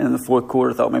well, and in the fourth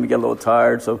quarter, thought maybe get a little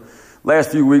tired. So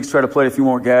last few weeks, try to play a few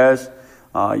more guys.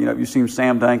 You've seen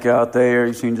Sam Dank out there.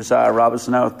 You've seen Josiah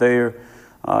Robinson out there.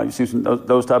 You've seen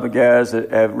those type of guys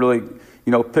that have really,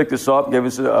 picked us up, gave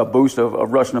us a boost of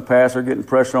rushing the passer, getting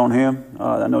pressure on him.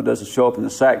 I know it doesn't show up in the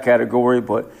sack category,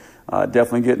 but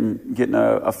definitely getting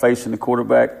a face in the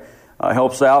quarterback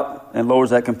helps out and lowers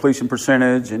that completion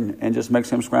percentage and just makes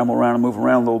him scramble around and move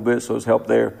around a little bit, so it's helped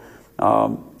there.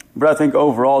 But I think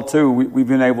overall, too, we've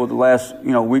been able the last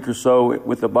week or so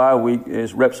with the bye week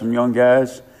is rep some young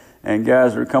guys and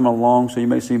guys that are coming along, so you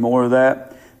may see more of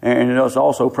that. And it's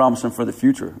also promising for the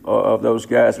future of those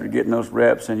guys that are getting those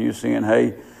reps, and you're seeing,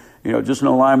 hey, just in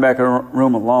the linebacker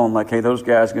room alone, like, hey, those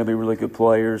guys are going to be really good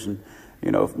players. And,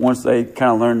 once they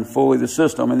kind of learn fully the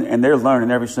system, and they're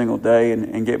learning every single day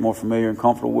and get more familiar and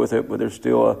comfortable with it, but there's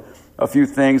still a few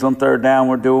things on third down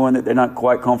we're doing that they're not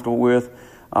quite comfortable with.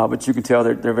 But you can tell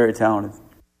they're very talented.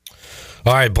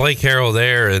 All right, Blake Harrell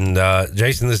there. And,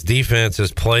 Jason, this defense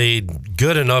has played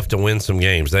good enough to win some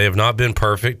games. They have not been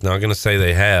perfect. Not going to say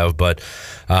they have, but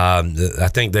I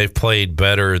think they've played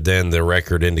better than the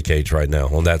record indicates right now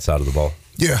on that side of the ball.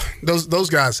 Yeah, those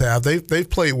guys have. They've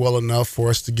played well enough for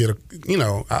us to get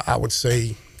I would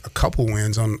say a couple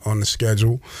wins on the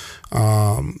schedule.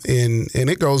 And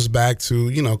it goes back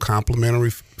to, complimentary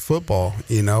football.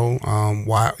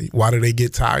 Why do they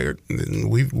get tired? And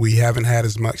we haven't had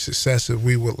as much success as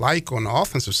we would like on the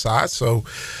offensive side. So,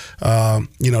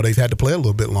 they've had to play a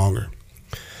little bit longer.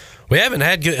 We haven't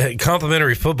had good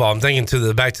complimentary football. I'm thinking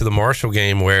back to the Marshall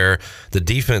game where the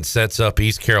defense sets up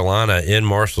East Carolina in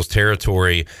Marshall's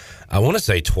territory. I want to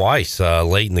say twice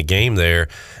late in the game there,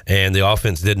 and the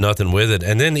offense did nothing with it.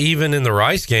 And then even in the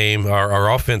Rice game,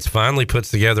 our offense finally puts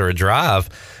together a drive,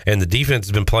 and the defense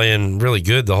has been playing really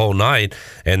good the whole night,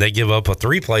 and they give up a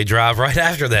 3-play drive right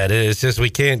after that. It's just we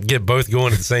can't get both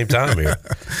going at the same time here.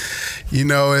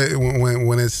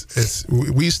 When it's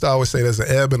we used to always say there's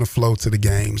an ebb and a flow to the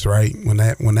games, right? When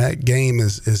that game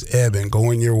is ebbing,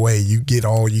 going your way, you get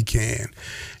all you can.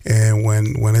 And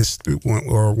when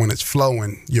it's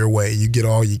flowing your way, you get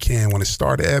all you can. When it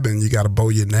starts ebbing, you got to bow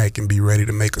your neck and be ready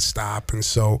to make a stop. And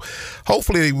so,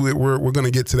 hopefully, we're going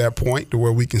to get to that point to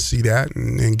where we can see that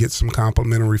and get some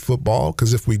complimentary football.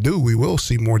 Because if we do, we will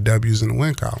see more W's in the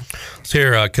win column. Let's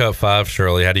hear Cut 5,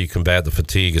 Shirley. How do you combat the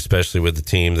fatigue, especially with the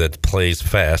team that plays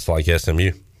fast like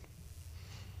SMU?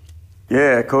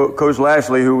 Yeah, Coach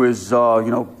Lashley, who is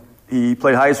he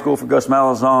played high school for Gus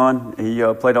Malzahn. He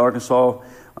played Arkansas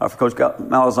for Coach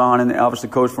Malzahn, and obviously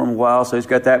coached for him a while, so he's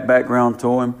got that background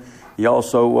to him. He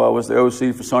also was the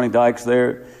OC for Sonny Dykes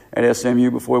there at SMU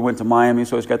before he went to Miami,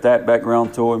 so he's got that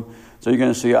background to him. So you're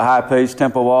going to see a high-paced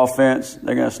tempo offense.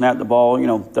 They're going to snap the ball,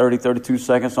 30, 32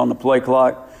 seconds on the play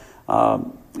clock.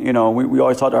 We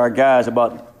always talk to our guys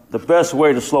about the best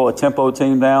way to slow a tempo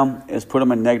team down is put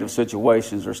them in negative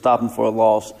situations or stop them for a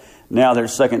loss. Now they're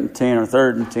 2nd and 10 or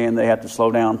 3rd and 10. They have to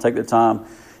slow down, take their time,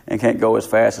 and can't go as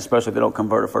fast, especially if they don't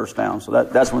convert a first down. So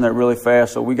that's when they're really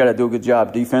fast. So we got to do a good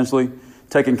job defensively,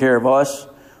 taking care of us.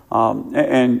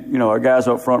 Our guys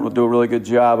up front will do a really good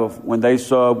job of when they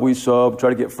sub, we sub, try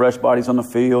to get fresh bodies on the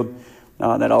field.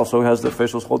 That also has the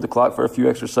officials hold the clock for a few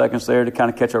extra seconds there to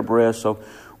kind of catch our breath. So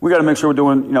we got to make sure we're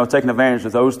doing, taking advantage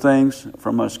of those things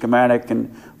from a schematic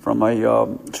and from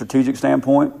a strategic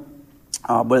standpoint.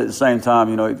 But at the same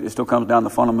time, it still comes down to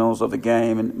the fundamentals of the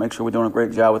game and make sure we're doing a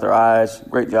great job with our eyes,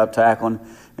 great job tackling,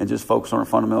 and just focus on our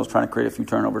fundamentals, trying to create a few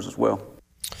turnovers as well.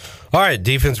 All right,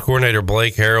 defense coordinator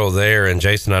Blake Harrell there. And,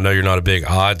 Jason, I know you're not a big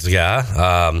odds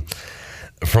guy.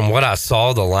 From what I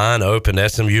saw, the line opened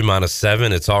SMU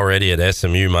 -7. It's already at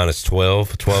SMU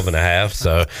 -12, 12.5.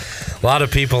 So a lot of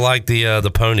people like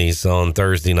the ponies on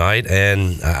Thursday night,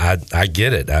 and I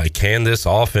get it. Can this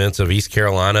offense of East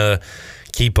Carolina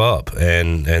keep up?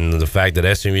 And the fact that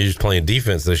SMU is playing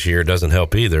defense this year doesn't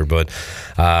help either. But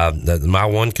my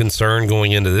one concern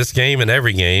going into this game and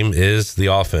every game is the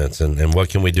offense, and what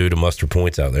can we do to muster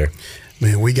points out there?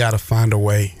 Man, we got to find a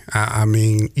way.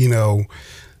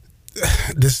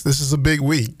 this is a big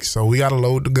week, so we got to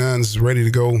load the guns, ready to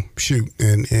go shoot,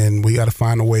 and we got to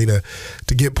find a way to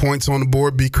get points on the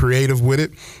board, be creative with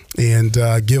it, and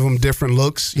give them different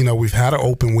looks. You know, we've had an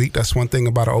open week. That's one thing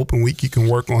about an open week. You can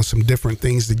work on some different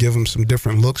things to give them some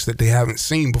different looks that they haven't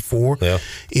seen before,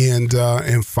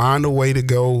 and find a way to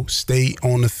go stay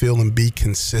on the field and be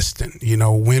consistent. You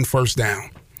know, win first down.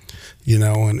 You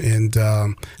know, and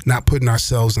not putting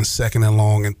ourselves in second and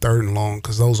long and third and long,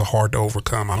 because those are hard to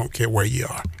overcome. I don't care where you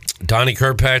are. Donnie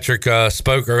Kirkpatrick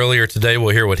spoke earlier today.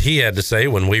 We'll hear what he had to say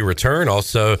when we return.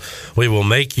 Also, we will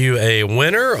make you a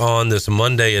winner on this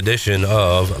Monday edition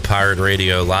of Pirate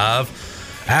Radio Live.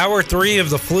 Hour 3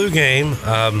 of the flu game.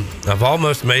 I've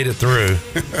almost made it through.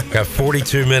 Got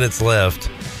 42 minutes left.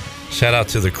 Shout out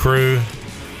to the crew.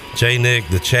 Jay, Nick,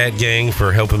 the chat gang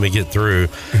for helping me get through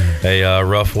a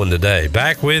rough one today.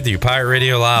 Back with you, Pirate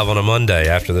Radio Live on a Monday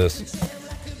after this.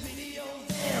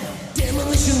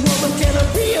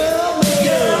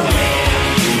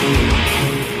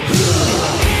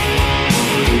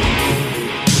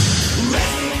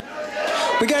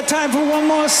 We got time for one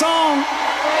more song.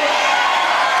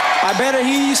 I better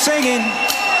hear you singing.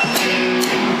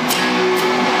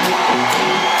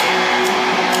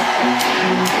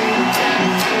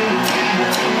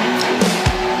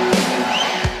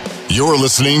 You're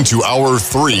listening to Hour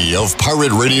 3 of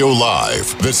Pirate Radio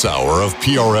Live. This hour of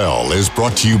PRL is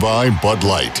brought to you by Bud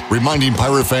Light, reminding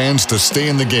Pirate fans to stay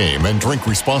in the game and drink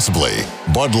responsibly.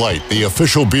 Bud Light, the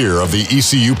official beer of the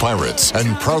ECU Pirates,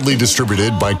 and proudly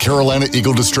distributed by Carolina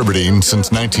Eagle Distributing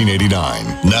since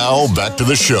 1989. Now, back to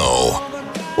the show.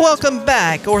 Welcome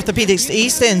back. Orthopedics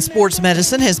East and Sports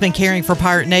Medicine has been caring for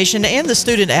Pirate Nation and the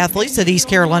student athletes at East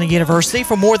Carolina University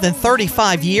for more than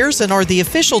 35 years and are the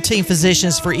official team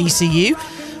physicians for ECU.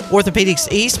 Orthopedics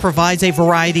East provides a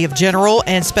variety of general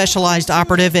and specialized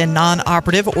operative and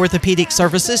non-operative orthopedic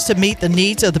services to meet the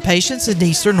needs of the patients in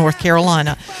Eastern North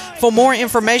Carolina. For more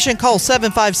information, call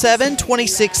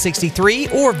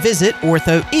 757-2663 or visit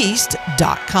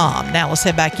orthoeast.com. Now let's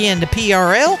head back into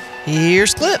PRL.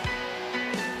 Here's Clip.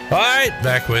 All right,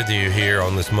 back with you here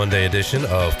on this Monday edition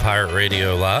of Pirate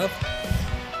Radio Live.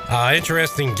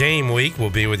 Interesting game week. We'll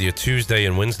be with you Tuesday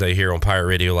and Wednesday here on Pirate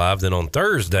Radio Live. Then on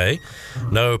Thursday,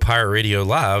 no Pirate Radio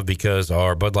Live because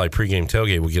our Bud Light pregame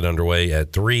tailgate will get underway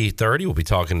at 3:30. We'll be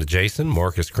talking to Jason,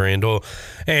 Marcus Crandall,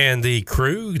 and the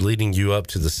crew, leading you up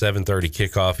to the 7:30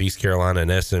 kickoff, East Carolina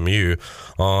and SMU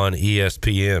on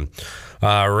ESPN.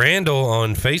 Randall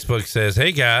on Facebook says,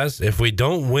 "Hey guys, if we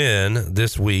don't win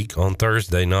this week on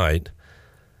Thursday night,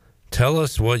 tell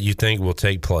us what you think will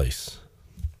take place."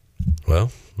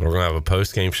 Well, we're going to have a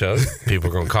post-game show. People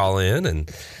are going to call in,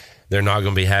 and they're not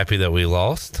going to be happy that we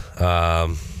lost.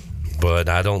 But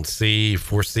I don't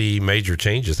foresee major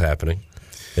changes happening.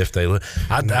 If they,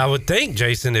 I would think,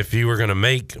 Jason, if you were going to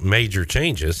make major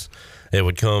changes, it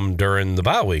would come during the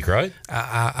bye week, right?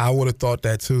 I would have thought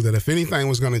that too, that if anything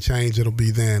was going to change, it'll be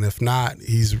then. If not,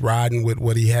 he's riding with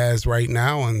what he has right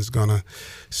now and is going to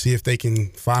see if they can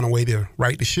find a way to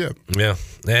right the ship. Yeah,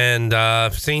 and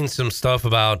I've seen some stuff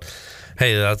about,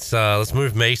 hey, let's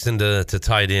move Mason to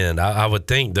tight end. I would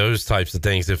think those types of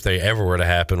things, if they ever were to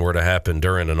happen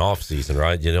during an off season,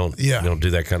 right? You don't do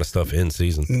that kind of stuff in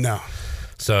season. No.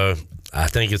 So I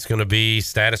think it's going to be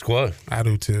status quo. I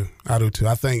do too. I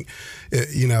think,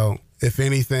 if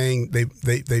anything,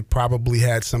 they probably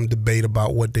had some debate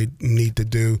about what they need to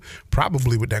do,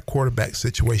 probably with that quarterback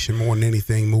situation more than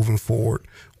anything moving forward.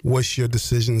 What's your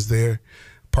decisions there?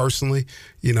 Personally,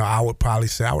 I would probably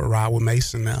say I would ride with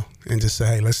Mason now and just say,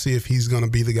 hey, let's see if he's going to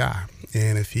be the guy.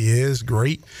 And if he is,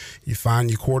 great. You find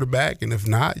your quarterback. And if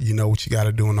not, you know what you got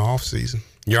to do in the offseason.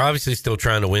 You're obviously still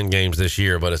trying to win games this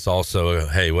year, but it's also,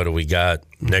 hey, what do we got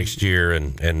next year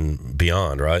and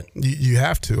beyond, right? You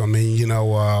have to. I mean,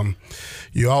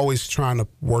 you're always trying to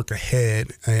work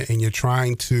ahead, and you're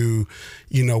trying to,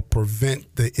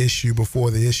 prevent the issue before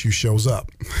the issue shows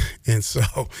up. And so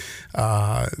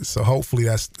hopefully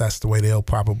that's the way they'll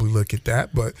probably look at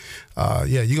that. But,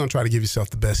 you're going to try to give yourself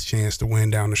the best chance to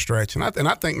win down the stretch. And I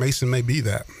think Mason may be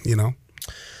that, And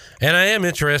I am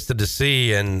interested to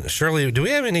see, and Shirley, do we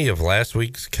have any of last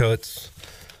week's cuts?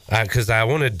 Because I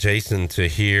wanted Jason to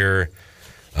hear,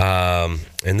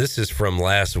 and this is from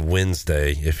last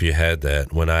Wednesday, if you had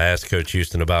that, when I asked Coach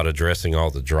Houston about addressing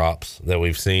all the drops that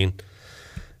we've seen.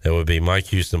 It would be Mike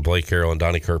Houston, Blake Carroll, and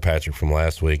Donnie Kirkpatrick from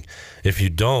last week. If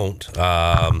you don't...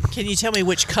 Can you tell me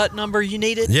which cut number you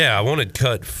needed? Yeah, I wanted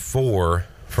cut 4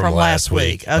 from last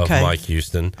week okay. of Mike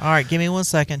Houston. All right, give me 1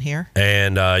 second here.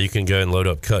 And you can go and load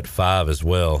up cut 5 as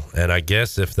well. And I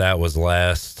guess if that was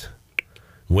last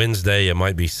Wednesday, it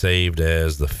might be saved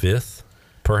as the 5th,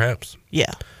 perhaps.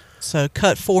 Yeah. So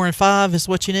cut 4 and 5 is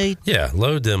what you need? Yeah,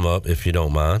 load them up if you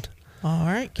don't mind. All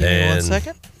right, give me 1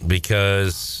 second.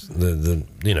 Because the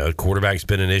quarterback's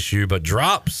been an issue, but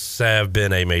drops have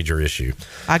been a major issue.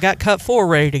 I got cut 4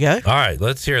 ready to go. All right,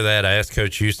 let's hear that. I asked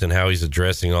Coach Houston how he's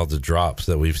addressing all the drops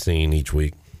that we've seen each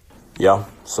week. Yeah,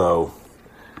 so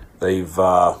we've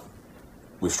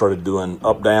started doing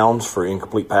up downs for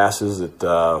incomplete passes that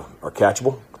are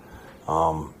catchable.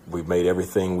 We've made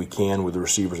everything we can with the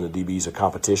receivers and the DBs a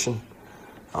competition.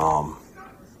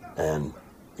 And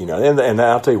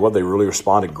I'll tell you what, they really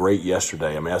responded great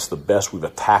yesterday. I mean, that's the best we've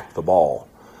attacked the ball.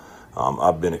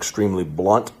 I've been extremely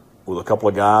blunt with a couple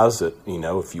of guys that,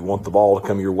 if you want the ball to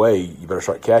come your way, you better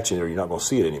start catching it or you're not going to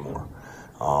see it anymore.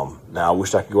 Now, I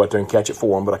wish I could go out there and catch it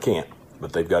for them, but I can't.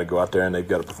 But they've got to go out there and they've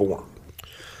got to perform.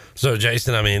 So,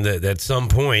 Jason, I mean, at some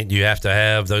point you have to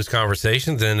have those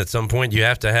conversations, and at some point you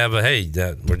have to have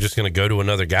we're just going to go to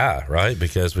another guy, right?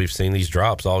 Because we've seen these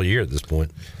drops all year at this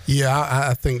point. Yeah,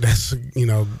 I think that's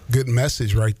a good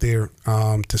message right there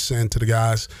to send to the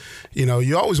guys.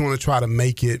 You always want to try to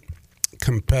make it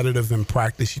competitive in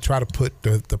practice. You try to put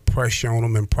the pressure on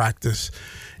them in practice.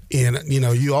 And,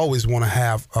 you always want to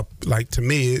have, to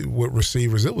me, with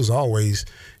receivers, it was always,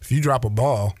 if you drop a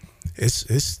ball,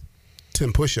 it's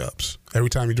 10 push-ups every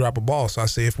time you drop a ball. So I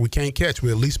say if we can't catch,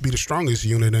 we'll at least be the strongest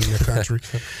unit in the country.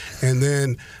 And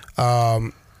then,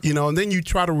 and then you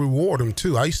try to reward them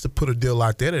too. I used to put a deal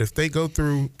out there that if they go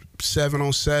through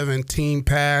 7-on-7, team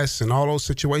pass, and all those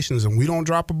situations and we don't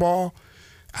drop a ball,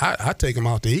 I take them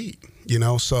out to eat.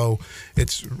 So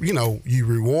it's, you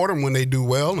reward them when they do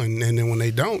well, and then when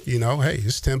they don't, hey,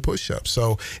 it's 10 push-ups.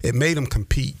 So it made them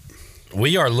compete.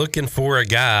 We are looking for a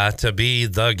guy to be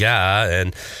the guy,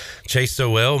 and Chase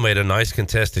Sowell made a nice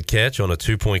contested catch on a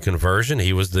 2-point conversion.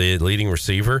 He was the leading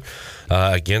receiver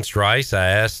against Rice. I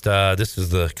asked, this is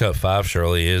the cut 5,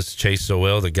 Shirley, is Chase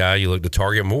Sowell the guy you look to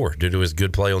target more due to his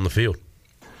good play on the field?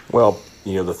 Well,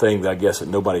 the thing that I guess that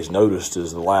nobody's noticed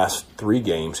is the last 3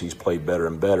 games he's played better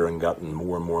and better and gotten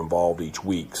more and more involved each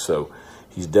week. So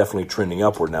he's definitely trending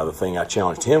upward. Now, the thing I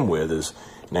challenged him with is,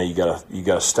 now you got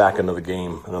to stack another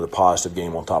positive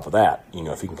game on top of that.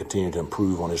 If he can continue to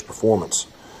improve on his performance,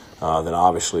 then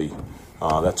obviously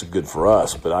that's good for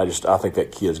us. But I think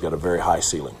that kid's got a very high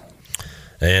ceiling.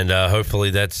 And hopefully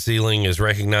that ceiling is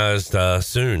recognized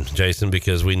soon, Jason,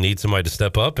 because we need somebody to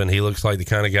step up, and he looks like the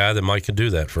kind of guy that might can do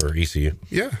that for ECU.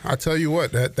 Yeah, I tell you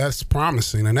what, that's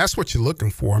promising, and that's what you're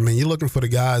looking for. I mean, you're looking for the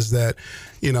guys that,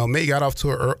 may got off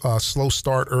to a slow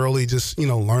start early, just,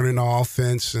 learning the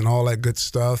offense and all that good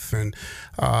stuff, and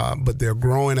but they're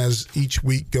growing as each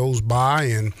week goes by,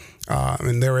 and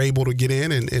they're able to get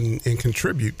in and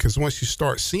contribute, because once you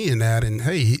start seeing that, and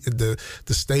hey, the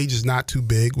stage is not too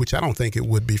big, which I don't think it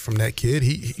would be from that kid.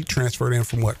 He transferred in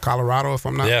from Colorado, if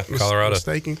I'm not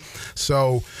mistaken.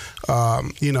 So,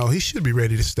 he should be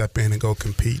ready to step in and go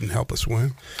compete and help us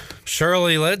win.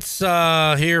 Shirley, let's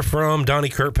hear from Donnie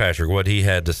Kirkpatrick, what he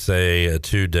had to say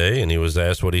today, and he was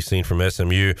asked what he's seen from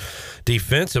SMU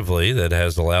defensively that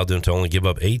has allowed them to only give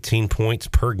up 18 points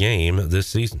per game this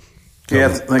season. Yeah,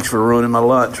 thanks for ruining my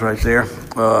lunch right there.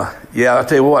 I'll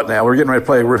tell you what now, we're getting ready to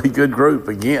play a really good group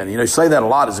again. You say that a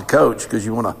lot as a coach because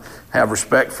you want to have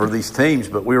respect for these teams,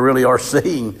 but we really are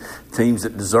seeing teams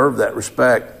that deserve that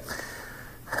respect.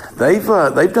 They've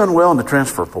done well in the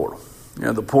transfer portal.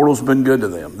 The portal's been good to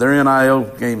them. Their NIL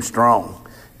game's strong.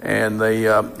 And they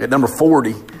at number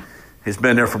 40 has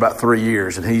been there for about 3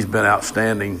 years, and he's been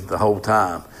outstanding the whole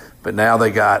time. But now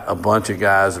they got a bunch of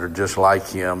guys that are just like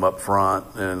him up front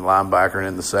and linebacker and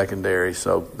in the secondary.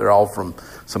 So they're all from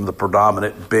some of the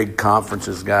predominant big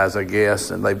conferences guys, I guess,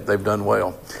 and they've done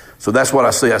well. So that's what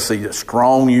I see. I see a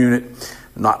strong unit,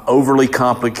 not overly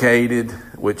complicated,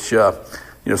 which,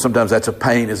 sometimes that's a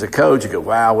pain as a coach. You go,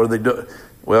 wow, what do they do?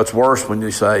 Well, it's worse when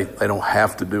you say they don't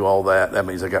have to do all that. That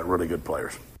means they got really good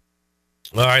players.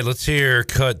 All right, let's hear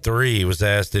cut 3. He was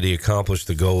asked, did he accomplish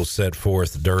the goals set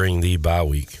forth during the bye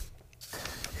week?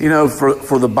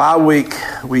 For the bye week,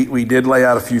 we did lay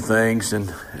out a few things,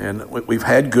 and we've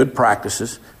had good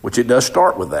practices, which it does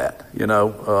start with that,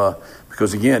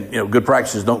 because again, good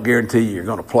practices don't guarantee you're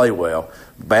going to play well.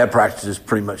 Bad practices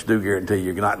pretty much do guarantee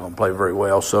you're not going to play very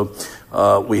well. So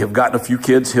we have gotten a few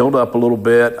kids healed up a little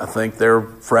bit. I think they're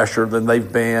fresher than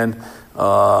they've been.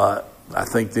 I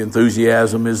think the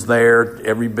enthusiasm is there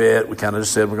every bit. We kind of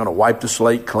just said we're going to wipe the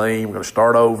slate clean. We're going to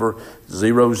start over,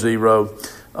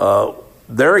 0-0.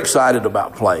 They're excited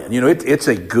about playing. It's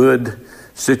a good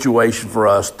situation for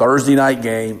us. Thursday night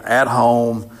game at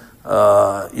home,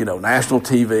 national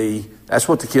TV. That's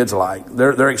what the kids like.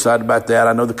 They're excited about that.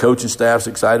 I know the coaching staff's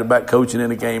excited about coaching in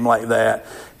a game like that.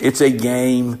 It's a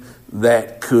game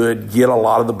that could get a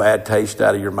lot of the bad taste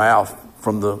out of your mouth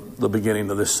from the beginning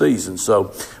of this season.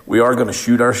 So we are going to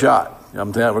shoot our shot.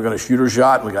 I'm telling you, we're going to shoot our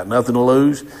shot. We got nothing to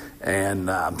lose.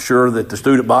 And I'm sure that the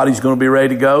student body's going to be ready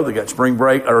to go. They got spring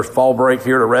break or fall break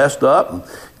here to rest up and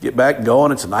get back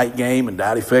going. It's a night game in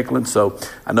Dowdy-Ficklin. So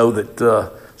I know that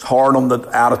it's hard on the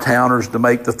out-of-towners to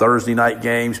make the Thursday night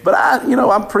games. But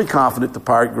I'm pretty confident the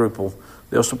Pirate group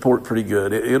they'll support pretty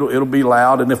good. It'll be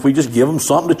loud. And if we just give them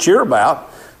something to cheer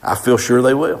about, I feel sure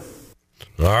they will.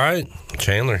 All right,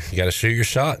 Chandler, you got to shoot your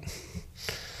shot.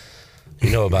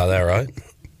 You know about that, right?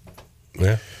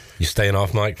 Yeah. You staying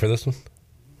off mic for this one?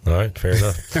 All right, fair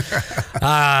enough.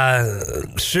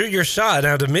 Shoot your shot.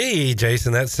 Now, to me,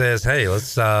 Jason, that says, hey,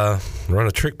 let's run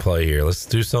a trick play here. Let's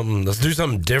do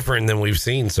something different than we've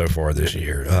seen so far this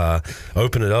year.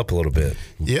 Open it up a little bit.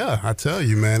 Yeah, I tell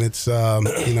you, man, it's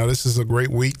this is a great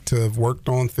week to have worked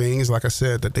on things, like I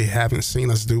said, that they haven't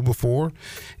seen us do before,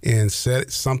 and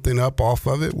set something up off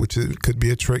of it, which could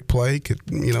be a trick play, could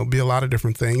be a lot of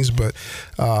different things. But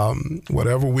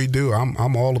whatever we do,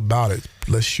 I'm all about it.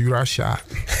 Let's shoot our shot.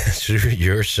 Shoot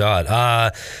your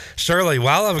shot. Shirley,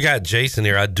 while I've got Jason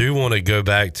here, I do want to go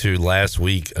back to last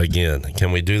week again.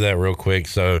 Can we do that real quick?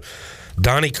 So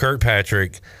Donnie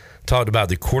Kirkpatrick talked about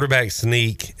the quarterback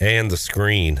sneak and the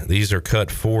screen. These are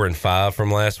cut 4 and 5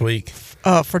 from last week.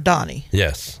 For Donnie.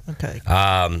 Yes. Okay.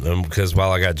 Because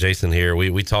while I got Jason here,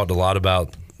 we talked a lot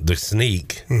about the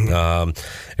sneak. And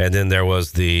then there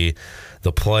was the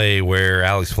play where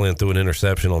Alex Flynn threw an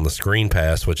interception on the screen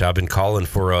pass, which I've been calling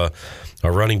for a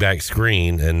running back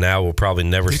screen, and now we'll probably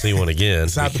never see one again.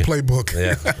 It's out the playbook.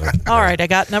 Yeah. All right, I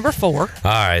got number 4. All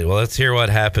right, well, let's hear what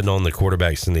happened on the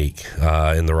quarterback sneak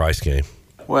in the Rice game.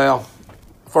 Well,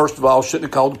 first of all, shouldn't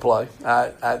have called the play.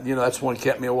 That's the one that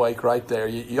kept me awake right there.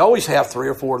 You always have 3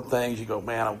 or 4 things. You go,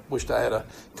 man, I wished I had a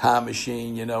time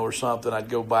machine, or something. I'd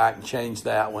go back and change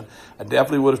that one. I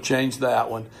definitely would have changed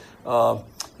that one. I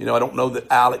don't know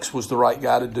that Alex was the right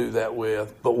guy to do that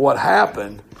with. But what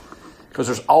happened, because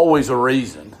there's always a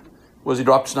reason, was he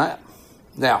dropped a snap.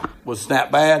 Now, was the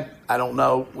snap bad? I don't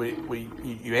know.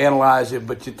 You analyze it,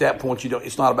 but at that point,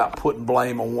 it's not about putting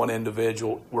blame on one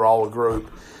individual. We're all a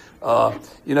group.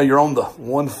 You're on the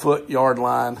 1 foot yard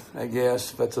line, I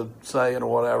guess, if that's a saying or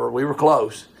whatever. We were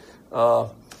close.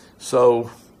 So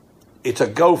it's a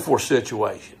go-for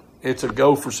situation. It's a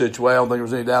go-for situation. I don't think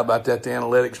there's any doubt about that. The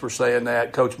analytics were saying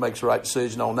that. Coach makes the right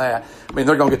decision on that. I mean,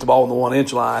 they're going to get the ball on the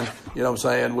 1-inch line,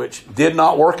 which did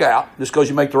not work out. Just because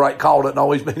you make the right call doesn't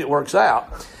always mean it works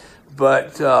out.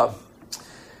 But,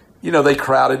 they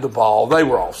crowded the ball. They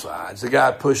were offsides. The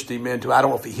guy pushed him into, I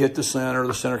don't know if he hit the center.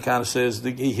 The center kind of says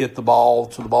that he hit the ball,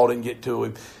 so the ball didn't get to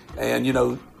him. And,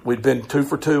 we'd been 2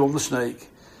 for 2 on the sneak,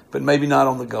 but maybe not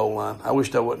on the goal line. I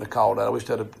wished I wouldn't have called that. I wished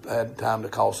I'd have had time to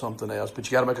call something else. But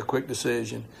you got to make a quick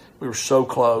decision. We were so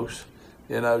close,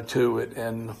 to it.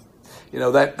 And,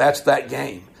 that's that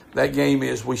game. That game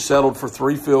is we settled for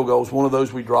 3 field goals. One of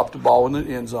those we dropped the ball in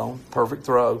the end zone, perfect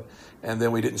throw, and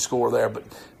then we didn't score there. But,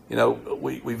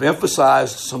 we've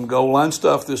emphasized some goal line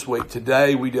stuff this week.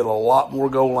 Today we did a lot more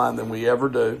goal line than we ever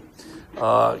do.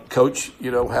 Coach,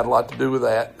 had a lot to do with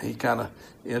that. He kind of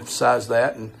emphasized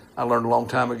that, and I learned a long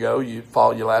time ago, you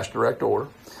follow your last direct order.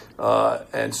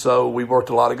 And so we worked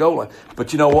a lot of goal line.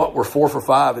 But you know what? We're 4 for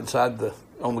 5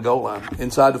 on the goal line.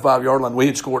 Inside the 5-yard line, we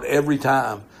had scored every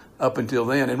time up until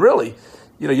then. And really,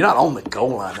 you're not on the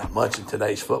goal line that much in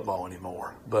today's football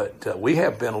anymore. But we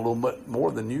have been a little bit more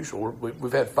than usual.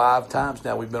 We've had 5 times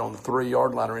now we've been on the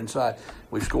 3-yard line or inside.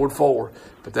 We've scored 4.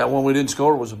 But that one we didn't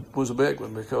score was a big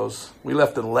one because we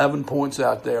left 11 points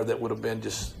out there that would have been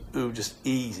just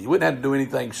easy. You wouldn't have to do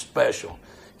anything special.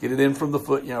 Get it in from the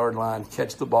foot-yard line,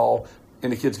 catch the ball,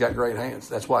 and the kid's got great hands.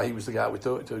 That's why he was the guy we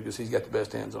threw it to, because he's got the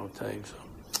best hands on the team. So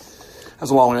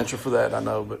that's a long answer for that, I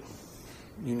know, but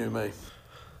you knew me.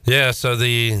 Yeah, so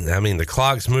the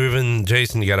clock's moving,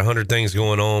 Jason. You got 100 things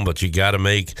going on, but you got to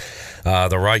make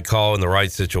the right call in the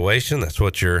right situation. That's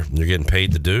what you're getting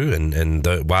paid to do. And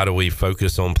why do we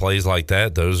focus on plays like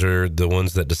that? Those are the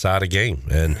ones that decide a game.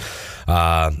 And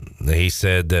he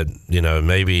said that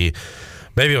maybe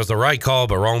it was the right call,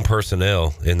 but wrong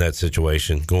personnel in that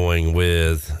situation, going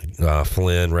with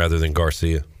Flynn rather than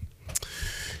Garcia.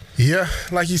 Yeah,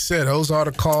 like you said, those are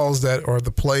the calls that are the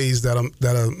plays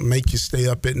that'll make you stay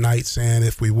up at night saying,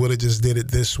 if we would have just did it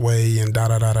this way and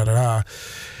da-da-da-da-da.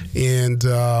 And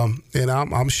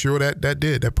I'm sure that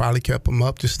did. That probably kept him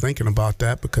up just thinking about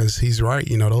that, because he's right.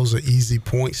 Those are easy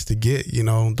points to get.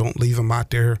 Don't leave him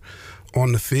out there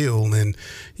on the field. And,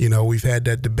 we've had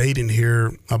that debate in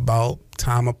here about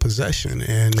time of possession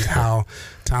and how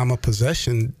time of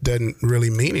possession doesn't really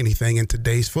mean anything in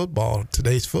today's football.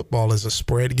 Today's football is a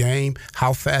spread game.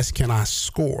 How fast can I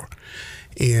score?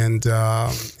 And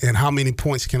how many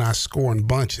points can I score in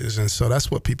bunches? And so that's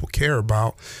what people care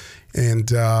about. And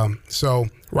so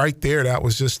right there, that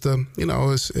was just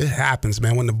it happens,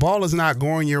 man. When the ball is not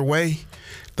going your way,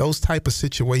 those type of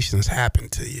situations happen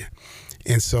to you.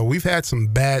 And so we've had some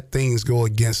bad things go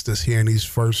against us here in these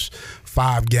first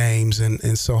 5 games.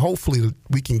 And so hopefully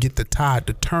we can get the tide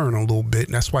to turn a little bit.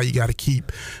 And that's why you got to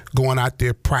keep going out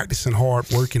there, practicing hard,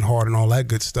 working hard, and all that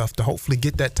good stuff to hopefully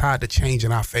get that tide to change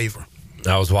in our favor.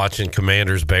 I was watching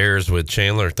Commanders Bears with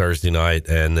Chandler Thursday night,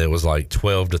 and it was like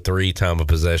 12-3 time of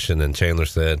possession. And Chandler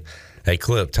said, "Hey,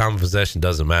 Clip, time of possession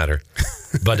doesn't matter."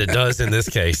 But it does in this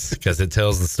case because it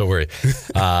tells the story.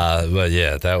 But,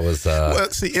 yeah, that was well,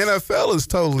 see, NFL is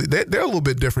totally – they're a little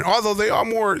bit different. Although they are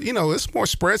more – it's more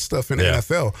spread stuff in the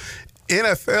NFL.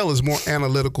 NFL is more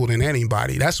analytical than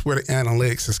anybody. That's where the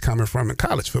analytics is coming from in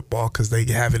college football because they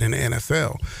have it in the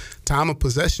NFL. Time of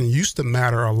possession used to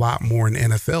matter a lot more in the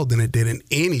NFL than it did in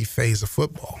any phase of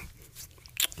football.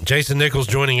 Jason Nichols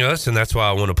joining us, and that's why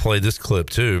I want to play this clip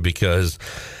too, because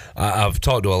I've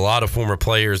talked to a lot of former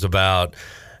players about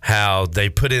how they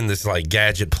put in this like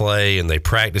gadget play and they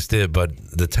practiced it, but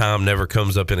the time never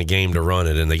comes up in a game to run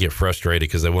it, and they get frustrated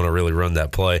because they want to really run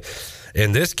that play.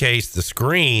 In this case, the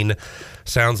screen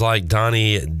sounds like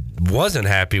Donnie wasn't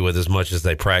happy with as much as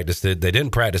they practiced it. They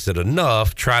didn't practice it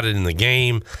enough, tried it in the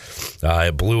game.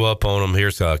 It blew up on them.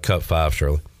 Here's cut 5,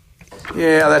 Shirley.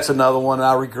 Yeah, that's another one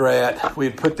I regret. We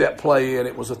had put that play in.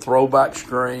 It was a throwback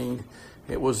screen.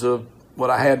 It was what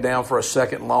I had down for a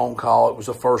second long call. It was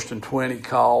a 1st and 20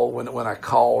 call when I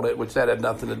called it, which that had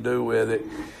nothing to do with it.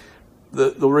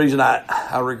 The reason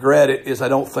I regret it is I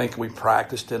don't think we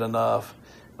practiced it enough.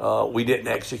 We didn't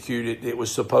execute it. It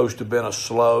was supposed to have been a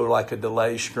slow, like a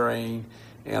delay screen,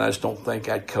 and I just don't think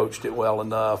I'd coached it well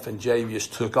enough, and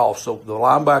Javius took off. So the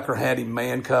linebacker had him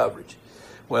man coverage.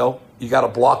 Well, you got to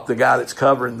block the guy that's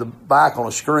covering the back on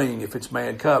a screen if it's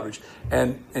man coverage.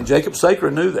 And Jacob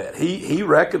Sacred knew that. He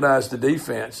recognized the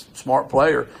defense, smart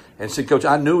player, and said, "Coach,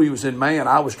 I knew he was in man.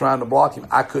 I was trying to block him.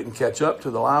 I couldn't catch up to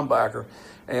the linebacker."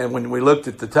 And when we looked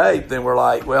at the tape, then we're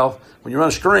like, well, when you run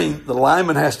a screen, the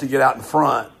lineman has to get out in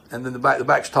front, and then the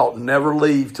back's taught to never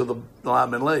leave till the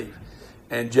lineman leave.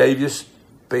 And Javius,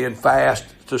 being fast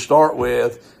to start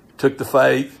with, took the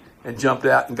fake and jumped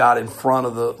out and got in front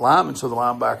of the lineman, so the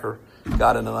linebacker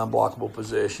got in an unblockable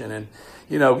position. And,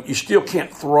 you still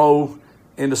can't throw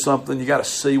into something. You got to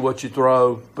see what you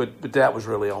throw, but that was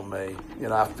really on me.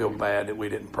 I feel bad that we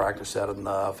didn't practice that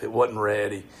enough. It wasn't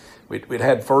ready. We'd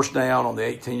had first down on the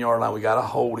 18-yard line. We got a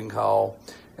holding call,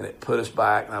 and it put us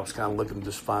back, and I was kind of looking to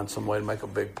just find some way to make a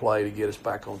big play to get us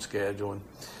back on schedule,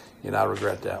 and I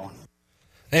regret that one.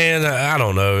 And I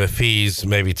don't know if he's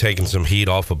maybe taking some heat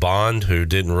off of Bond, who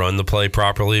didn't run the play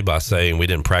properly, by saying we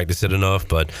didn't practice it enough.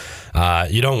 But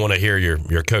you don't want to hear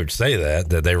your coach say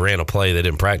that they ran a play they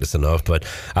didn't practice enough. But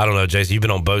I don't know, Jason, you've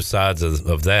been on both sides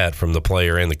of that, from the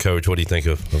player and the coach. What do you think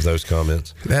of those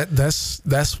comments?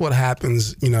 That's what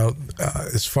happens,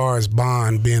 as far as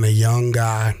Bond being a young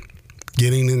guy,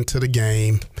 getting into the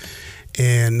game.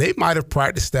 And they might have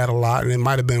practiced that a lot, and it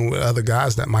might have been with other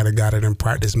guys that might have got it in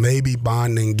practice. Maybe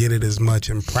Bond didn't get it as much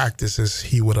in practice as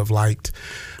he would have liked.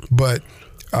 But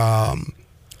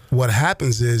what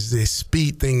happens is they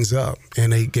speed things up,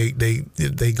 and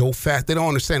they go fast. They don't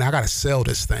understand, I got to sell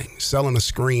this thing. Selling a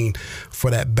screen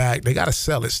for that back, they got to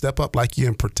sell it. Step up like you're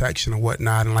in protection or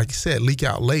whatnot. And like you said, leak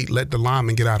out late, let the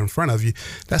lineman get out in front of you.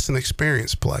 That's an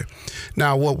experience play.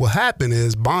 Now, what will happen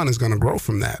is Bond is going to grow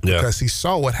from that because he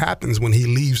saw what happens when he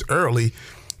leaves early.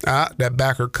 That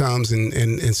backer comes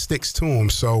and sticks to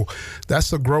him. So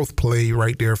that's a growth play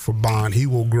right there for Bond. He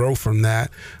will grow from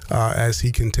that as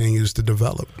he continues to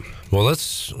develop. Well,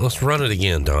 let's run it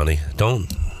again, Donnie. Don't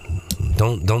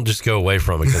just go away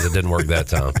from it because it didn't work that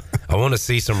time. I want to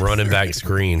see some running back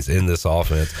screens in this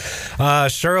offense.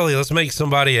 Shirley, let's make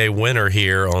somebody a winner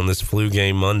here on this Flu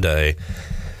Game Monday.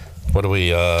 What are we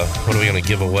going to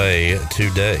give away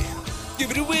today?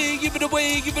 Give it away, give it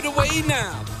away, give it away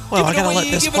now. Well, I gotta let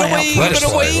this play out. Give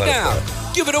it away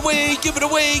now. Give it away, give it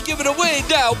away, give it away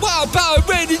now. Wild Power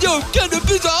Radio, gonna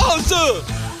be awesome.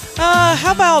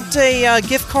 How about a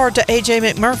gift card to AJ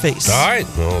McMurphy's? All right,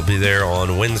 we'll be there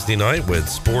on Wednesday night with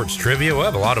sports trivia. We'll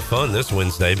have a lot of fun this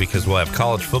Wednesday because we'll have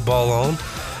college football on.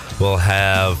 We'll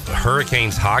have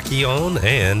Hurricanes hockey on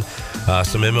and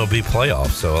some MLB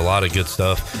playoffs. So a lot of good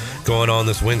stuff going on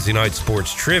this Wednesday night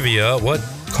sports trivia. What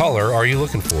caller are you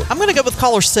looking for? I'm going to go with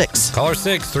caller 6. Caller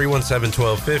 6,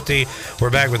 317-1250. We're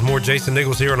back with more Jason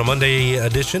Nichols here on a Monday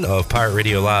edition of Pirate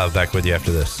Radio Live. Back with you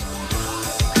after this.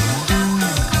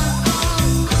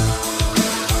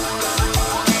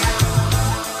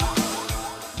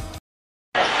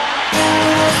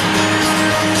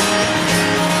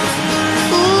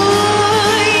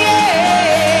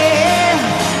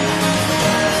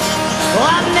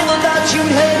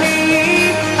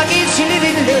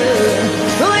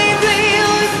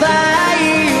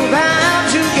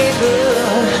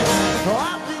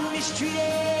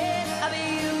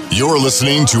 You're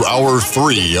listening to Hour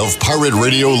 3 of Pirate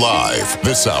Radio Live.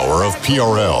 This hour of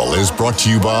PRL is brought to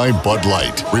you by Bud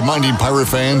Light, reminding Pirate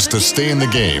fans to stay in the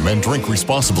game and drink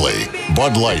responsibly.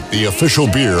 Bud Light, the official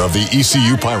beer of the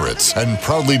ECU Pirates, and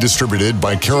proudly distributed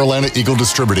by Carolina Eagle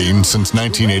Distributing since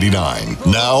 1989.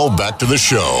 Now, back to the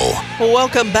show. Well,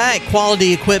 welcome back.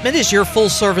 Quality Equipment is your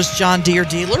full-service John Deere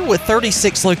dealer with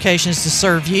 36 locations to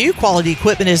serve you. Quality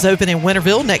Equipment is open in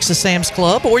Winterville next to Sam's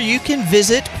Club, or you can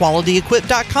visit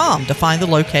qualityequip.com to find the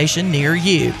location near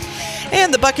you.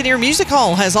 And the Buccaneer Music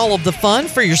Hall has all of the fun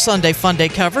for your Sunday Fun Day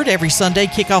covered. Every Sunday,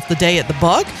 kick off the day at the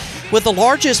Buck with the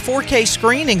largest 4K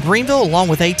screen in Greenville, along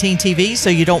with 18 TVs, so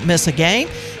you don't miss a game.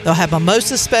 They'll have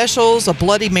mimosa specials, a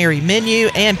Bloody Mary menu,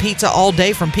 and pizza all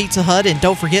day from Pizza Hut. And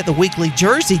don't forget the weekly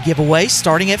jersey giveaway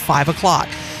starting at 5 o'clock.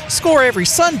 Score every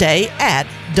Sunday at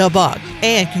the Buck.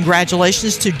 And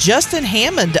congratulations to Justin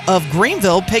Hammond of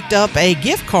Greenville, picked up a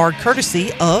gift card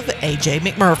courtesy of AJ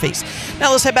McMurphy's.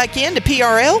 Now let's head back into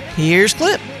PRL. Here's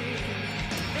Clip.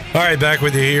 All right, back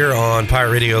with you here on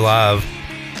Pirate Radio Live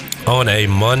on a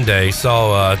Monday.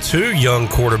 Saw two young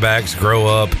quarterbacks grow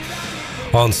up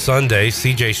on Sunday.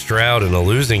 C.J. Stroud in a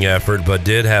losing effort, but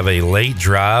did have a late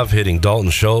drive, hitting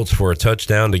Dalton Schultz for a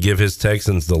touchdown to give his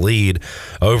Texans the lead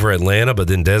over Atlanta. But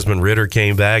then Desmond Ridder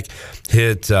came back,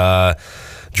 hit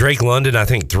Drake London, I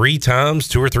think 2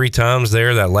 or 3 times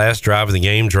there. That last drive of the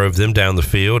game drove them down the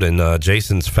field, and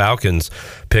Jason's Falcons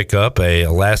pick up a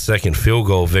last-second field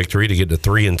goal victory to get to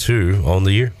 3-2 on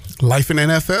the year. Life in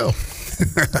NFL.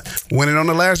 Winning on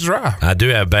the last drive. I do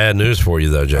have bad news for you,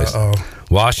 though, Jason.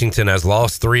 Washington has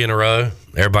lost 3 in a row.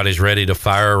 Everybody's ready to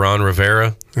fire Ron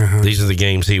Rivera. These are the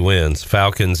games he wins.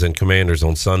 Falcons and Commanders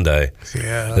on Sunday.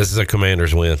 Yeah. This is a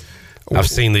Commanders win. I've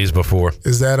seen these before.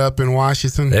 Is that up in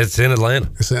Washington? It's in Atlanta,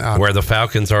 where the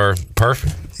Falcons are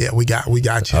perfect. Yeah, we got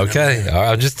you. Okay,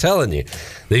 I'm just telling you.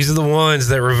 These are the ones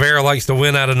that Rivera likes to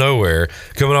win out of nowhere,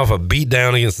 coming off a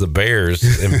beatdown against the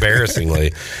Bears,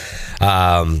 embarrassingly.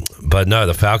 But no,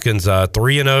 the Falcons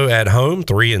 3-0 at home,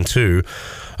 3-2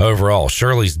 overall.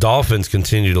 Shirley's Dolphins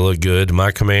continue to look good.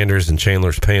 My Commanders and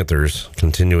Chandler's Panthers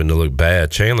continuing to look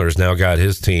bad. Chandler's now got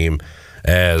his team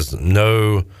as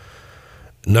no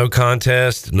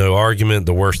contest, no argument,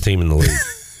 the worst team in the league.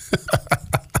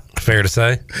 Fair to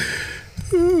say?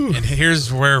 And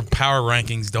here's where power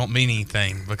rankings don't mean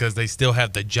anything, because they still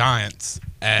have the Giants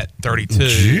at 32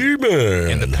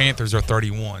 G-Man. and the Panthers are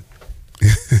 31.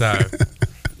 So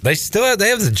they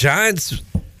have the Giants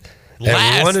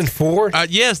at 1-4.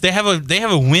 Yes, they have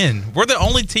a win. We're the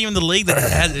only team in the league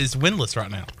that is winless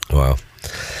right now. Wow.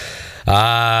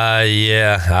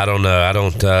 Yeah, I don't know. I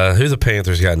don't. Who the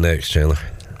Panthers got next, Chandler?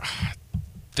 I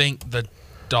think the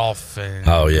Dolphins.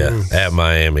 Oh yeah, at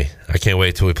Miami. I can't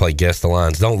wait till we play Guess the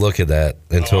Lines. Don't look at that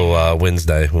until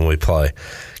Wednesday when we play.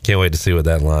 Can't wait to see what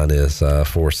that line is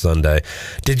for Sunday.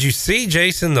 Did you see,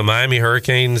 Jason, the Miami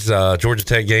Hurricanes Georgia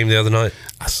Tech game the other night?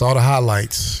 I saw the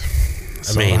highlights.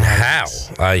 How?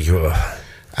 I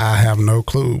have no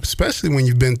clue, especially when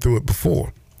you've been through it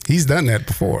before. He's done that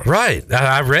before. Right.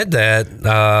 I read that.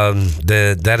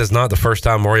 That is not the first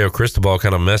time Mario Cristobal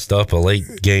kind of messed up a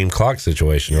late game clock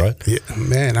situation, right? Yeah,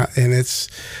 man. And it's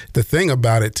the thing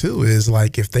about it, too, is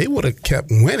like if they would have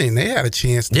kept winning, they had a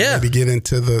chance to maybe get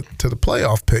into the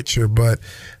playoff picture. But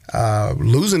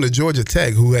losing to Georgia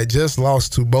Tech, who had just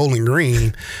lost to Bowling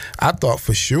Green, I thought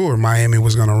for sure Miami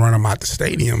was going to run them out the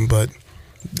stadium, but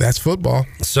that's football.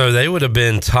 So they would have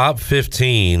been top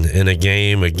 15 in a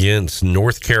game against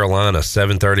North Carolina,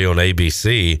 7:30 on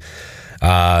ABC.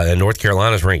 And North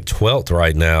Carolina's ranked 12th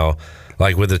right now,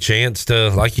 like with a chance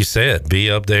to, like you said, be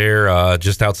up there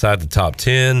just outside the top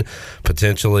 10,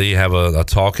 potentially have a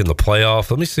talk in the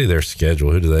playoff. Let me see their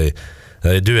schedule. Who do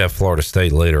they do have Florida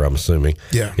State later, I'm assuming.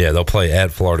 Yeah, they'll play at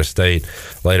Florida State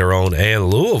later on, and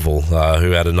Louisville,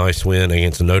 who had a nice win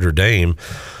against Notre Dame.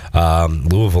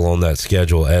 Louisville on that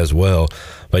schedule as well.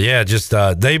 But yeah, just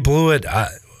they blew it.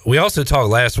 We also talked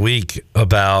last week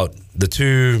about the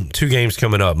two games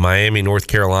coming up, Miami, North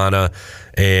Carolina,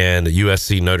 and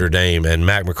USC, Notre Dame. And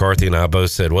Mac McCarthy and I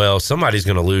both said, well, somebody's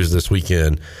going to lose this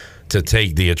weekend to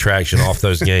take the attraction off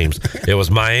those games. It was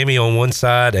Miami on one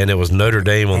side and it was Notre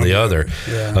Dame on the other,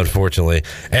 unfortunately.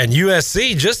 And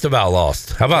USC just about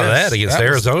lost. How about that against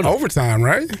Arizona? Overtime,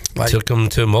 right? Took them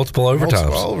to multiple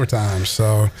overtimes.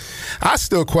 So I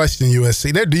still question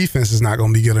USC. Their defense is not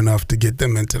going to be good enough to get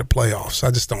them into the playoffs.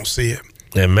 I just don't see it.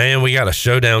 And, man, we got a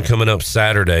showdown coming up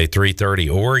Saturday, 3:30,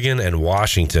 Oregon and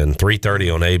Washington,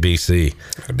 3:30 on ABC.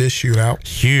 A big shootout.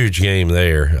 Huge game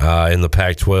there in the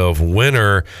Pac-12.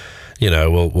 Winner,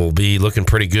 will be looking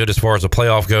pretty good as far as the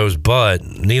playoff goes, but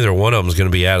neither one of them is going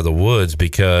to be out of the woods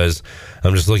because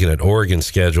I'm just looking at Oregon's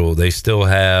schedule. They still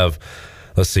have,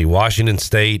 Washington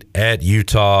State at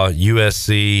Utah,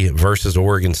 USC versus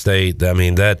Oregon State. I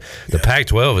mean, the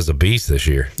Pac-12 is a beast this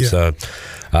year. Yeah. So,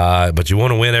 but you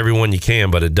want to win every one you can,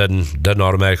 but it doesn't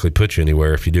automatically put you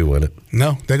anywhere if you do win it.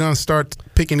 No, they're going to start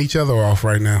picking each other off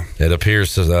right now. It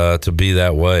appears to be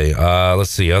that way.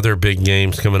 Let's see, other big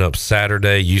games coming up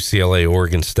Saturday, UCLA,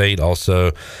 Oregon State,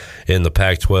 also in the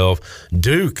Pac-12.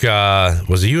 Duke,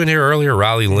 was you in here earlier?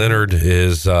 Riley Leonard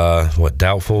is,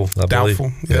 doubtful, I believe?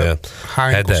 Doubtful, yeah.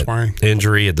 High had that sprain.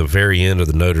 Injury at the very end of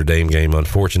the Notre Dame game.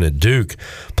 Unfortunate. Duke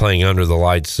playing under the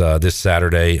lights this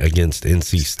Saturday against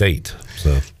NC State.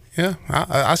 So. Yeah,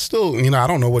 I still, I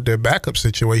don't know what their backup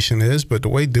situation is, but the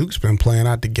way Duke's been playing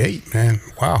out the gate, man,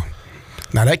 wow.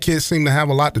 Now, that kid seemed to have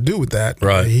a lot to do with that.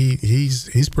 Right.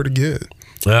 He's pretty good.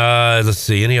 Let's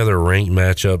see. Any other ranked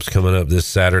matchups coming up this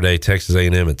Saturday? Texas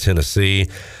A&M at Tennessee.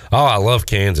 Oh, I love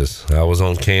Kansas. I was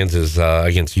on Kansas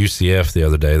against UCF the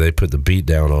other day. They put the beat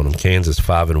down on them. Kansas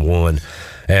 5-1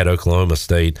 at Oklahoma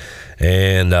State.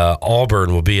 And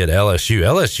Auburn will be at LSU.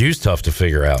 LSU's tough to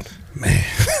figure out. Man.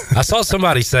 I saw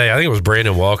somebody say, I think it was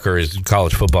Brandon Walker, his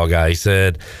college football guy. He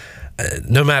said,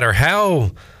 no matter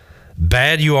how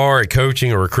bad you are at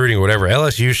coaching or recruiting or whatever,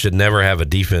 LSU should never have a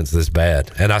defense this bad.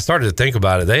 And I started to think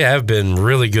about it. They have been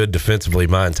really good defensively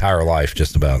my entire life,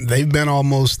 just about. They've been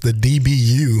almost the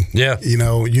DBU,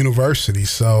 university.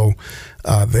 So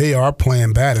they are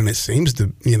playing bad, and it seems to,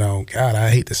 God, I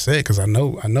hate to say it because I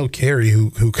know Kerry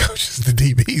who coaches the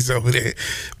DBs over there,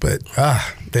 but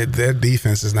their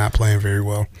defense is not playing very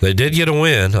well. They did get a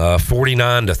win,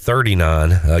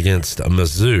 49-39 against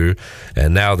Mizzou,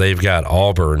 and now they've got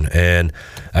Auburn. And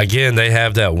again, they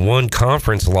have that one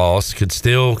conference loss, could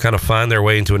still kind of find their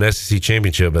way into an SEC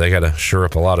championship, but they got to shore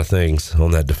up a lot of things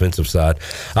on that defensive side.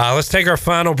 Let's take our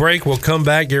final break. We'll come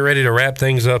back, get ready to wrap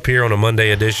things up here on a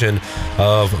Monday edition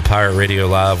of Pirate Radio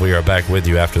Live. We are back with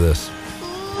you after this.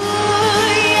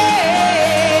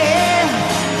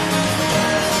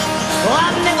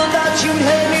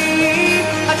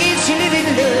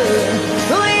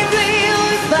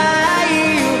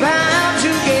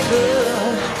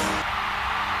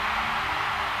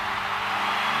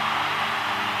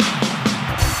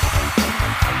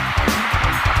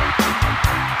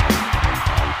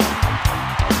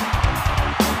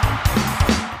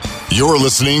 You're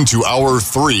listening to Hour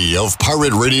 3 of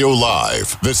Pirate Radio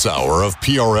Live. This hour of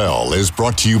PRL is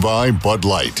brought to you by Bud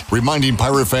Light, reminding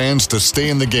Pirate fans to stay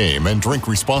in the game and drink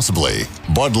responsibly.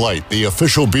 Bud Light, the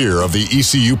official beer of the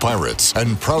ECU Pirates,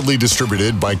 and proudly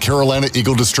distributed by Carolina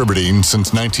Eagle Distributing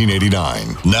since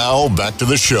 1989. Now, back to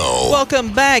the show.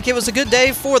 Welcome back. It was a good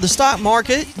day for the stock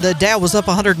market. The Dow was up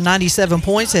 197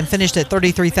 points and finished at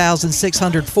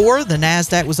 33,604. The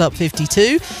NASDAQ was up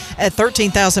 52 at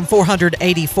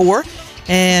 13,484.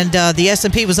 And the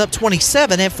S&P was up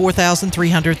 27 at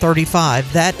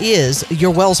 4,335. That is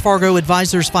your Wells Fargo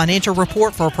Advisors financial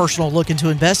report. For a personal look into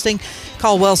investing,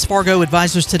 call Wells Fargo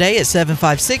Advisors today at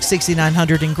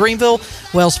 756-6900 in Greenville.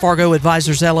 Wells Fargo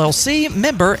Advisors, LLC,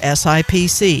 member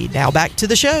SIPC. Now back to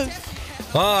the show.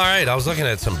 All right, I was looking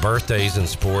at some birthdays in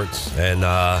sports, and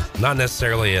not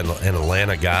necessarily an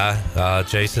Atlanta guy,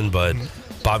 Jason, but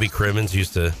Bobby Crimmins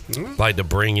used to like to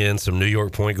bring in some New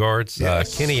York point guards.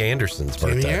 Yes. Kenny Anderson's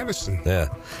birthday. Kenny Anderson. Yeah,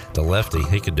 the lefty.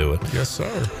 He could do it. Yes, sir.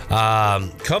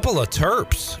 Couple of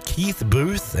Terps, Keith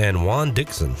Booth and Juan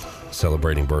Dixon,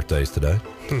 celebrating birthdays today.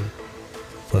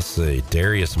 Let's see,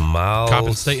 Darius Miles.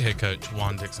 Coppin State head coach,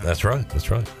 Juan Dixon. That's right.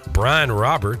 Brian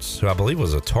Roberts, who I believe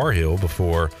was a Tar Heel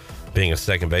before being a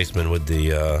second baseman with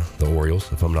the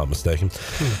Orioles, if I'm not mistaken.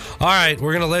 All right,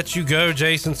 we're going to let you go,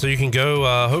 Jason, so you can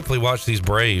go hopefully watch these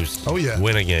Braves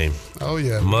win a game. Oh,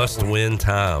 yeah. Must-win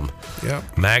time. Yeah.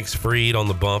 Max Fried on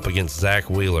the bump against Zach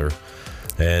Wheeler.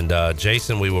 And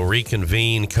Jason, we will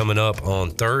reconvene coming up on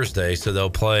Thursday. So they'll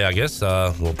play, I guess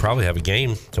we'll probably have a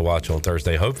game to watch on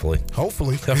Thursday, hopefully.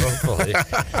 Hopefully.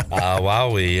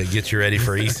 While we get you ready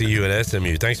for ECU and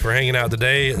SMU. Thanks for hanging out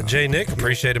today, Jay Nick.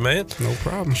 Appreciate it, man. No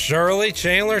problem. Shirley,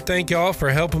 Chandler, thank y'all for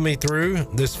helping me through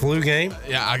this flu game.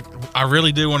 Yeah, I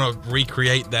really do want to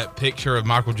recreate that picture of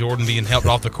Michael Jordan being helped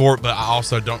off the court, but I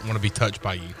also don't want to be touched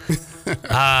by you.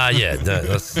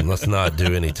 Let's not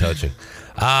do any touching.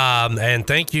 And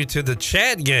thank you to the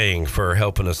chat gang for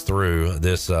helping us through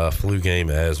this flu game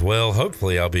as well.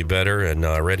 Hopefully I'll be better and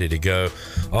ready to go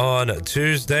on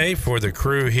Tuesday. For the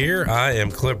crew here, I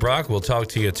am Clip Brock. We'll talk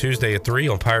to you Tuesday at 3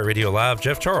 on Pirate Radio Live.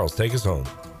 Jeff Charles, take us home.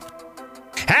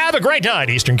 Have a great night,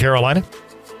 Eastern Carolina.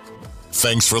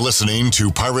 Thanks for listening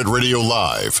to Pirate Radio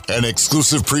Live, an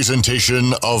exclusive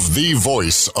presentation of the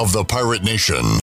voice of the Pirate Nation.